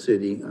in the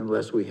city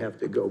unless we have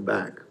to go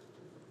back.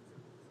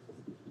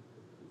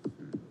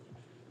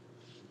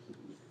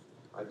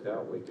 I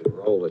doubt we could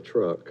roll a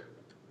truck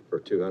for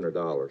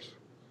 $200.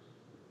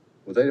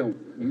 Well,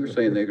 you were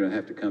saying they're gonna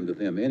have to come to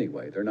them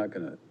anyway. They're not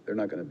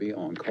gonna be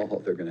on call.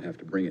 They're gonna have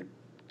to bring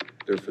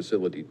their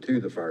facility to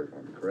the fire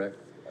department, correct?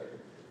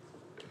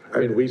 I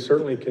mean, we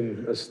certainly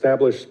can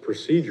establish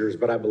procedures,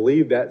 but I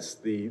believe that's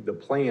the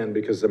plan,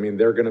 because, I mean,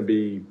 they're gonna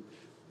be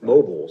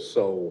mobile,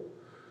 so,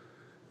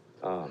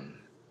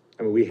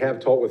 I mean, we have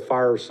talked with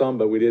fire some,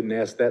 but we didn't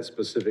ask that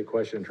specific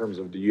question in terms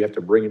of, do you have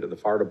to bring it to the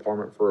fire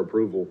department for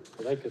approval?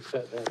 Well, they could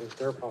set that as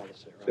their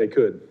policy, right? They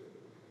could.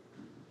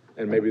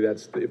 And maybe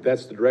if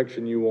that's the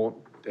direction you want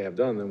to have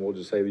done, then we'll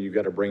just say that you've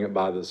got to bring it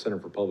by the Center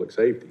for Public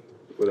Safety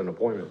with an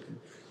appointment.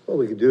 What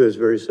we could do is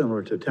very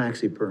similar to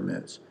taxi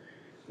permits.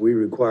 We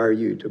require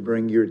you to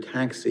bring your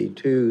taxi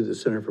to the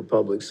Center for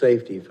Public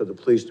Safety for the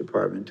police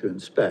department to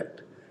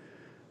inspect.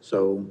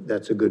 So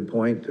that's a good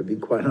point. To be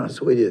quite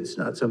honest with you, it's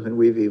not something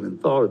we've even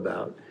thought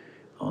about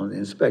on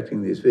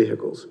inspecting these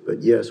vehicles.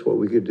 But yes, what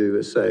we could do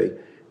is say,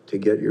 to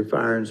get your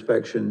fire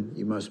inspection,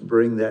 you must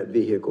bring that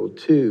vehicle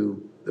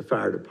to the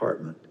fire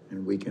department,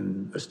 and we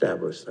can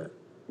establish that.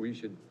 We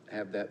should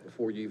have that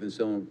before you even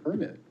sell them a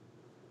permit.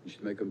 You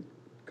should make them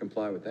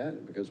comply with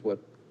that, because what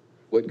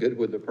good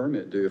would the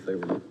permit do if they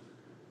were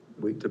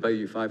to pay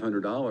you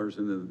 $500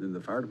 and then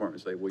the fire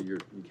department say, well, you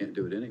can't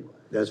do it anyway?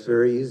 That's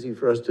very easy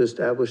for us to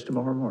establish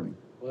tomorrow morning.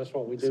 Well, that's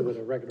what we do with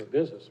a regular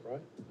business, right?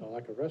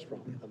 Like a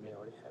restaurant. I mean,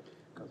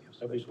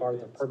 that'd be part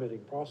of the permitting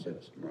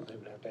process. They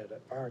would have to have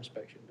that fire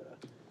inspection done.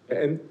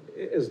 And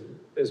as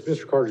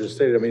Mr. Carter just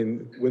stated, I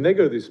mean, when they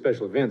go to these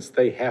special events,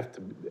 they have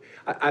to,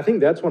 I think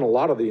that's when a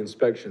lot of the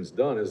inspection's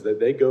done, is that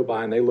they go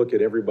by and they look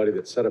at everybody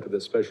that's set up at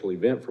this special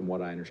event, from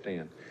what I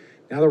understand.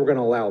 Now that we're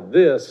gonna allow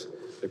this,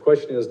 the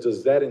question is,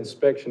 does that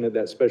inspection at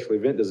that special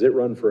event, does it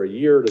run for a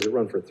year? Does it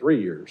run for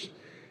 3 years?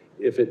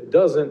 If it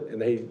doesn't,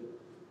 and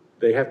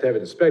they have to have it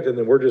inspected,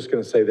 then we're just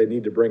gonna say they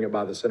need to bring it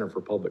by the Center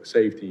for Public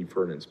Safety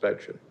for an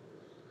inspection.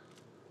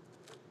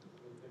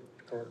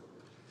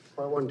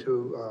 I want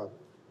to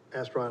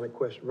ask Ryan a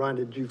question. Ryan,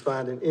 did you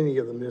find in any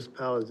of the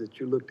municipalities that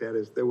you looked at,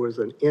 is there was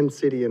an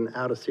in-city and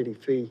out-of-city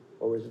fee,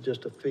 or was it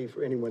just a fee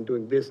for anyone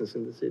doing business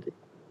in the city?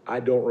 I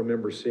don't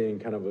remember seeing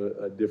kind of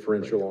a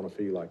differential on a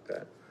fee like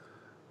that.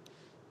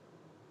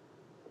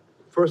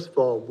 First of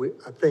all,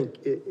 I think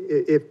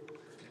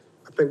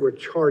we're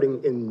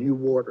charting in new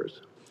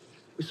waters.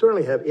 We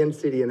certainly have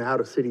in-city and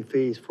out-of-city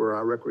fees for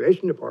our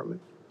recreation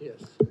department.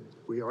 Yes.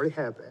 We already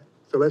have that.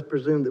 So let's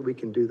presume that we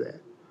can do that.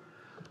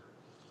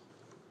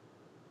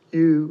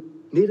 You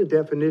need a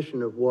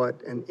definition of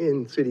what an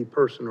in-city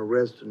person or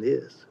resident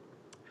is.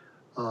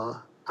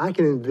 I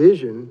can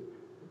envision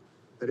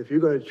that if you're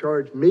going to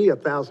charge me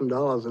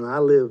 $1,000 and I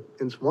live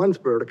in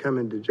Swansboro to come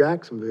into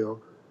Jacksonville,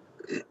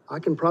 I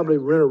can probably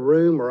rent a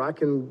room, or I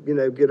can,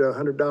 get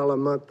 $100 a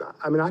month.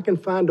 I mean, I can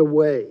find a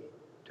way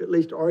to at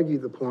least argue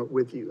the point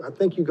with you. I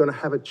think you're going to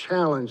have a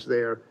challenge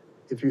there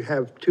if you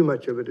have too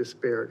much of a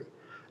disparity.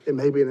 It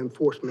may be an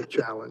enforcement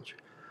challenge.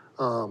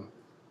 Then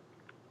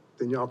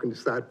y'all can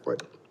decide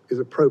what is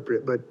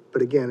appropriate.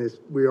 But again,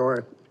 we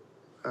are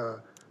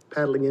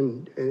paddling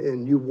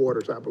in new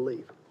waters, I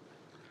believe,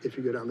 if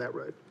you go down that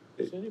road.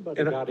 Has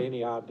anybody got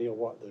any idea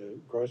what the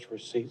gross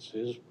receipts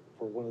is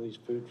for one of these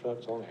food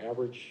trucks on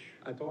average?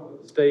 I talked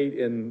with the state,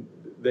 and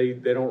they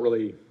don't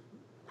really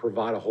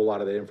provide a whole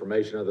lot of that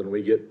information other than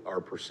we get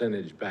our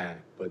percentage back,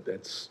 but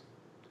that's,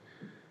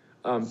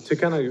 to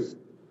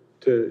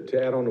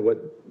add on to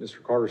what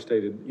Mr. Carter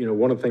stated,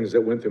 one of the things that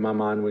went through my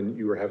mind when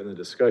you were having the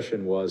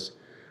discussion was,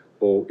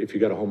 well, if you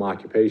got a home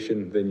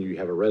occupation, then you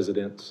have a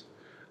residence.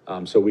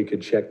 So we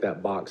could check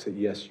that box that,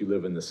 yes, you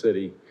live in the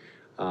city.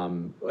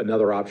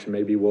 Another option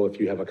may be, well, if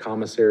you have a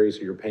commissary,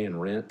 so you're paying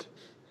rent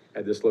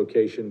at this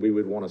location, we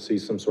would want to see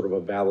some sort of a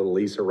valid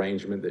lease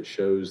arrangement that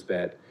shows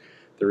that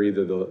they're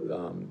either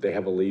they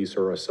have a lease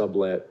or a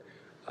sublet,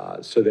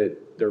 so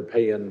that they're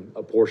paying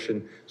a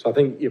portion. So I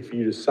think if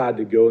you decide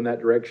to go in that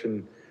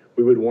direction,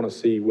 we would want to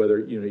see whether,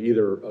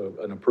 either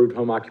an approved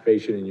home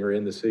occupation and you're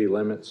in the city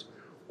limits,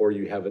 or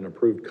you have an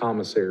approved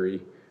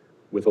commissary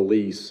with a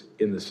lease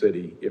in the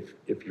city,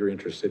 if you're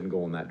interested in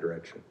going that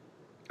direction.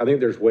 I think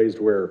there's ways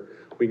to where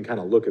we can kind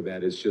of look at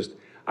that. It's just,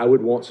 I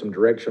would want some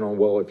direction on,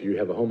 well, if you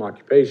have a home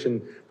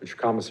occupation, but your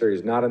commissary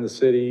is not in the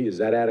city, is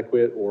that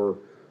adequate, or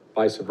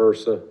vice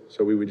versa?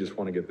 So we would just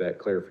want to get that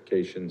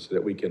clarification so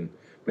that we can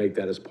make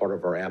that as part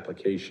of our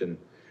application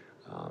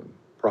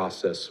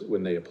process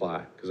when they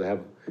apply. Because I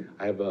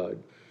have a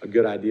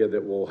good idea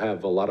that we'll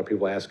have a lot of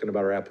people asking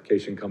about our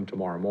application come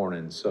tomorrow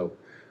morning. So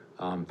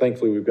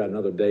thankfully, we've got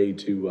another day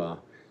to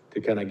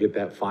kind of get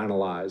that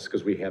finalized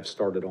because we have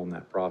started on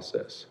that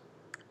process.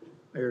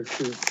 Mayor,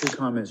 two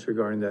comments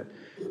regarding that.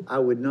 I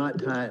would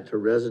not tie it to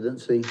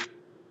residency.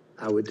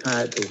 I would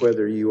tie it to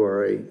whether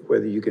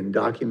you can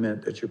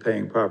document that you're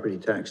paying property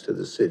tax to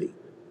the city.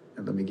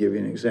 And let me give you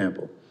an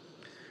example.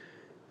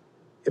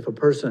 If a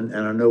person,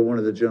 and I know one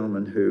of the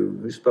gentlemen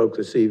who spoke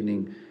this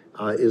evening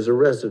is a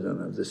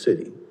resident of the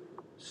city.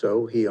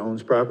 So he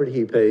owns property,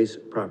 he pays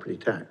property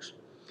tax.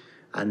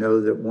 I know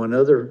that one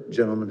other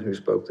gentleman who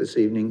spoke this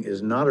evening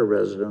is not a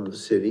resident of the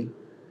city,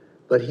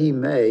 but he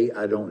may,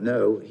 I don't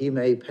know, he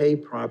may pay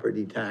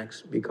property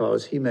tax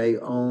because he may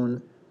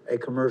own a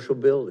commercial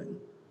building.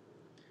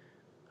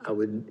 I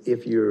would,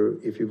 if you're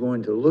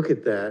going to look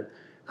at that,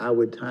 I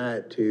would tie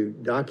it to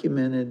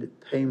documented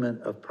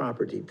payment of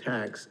property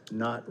tax,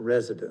 not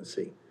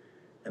residency.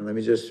 And let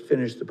me just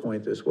finish the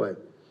point this way.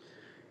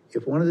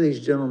 If one of these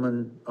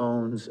gentlemen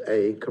owns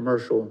a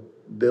commercial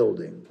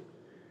building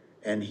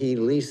and he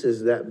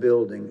leases that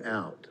building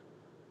out,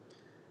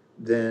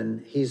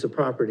 then he's a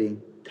property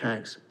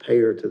tax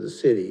payer to the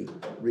city,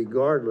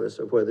 regardless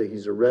of whether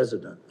he's a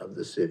resident of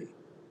the city.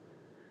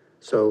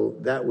 So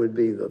that would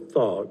be the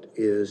thought,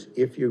 is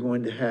if you're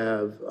going to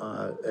have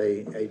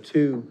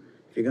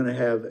if you're going to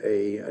have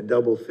a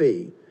double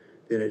fee,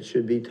 then it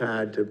should be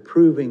tied to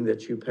proving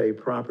that you pay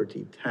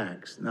property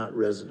tax, not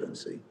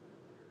residency.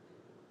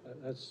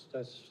 That's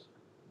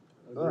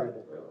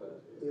agreeable.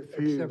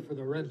 Except for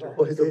the renter.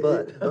 Well, it's a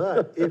but.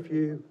 But if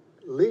you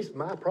lease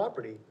my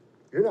property,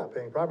 you're not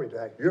paying property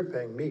tax, you're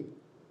paying me.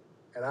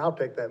 And I'll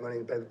take that money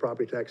and pay the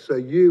property tax. So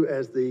you,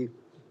 as the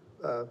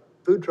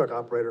food truck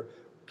operator,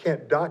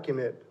 can't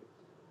document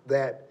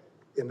that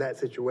in that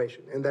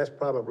situation. And that's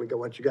probably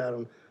what you got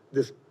on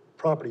this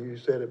property. You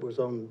said it was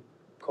on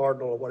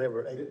Cardinal or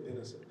whatever.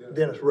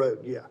 Dennis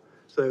Road, yeah.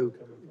 So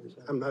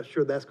I'm not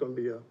sure that's going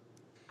to be a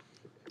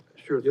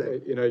sure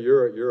thing. You know,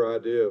 your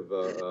idea of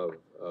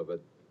a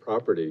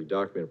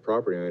documented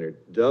property owner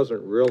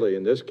doesn't really,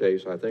 in this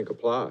case, I think,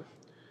 apply.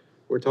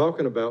 We're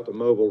talking about the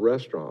mobile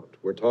restaurant.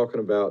 We're talking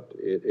about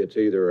it's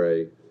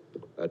either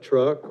a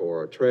truck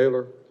or a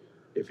trailer.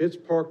 If it's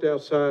parked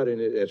outside and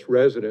its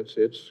residence,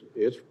 its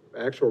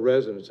actual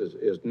residence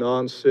is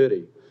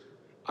non-city,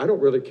 I don't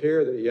really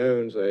care that he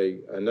owns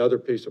another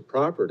piece of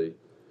property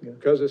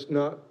because it's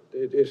not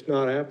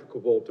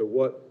applicable to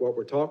what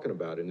we're talking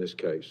about in this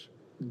case.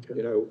 Okay.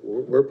 You know,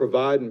 we're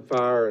providing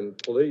fire and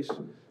police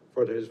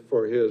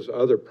for his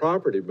other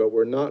property, but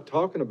we're not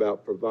talking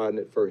about providing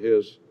it for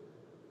his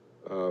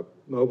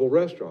mobile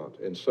restaurant.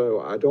 And so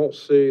I don't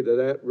see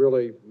that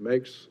really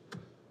makes,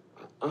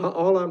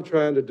 all I'm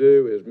trying to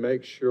do is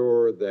make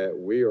sure that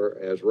we are,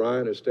 as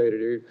Ryan has stated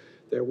here,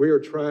 that we are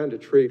trying to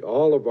treat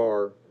all of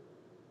our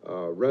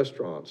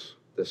restaurants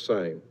the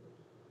same.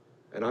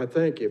 And I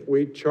think if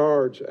we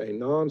charge a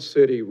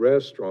non-city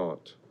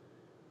restaurant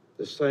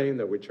the same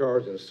that we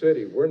charge in the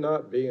city, we're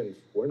not being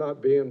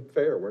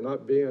fair, we're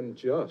not being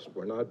just,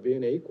 we're not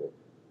being equal.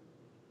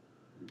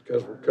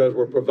 Because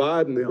we're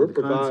providing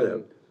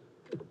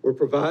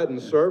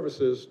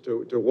services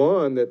to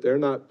one that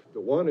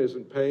the one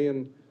isn't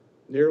paying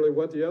nearly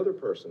what the other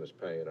person is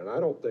paying. And I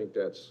don't think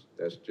that's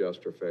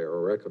just or fair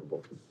or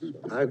equitable. So.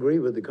 I agree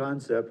with the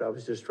concept. I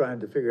was just trying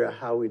to figure out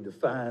how we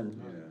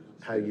define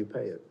how you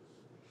pay it.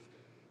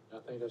 I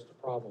think that's the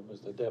problem,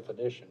 is the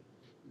definition.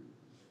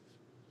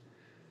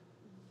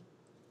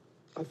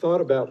 I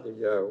thought about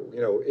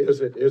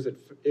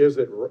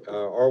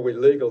are we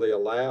legally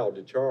allowed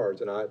to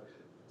charge? And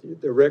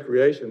the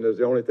recreation is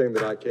the only thing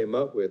that I came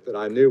up with that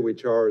I knew we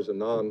charged a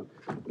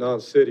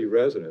non-city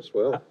residents.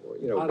 Well,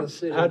 you know, Out of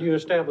city. How do you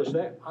establish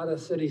that? Out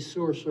of city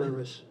sewer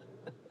service.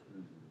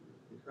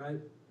 Right?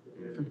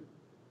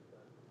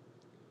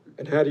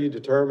 And how do you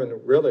determine,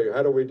 really,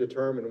 how do we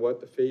determine what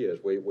the fee is?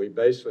 We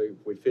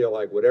basically feel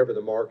like whatever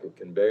the market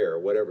can bear,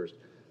 whatever's,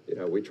 you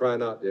know, we try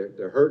not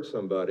to hurt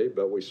somebody,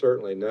 but we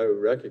certainly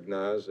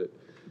recognize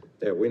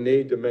that we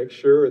need to make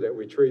sure that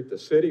we treat the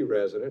city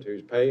resident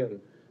who's paying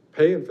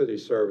for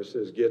these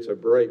services gets a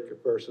break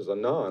versus a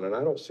non, and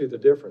I don't see the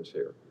difference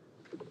here.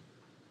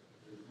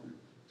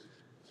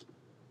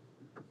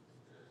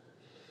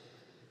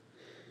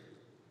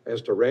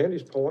 As to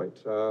Randy's point,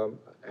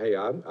 hey,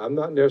 I'm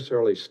not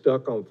necessarily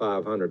stuck on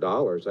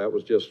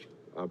 $500.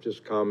 I'm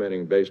just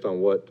commenting based on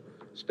what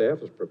staff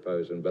is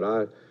proposing, but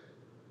I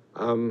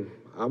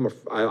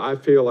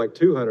feel like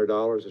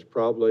 $200 is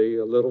probably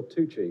a little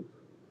too cheap.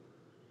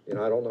 You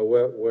know, I don't know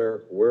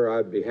where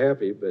I'd be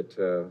happy, but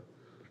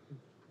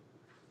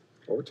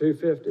or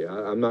 $250.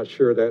 I'm not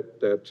sure that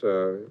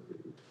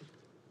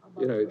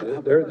You know,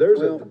 there's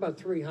How a, about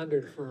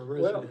 300 for a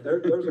well, resident?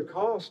 there's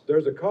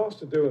a cost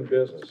to doing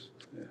business.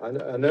 I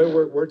know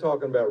we're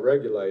talking about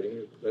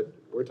regulating, but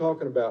we're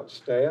talking about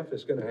staff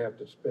is gonna have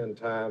to spend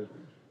time,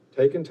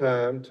 taking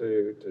time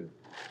to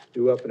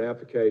do up an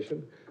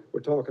application.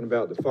 We're talking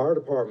about the fire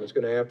department's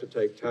gonna have to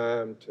take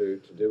time to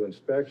do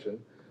inspection.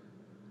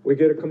 We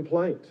get a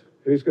complaint,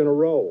 who's gonna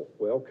roll?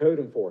 Well, code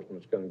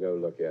enforcement's gonna go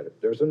look at it.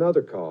 There's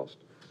another cost.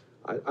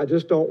 I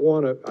just don't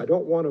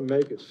wanna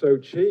make it so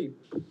cheap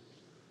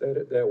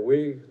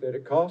that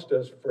it cost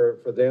us for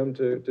them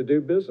to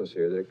do business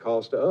here, that it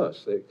cost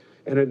us.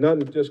 And it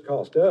doesn't just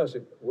cost us,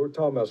 we're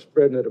talking about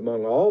spreading it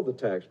among all the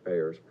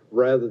taxpayers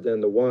rather than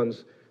the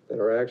ones that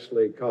are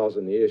actually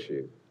causing the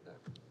issue.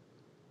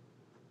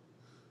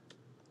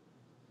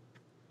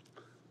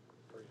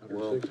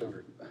 Well,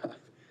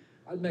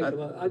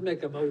 I'd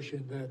make a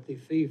motion that the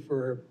fee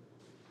for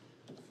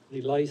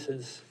the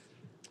license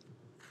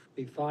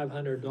be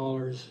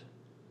 $500,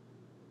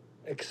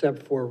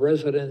 except for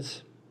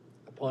residents,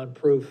 upon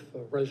proof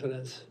of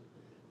residence,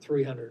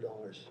 $300.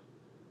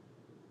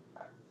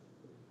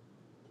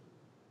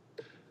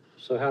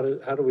 So how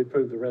do we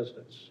prove the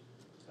residents?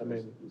 I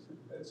mean,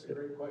 That's a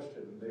great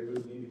question. They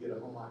would need to get a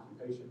home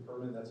occupation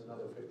permit, that's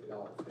another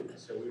 $50 fee.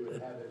 So we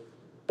would have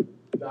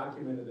it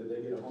documented that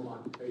they get a home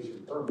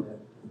occupation permit.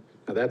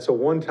 Now, that's a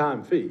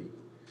one-time fee,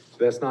 so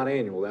that's not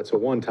annual, that's a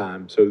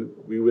one-time. So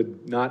we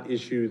would not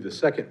issue the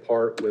second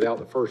part without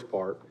the first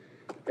part,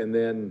 and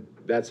then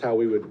that's how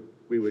we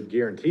would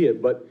guarantee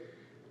it. But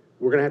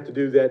we're gonna have to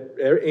do that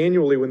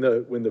annually when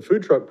the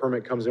food truck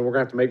permit comes in. We're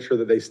gonna have to make sure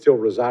that they still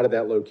reside at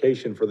that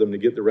location for them to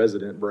get the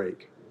resident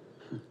break.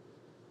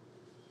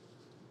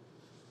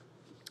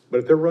 But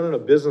if they're running a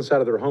business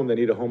out of their home, they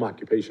need a home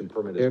occupation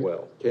permit as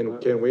well.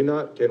 Can we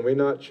not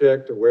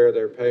check to where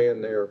they're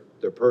paying their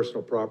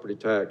personal property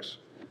tax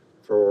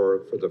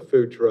for the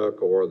food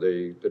truck or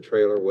the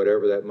trailer,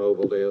 whatever that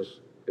mobile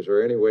is? Is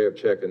there any way of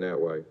checking that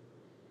way?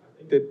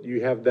 That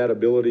you have that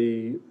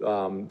ability,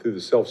 through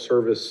the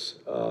self-service,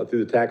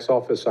 through the tax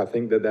office. I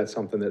think that that's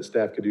something that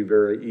staff could do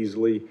very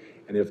easily.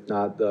 And if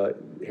not,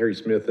 Harry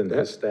Smith and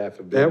his staff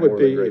have been That would more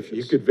than be, gracious. if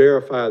you could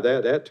verify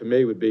that to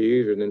me would be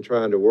easier than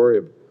trying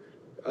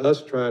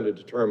to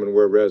determine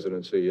where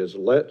residency is.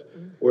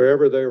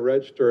 Wherever they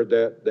registered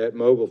that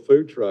mobile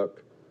food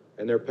truck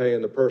and they're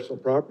paying the personal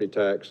property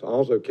tax,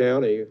 Onslow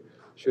County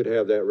should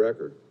have that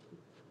record.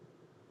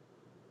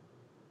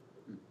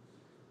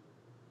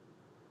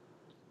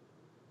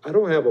 I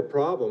don't have a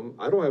problem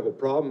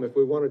if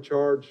we want to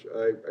charge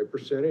a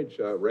percentage.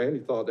 Randy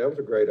thought that was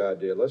a great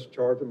idea. Let's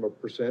charge them a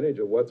percentage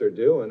of what they're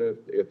doing.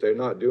 If they're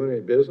not doing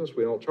any business,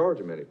 we don't charge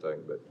them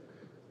anything. But,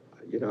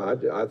 you know,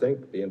 I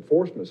think the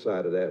enforcement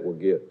side of that will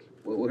get.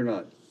 well,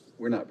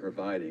 we're not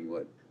providing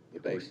what the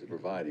base is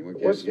providing. We're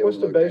What's giving the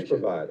them base location.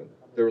 providing?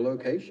 Their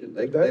location.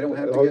 They That- don't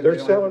have to oh, get. they're they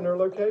don't selling have- their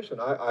location.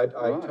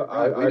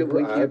 Right.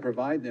 We can't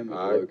provide them with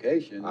a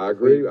location. I If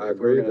we- agree if we're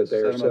agree gonna that they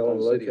are set them up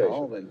on selling City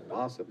Hall, location. then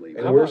possibly.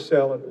 And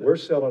we're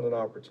selling an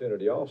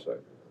opportunity also.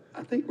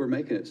 I think we're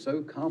making it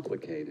so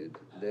complicated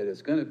that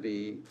it's gonna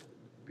be,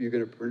 you're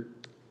gonna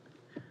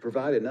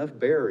provide enough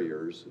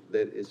barriers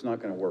that it's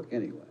not gonna work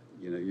anyway.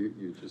 You know,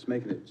 you're just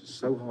making it just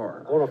so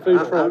hard. on a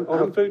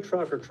food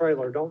truck or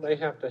trailer, don't they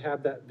have to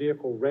have that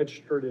vehicle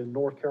registered in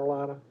North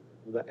Carolina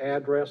with the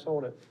address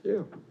on it?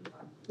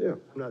 Yeah.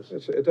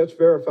 That's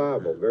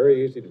verifiable,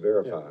 very easy to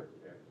verify.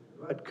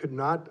 But could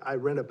not I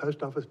rent a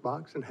post office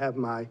box and have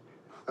my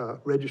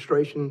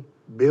registration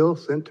bill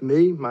sent to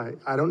me?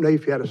 I don't know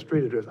if you had a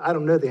street address. I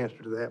don't know the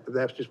answer to that, but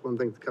that's just one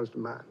thing that comes to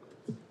mind,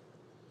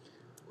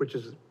 which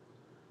is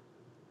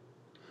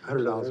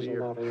 $100 a There's a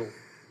year. lot of little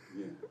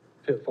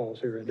pitfalls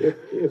here and there.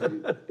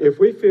 If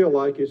we feel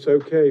like it's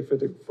okay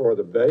for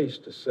the base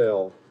to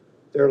sell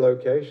their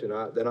location,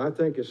 then I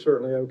think it's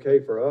certainly okay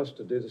for us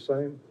to do the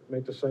same,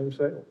 make the same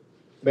sale.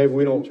 Maybe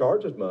we don't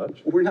charge as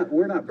much. We're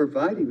not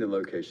providing the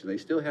location. They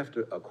still have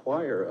to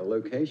acquire a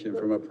location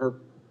from a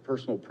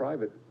personal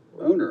private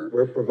owner.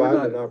 We're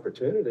providing an not-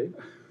 opportunity.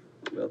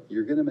 Well,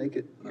 you're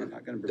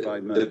not gonna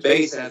provide much. The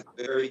base has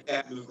a very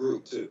active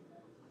group too.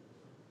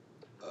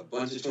 A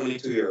bunch of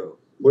 22-year-olds.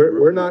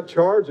 We're not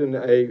charging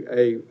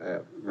a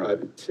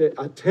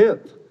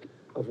tenth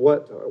of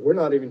what, we're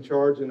not even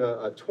charging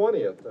a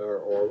 20th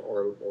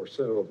or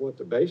so of what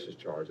the base is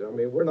charging. I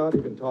mean, we're not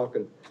even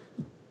talking,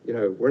 you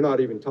know, we're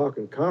not even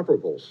talking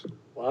comparables.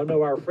 Well, I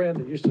know our friend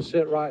that used to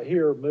sit right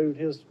here moved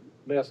his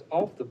mess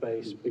off the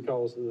base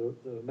because of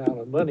the amount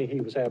of money he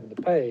was having to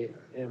pay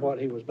and what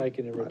he was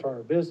making in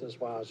return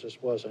business-wise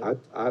just wasn't.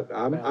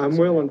 I'm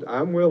willing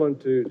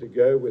to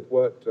go with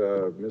what,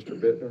 Mr.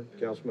 Bittner,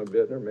 Councilman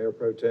Bittner, Mayor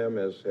Pro Tem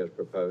has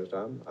proposed.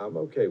 I'm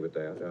okay with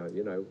that.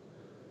 You know,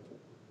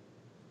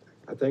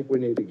 I think we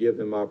need to give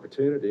them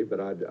opportunity,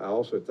 but I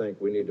also think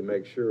we need to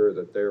make sure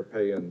that they're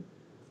paying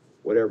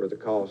whatever the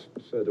cost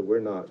so that we're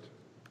not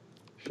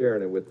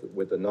sharing it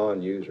with the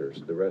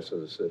non-users, the rest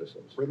of the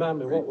citizens. Remind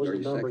me, what was Are the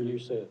you number second? you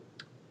said?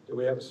 Do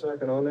we have a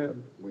second on that?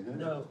 We have.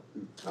 No,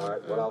 All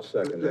right, well, I'll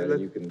second that,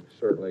 and you can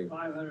certainly,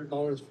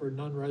 $500 for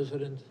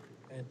non-resident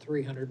and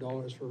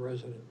 $300 for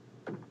resident.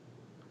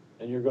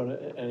 And you're gonna,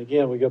 and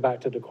again, we go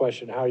back to the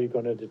question, how are you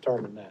gonna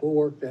determine that? We'll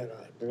work that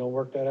out. We're gonna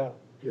work that out?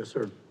 Yes,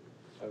 sir.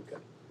 Okay.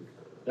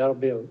 That'll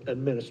be an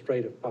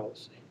administrative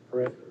policy,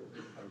 correct?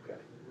 Okay.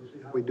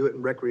 We do it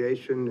in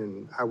recreation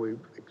and how we,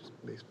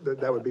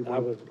 that would be I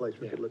one would- place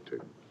we yeah. could look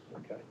to.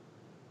 Okay.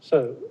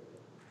 So,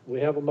 we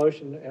have a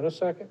motion and a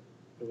second?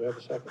 Do we have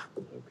a second?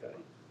 Okay.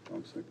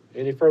 One second.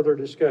 Any further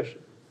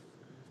discussion?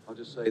 I'll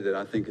just say that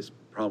I think it's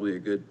probably a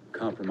good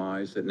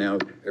compromise, that now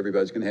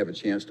everybody's gonna have a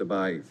chance to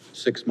buy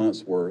 6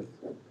 months' worth.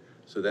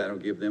 So that'll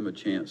give them a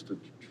chance to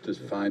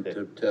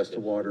test the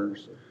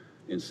waters.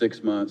 In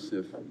 6 months,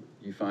 if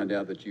you find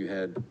out that you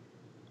had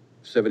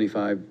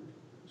 75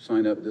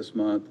 sign up this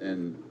month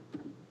and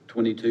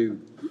 22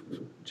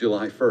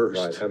 July 1st.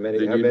 Right, how many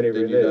then you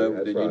renew? know-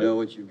 That's Then you right. know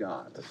what you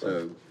got.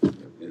 So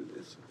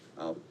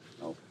I'll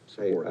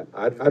Hey, support it.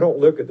 I don't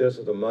look at this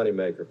as a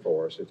moneymaker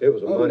for us. If it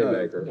was a Oh, no,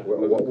 moneymaker, no,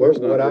 what of course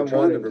not. I'm We're trying to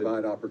wanting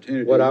provide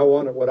opportunity. what I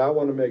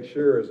want to make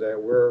sure is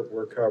that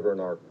we're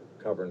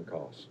covering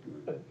costs.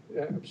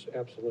 Yeah,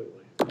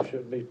 absolutely. We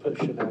shouldn't be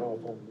pushing that off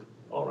on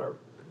our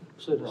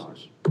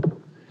citizens.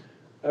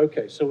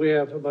 Okay, so we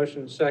have a motion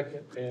and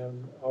second,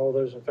 and all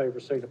those in favor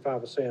signify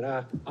by saying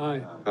aye.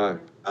 Aye.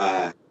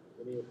 Aye.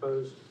 Any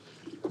opposed?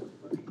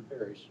 Motion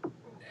carries.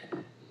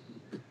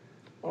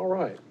 All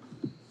right,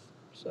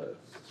 so,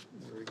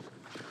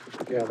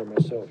 gather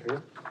myself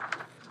here.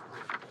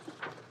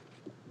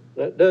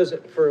 That does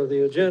it for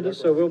the agenda,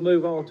 so we'll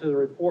move on to the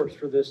reports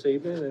for this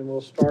evening, and we'll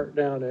start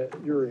down at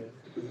your end.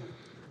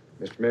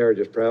 Mr. Mayor,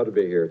 just proud to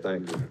be here.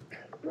 Thank you.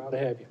 Proud to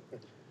have you,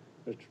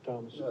 Mr.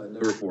 Thomas. No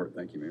report,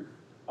 thank you, Mayor.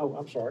 Oh,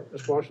 I'm sorry,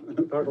 Ms.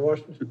 Washington, Dr.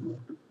 Washington?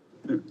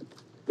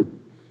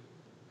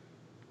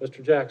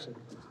 Mr. Jackson?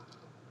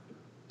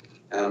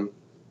 I'm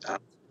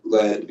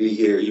glad to be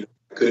here. You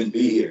couldn't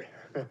be here.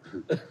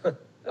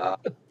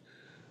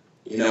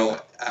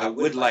 I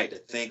would like to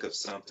think of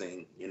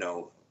something,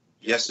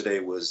 yesterday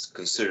was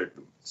considered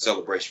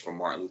celebration for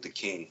Martin Luther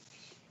King.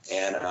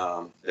 And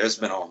there's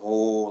been a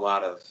whole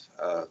lot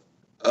of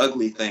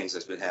ugly things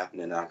that's been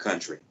happening in our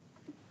country.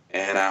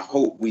 And I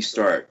hope we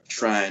start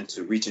trying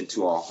to reach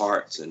into our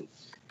hearts and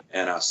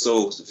our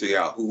souls to figure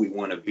out who we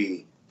want to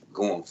be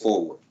going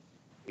forward.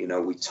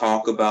 We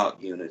talk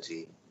about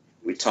unity,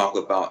 we talk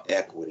about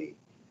equity,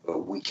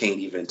 but we can't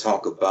even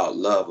talk about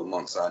love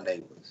amongst our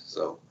neighbors.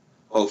 So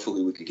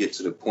hopefully we could get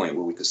to the point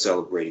where we could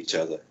celebrate each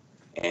other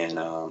and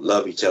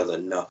love each other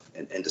enough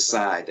and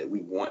decide that we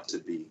want to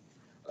be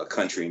a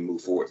country and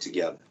move forward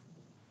together.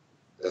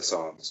 That's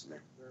all, Mr.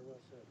 Mayor. Very well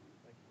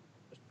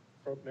said.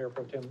 Thank you. Mayor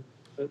Pro Tem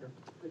Bittner.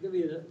 I'll give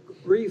you a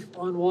brief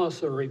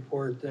Onwassa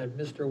report that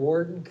Mr.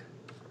 Warden,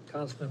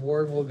 Councilman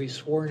Warden, will be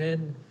sworn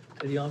in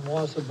to the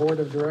Onwassa Board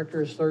of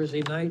Directors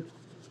Thursday night.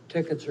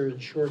 Tickets are in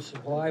short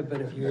supply,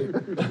 but if you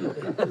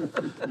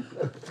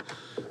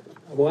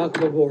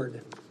welcome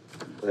aboard.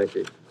 Thank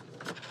you.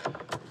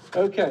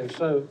 Okay,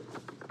 so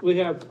we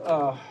have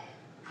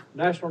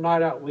National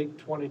Night Out Week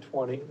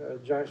 2020.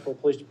 Jacksonville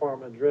Police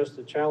Department addressed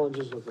the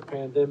challenges of the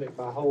pandemic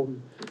by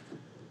holding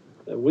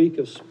a week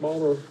of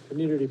smaller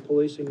community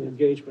policing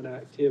engagement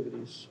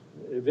activities.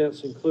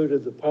 Events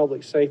included the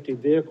public safety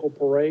vehicle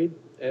parade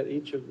at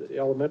each of the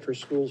elementary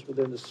schools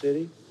within the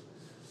city,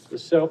 the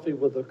selfie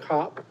with a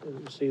cop, and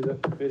you see the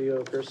video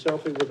up here,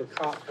 selfie with a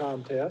cop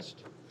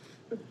contest,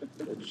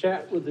 the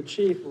chat with the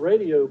chief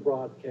radio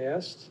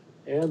broadcast,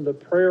 and the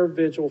prayer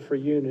vigil for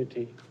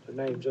unity, to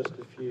name just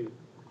a few.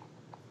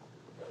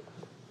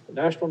 The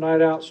National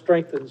Night Out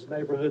strengthens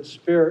neighborhood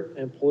spirit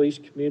and police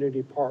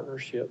community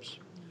partnerships.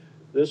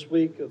 This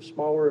week of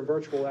smaller and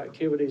virtual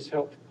activities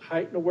help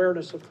heighten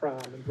awareness of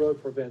crime and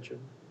drug prevention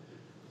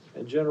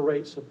and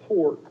generate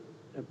support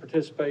and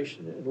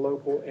participation in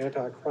local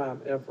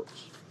anti-crime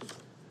efforts.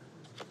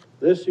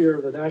 This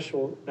year, the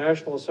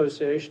National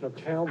Association of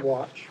Town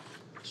Watch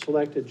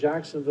selected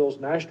Jacksonville's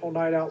National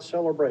Night Out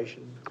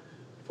celebration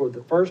for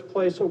the first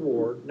place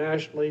award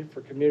nationally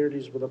for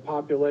communities with a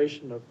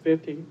population of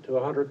 50 to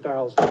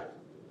 100,000.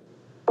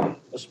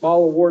 A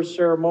small award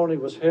ceremony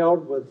was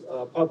held with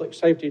Public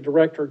Safety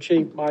Director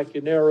Chief Mike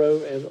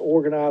Janaury and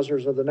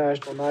organizers of the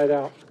National Night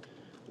Out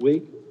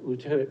Week,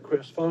 Lieutenant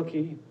Chris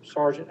Funky,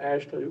 Sergeant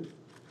Ashley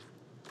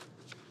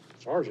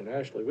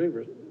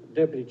Weaver,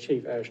 Deputy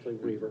Chief Ashley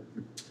Weaver,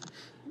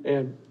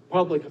 and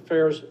Public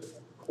Affairs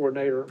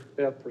Coordinator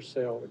Beth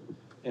Purcell.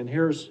 And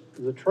here's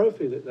the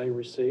trophy that they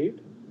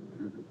received.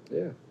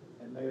 Yeah.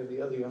 And Mayor,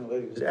 the other young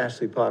lady is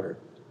Ashley Potter.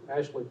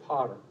 Ashley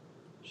Potter,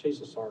 she's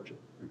a sergeant.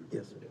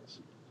 Yes. Yes.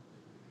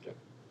 Okay.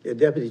 Yeah,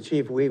 Deputy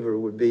Chief Weaver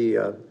would be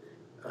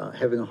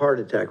having a heart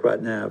attack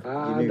right now if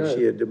I you knew know.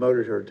 she had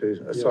demoted her to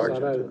a Yes,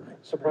 sergeant I know. tonight.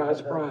 Surprise,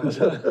 surprise.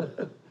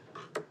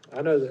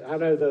 I know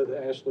though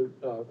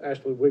that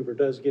Ashley Weaver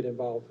does get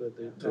involved with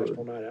the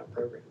National Night Out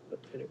program, but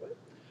anyway.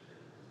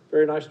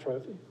 Very nice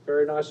trophy,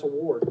 very nice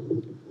award.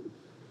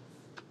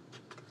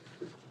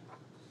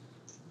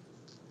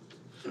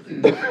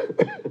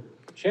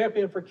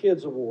 Champion for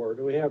Kids Award.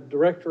 We have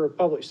Director of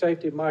Public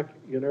Safety Mike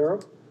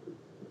Janaury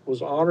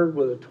was honored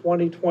with a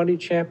 2020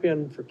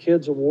 Champion for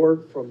Kids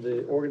Award from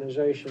the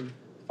organization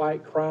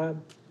Fight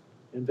Crime.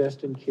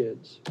 invest in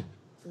kids.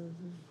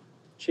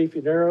 Chief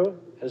Janaury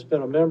has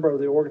been a member of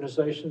the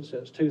organization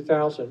since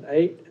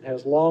 2008 and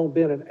has long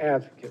been an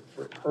advocate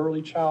for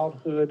early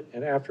childhood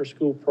and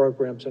after-school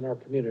programs in our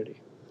community.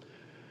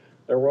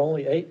 There were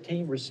only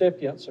 18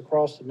 recipients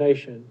across the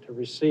nation to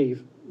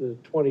receive the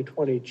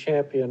 2020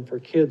 Champion for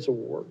Kids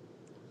Award.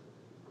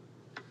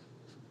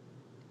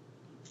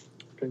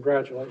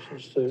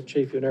 Congratulations to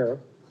Chief Janaury.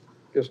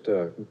 Just,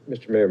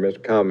 Mr. Mayor,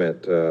 Mr.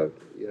 Comment,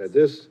 you know,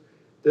 this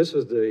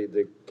is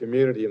the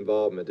community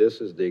involvement.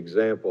 This is the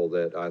example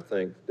that I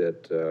think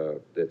that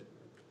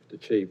the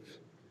chief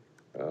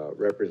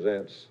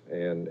represents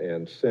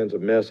and sends a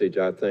message,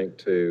 I think,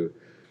 to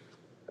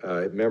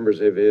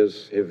members of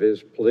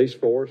his police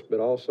force,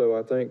 but also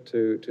I think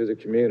to the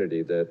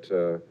community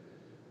that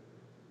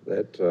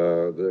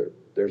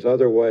there's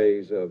other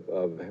ways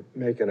of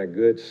making a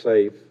good,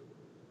 safe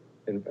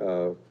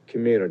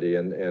community,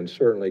 and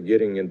certainly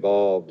getting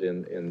involved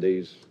in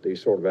these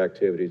sort of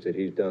activities that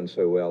he's done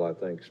so well, I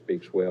think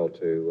speaks well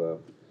to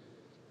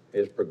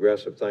his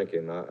progressive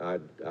thinking. I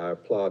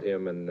applaud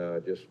him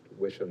and just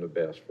wish him the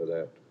best for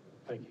that.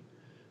 Thank you.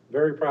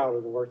 Very proud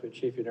of the work that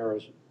Chief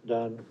Janaury has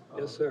done.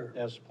 Yes, sir.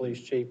 As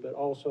police chief, but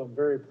also I'm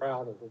very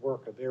proud of the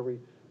work of every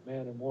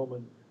man and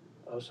woman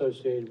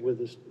associated with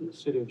the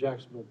City of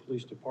Jacksonville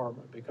Police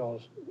Department,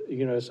 because,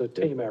 you know, it's a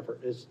team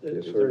effort. There's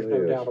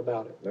no doubt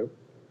about it. Nope.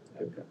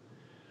 Okay.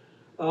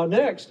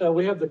 Next,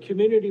 we have the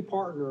Community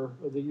Partner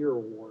of the Year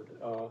Award.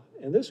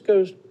 And this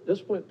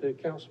went to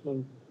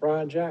Councilman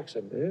Brian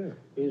Jackson.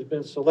 Yeah. He's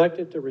been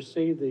selected to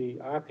receive the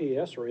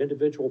IPS, or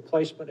Individual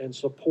Placement and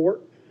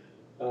Support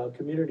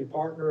Community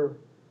Partner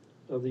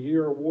of the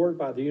Year Award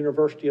by the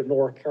University of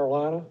North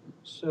Carolina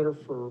Center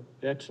for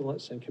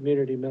Excellence in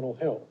Community Mental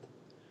Health.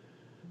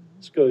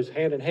 This goes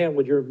hand in hand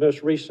with your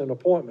most recent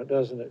appointment,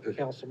 doesn't it,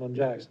 Councilman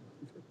Jackson?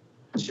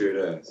 Sure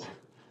does.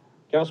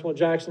 Councilman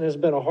Jackson has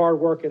been a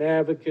hard-working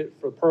advocate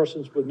for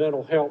persons with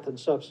mental health and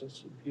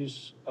substance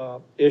abuse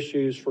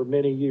issues for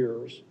many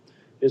years.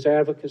 His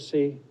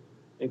advocacy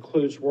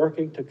includes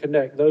working to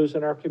connect those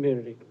in our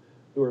community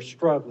who are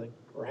struggling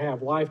or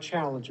have life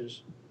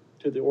challenges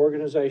to the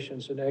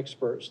organizations and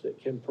experts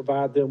that can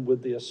provide them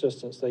with the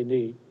assistance they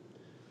need.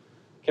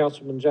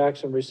 Councilman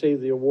Jackson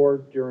received the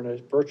award during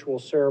a virtual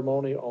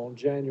ceremony on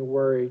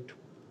January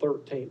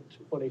 13th,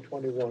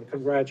 2021.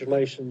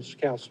 Congratulations,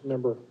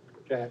 Councilmember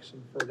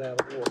Jackson, for that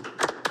award.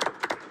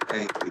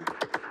 Thank you.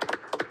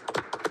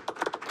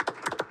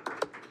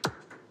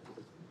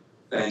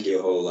 Thank you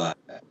a whole lot.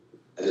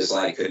 I just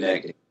like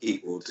connecting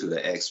people to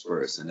the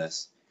experts, and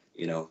that's,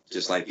 you know,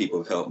 just like people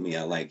have helped me,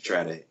 I like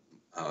try to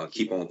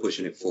keep on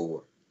pushing it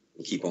forward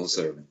and keep on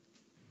serving.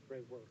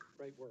 Great work,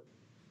 great work.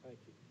 Thank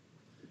you.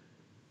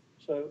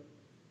 So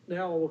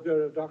now we'll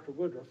go to Dr.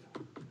 Woodruff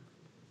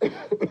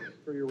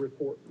for your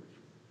report.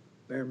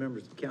 Mayor,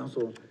 members of the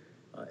council,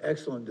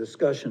 excellent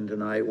discussion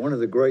tonight. One of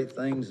the great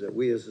things that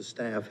we as a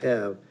staff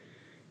have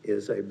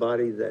is a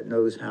body that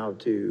knows how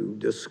to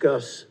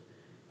discuss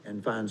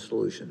and find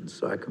solutions.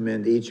 So I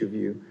commend each of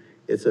you.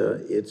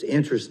 It's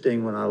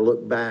interesting when I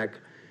look back,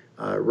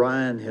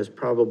 Ryan has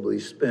probably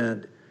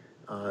spent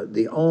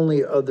the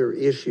only other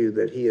issue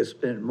that he has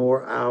spent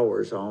more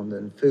hours on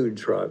than food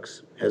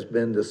trucks has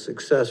been the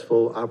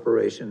successful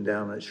operation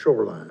down at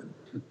Shoreline.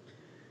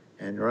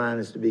 And Ryan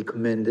is to be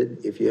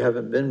commended. If you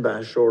haven't been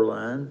by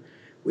Shoreline,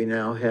 we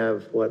now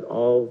have, what,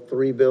 all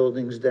 3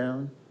 buildings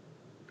down?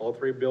 All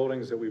 3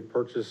 buildings that we've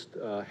purchased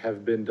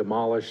have been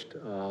demolished.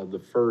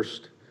 The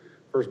first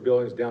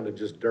building's down to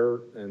just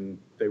dirt, and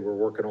they were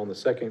working on the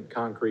second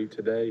concrete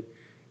today.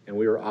 And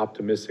we are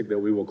optimistic that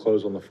we will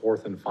close on the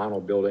 4th and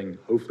final building,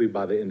 hopefully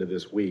by the end of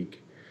this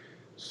week.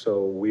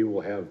 So we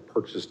will have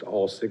purchased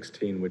all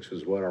 16, which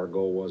is what our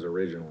goal was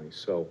originally.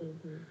 So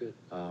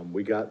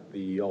we got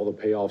all the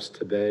payoffs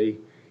today,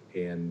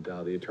 and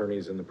the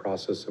attorney's in the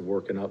process of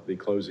working up the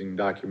closing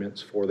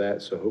documents for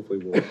that. So hopefully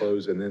we'll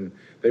close, and then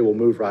they will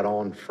move right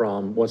on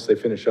from, once they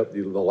finish up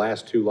the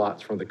last 2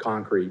 lots from the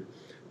concrete,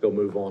 they'll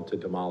move on to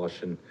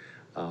demolishing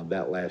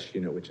that last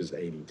unit, which is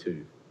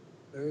 82.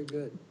 Very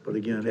good. But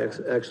again,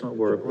 excellent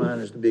work. Ryan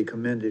is to be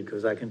commended,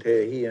 because I can tell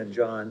you he and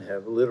John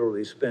have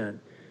literally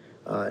spent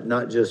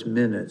not just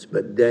minutes,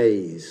 but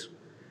days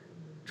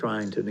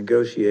trying to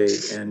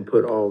negotiate and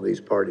put all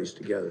these parties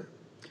together.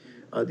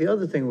 The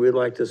other thing we'd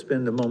like to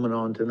spend a moment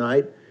on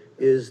tonight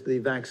is the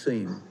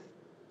vaccine.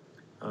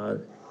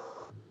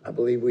 I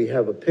believe we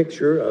have a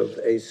picture of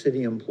a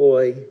city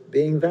employee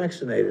being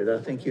vaccinated.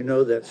 I think you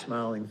know that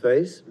smiling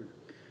face.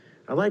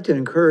 I'd like to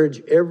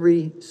encourage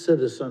every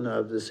citizen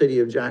of the city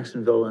of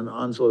Jacksonville and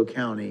Onslow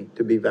County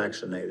to be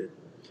vaccinated.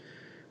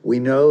 We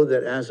know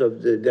that as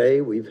of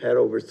today, we've had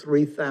over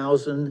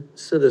 3,000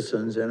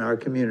 citizens in our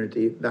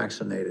community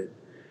vaccinated.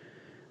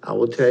 I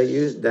will tell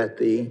you that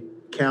the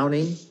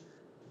county,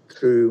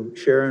 through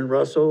Sharon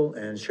Russell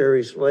and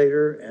Sherry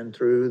Slater and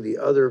through the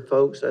other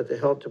folks at the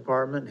health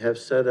department, have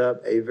set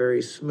up a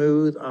very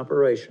smooth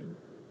operation.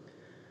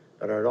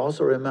 But I'd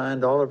also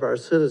remind all of our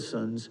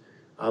citizens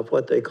of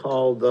what they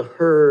call the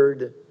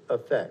herd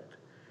effect.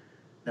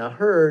 Now,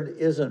 herd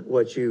isn't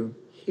what you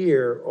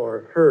hear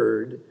or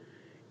heard,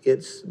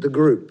 it's the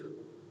group.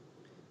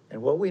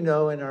 And what we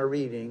know in our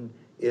reading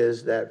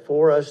is that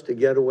for us to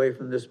get away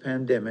from this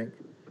pandemic,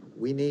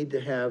 we need to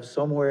have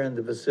somewhere in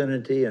the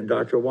vicinity, and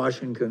Dr.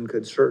 Washington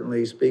could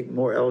certainly speak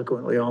more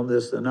eloquently on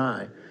this than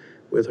I,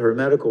 with her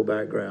medical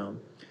background.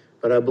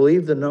 But I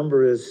believe the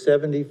number is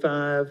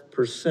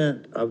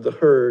 75% of the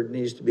herd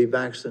needs to be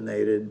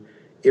vaccinated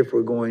if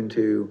we're going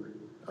to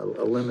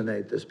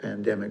eliminate this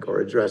pandemic or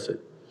address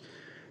it.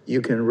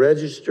 You can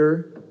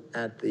register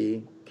at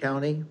the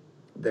county.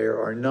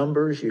 There are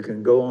numbers. You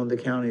can go on the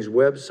county's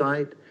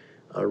website.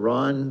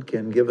 Ron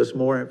can give us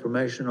more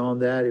information on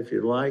that if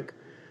you'd like.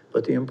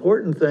 But the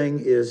important thing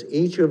is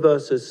each of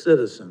us as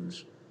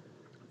citizens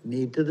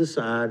need to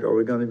decide, are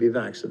we going to be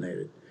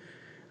vaccinated?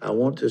 I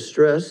want to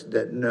stress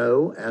that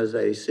no, as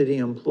a city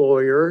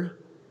employer,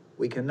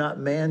 we cannot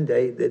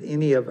mandate that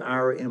any of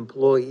our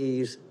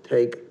employees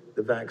take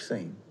the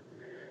vaccine.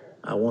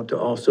 I want to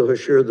also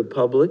assure the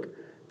public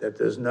that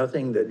there's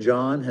nothing that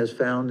John has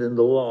found in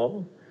the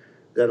law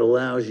that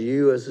allows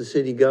you as a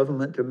city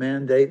government to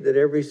mandate that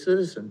every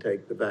citizen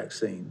take the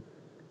vaccine.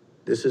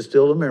 This is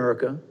still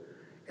America,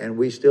 and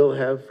we still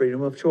have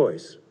freedom of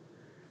choice.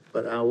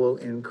 But I will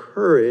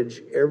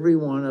encourage every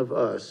one of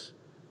us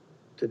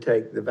to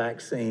take the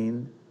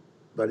vaccine,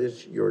 but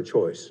it's your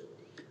choice.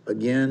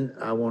 Again,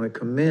 I want to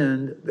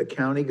commend the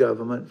county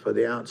government for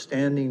the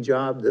outstanding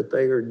job that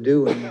they are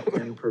doing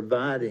in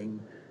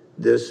providing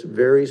this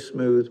very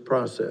smooth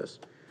process.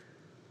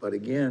 But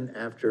again,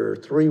 after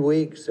 3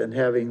 weeks and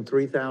having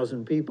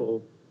 3,000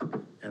 people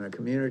and a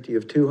community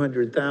of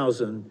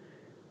 200,000,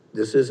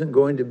 this isn't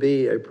going to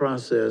be a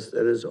process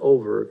that is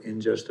over in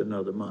just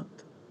another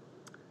month.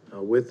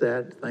 With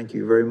that, thank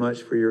you very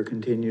much for your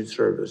continued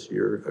service.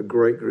 You're a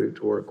great group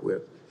to work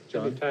with.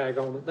 Let me tag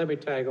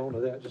on to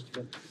that just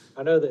again.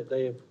 I know that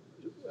they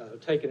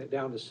have taken it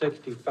down to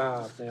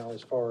 65 now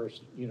as far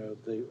as, you know,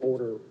 the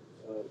order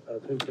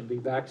of who can be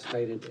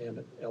vaccinated.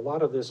 And a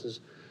lot of this is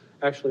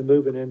actually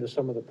moving into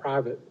some of the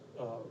private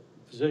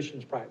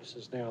physicians'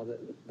 practices now that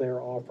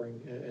they're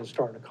offering and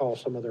starting to call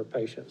some of their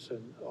patients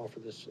and offer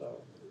this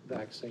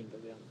vaccine to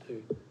them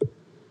too.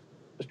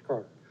 Mr.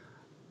 Carter.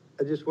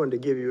 I just wanted to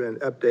give you an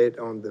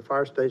update on the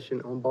fire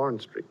station on Barn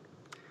Street,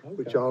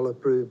 which y'all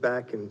approved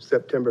back in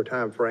September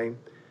timeframe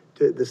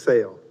to the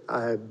sale.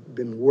 I have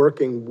been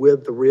working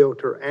with the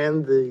realtor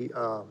and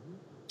the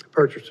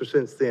purchaser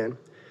since then.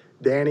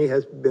 Danny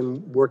has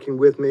been working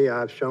with me.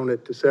 I've shown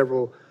it to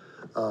several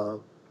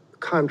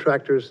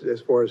contractors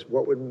as far as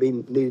what would be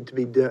needed to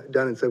be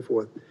done and so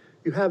forth.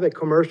 You have a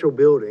commercial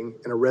building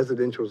in a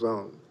residential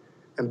zone,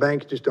 and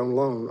banks just don't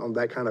loan on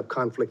that kind of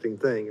conflicting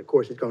thing. Of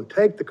course, it's going to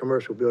take the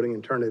commercial building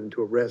and turn it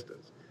into a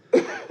residence.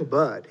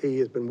 But he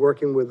has been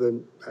working with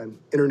an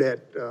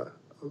internet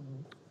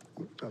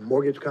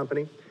mortgage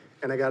company,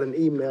 and I got an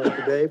email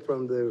today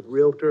from the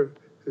realtor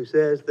who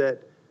says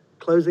that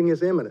closing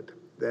is imminent,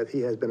 that he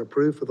has been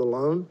approved for the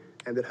loan,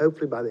 and that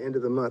hopefully by the end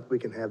of the month, we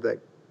can have that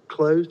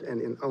closed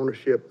and in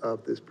ownership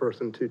of this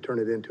person to turn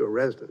it into a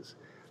residence.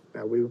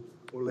 Now, we will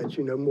let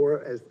you know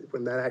more as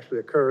when that actually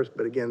occurs,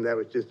 but again, that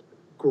was just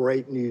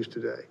great news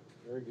today.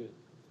 Very good.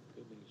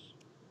 Good news.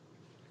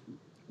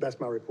 That's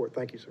my report.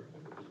 Thank you, sir.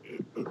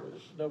 If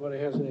nobody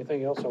has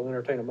anything else, I'll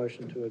entertain a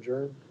motion to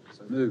adjourn.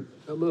 So move.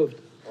 So moved.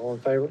 All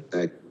in favor?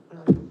 Thank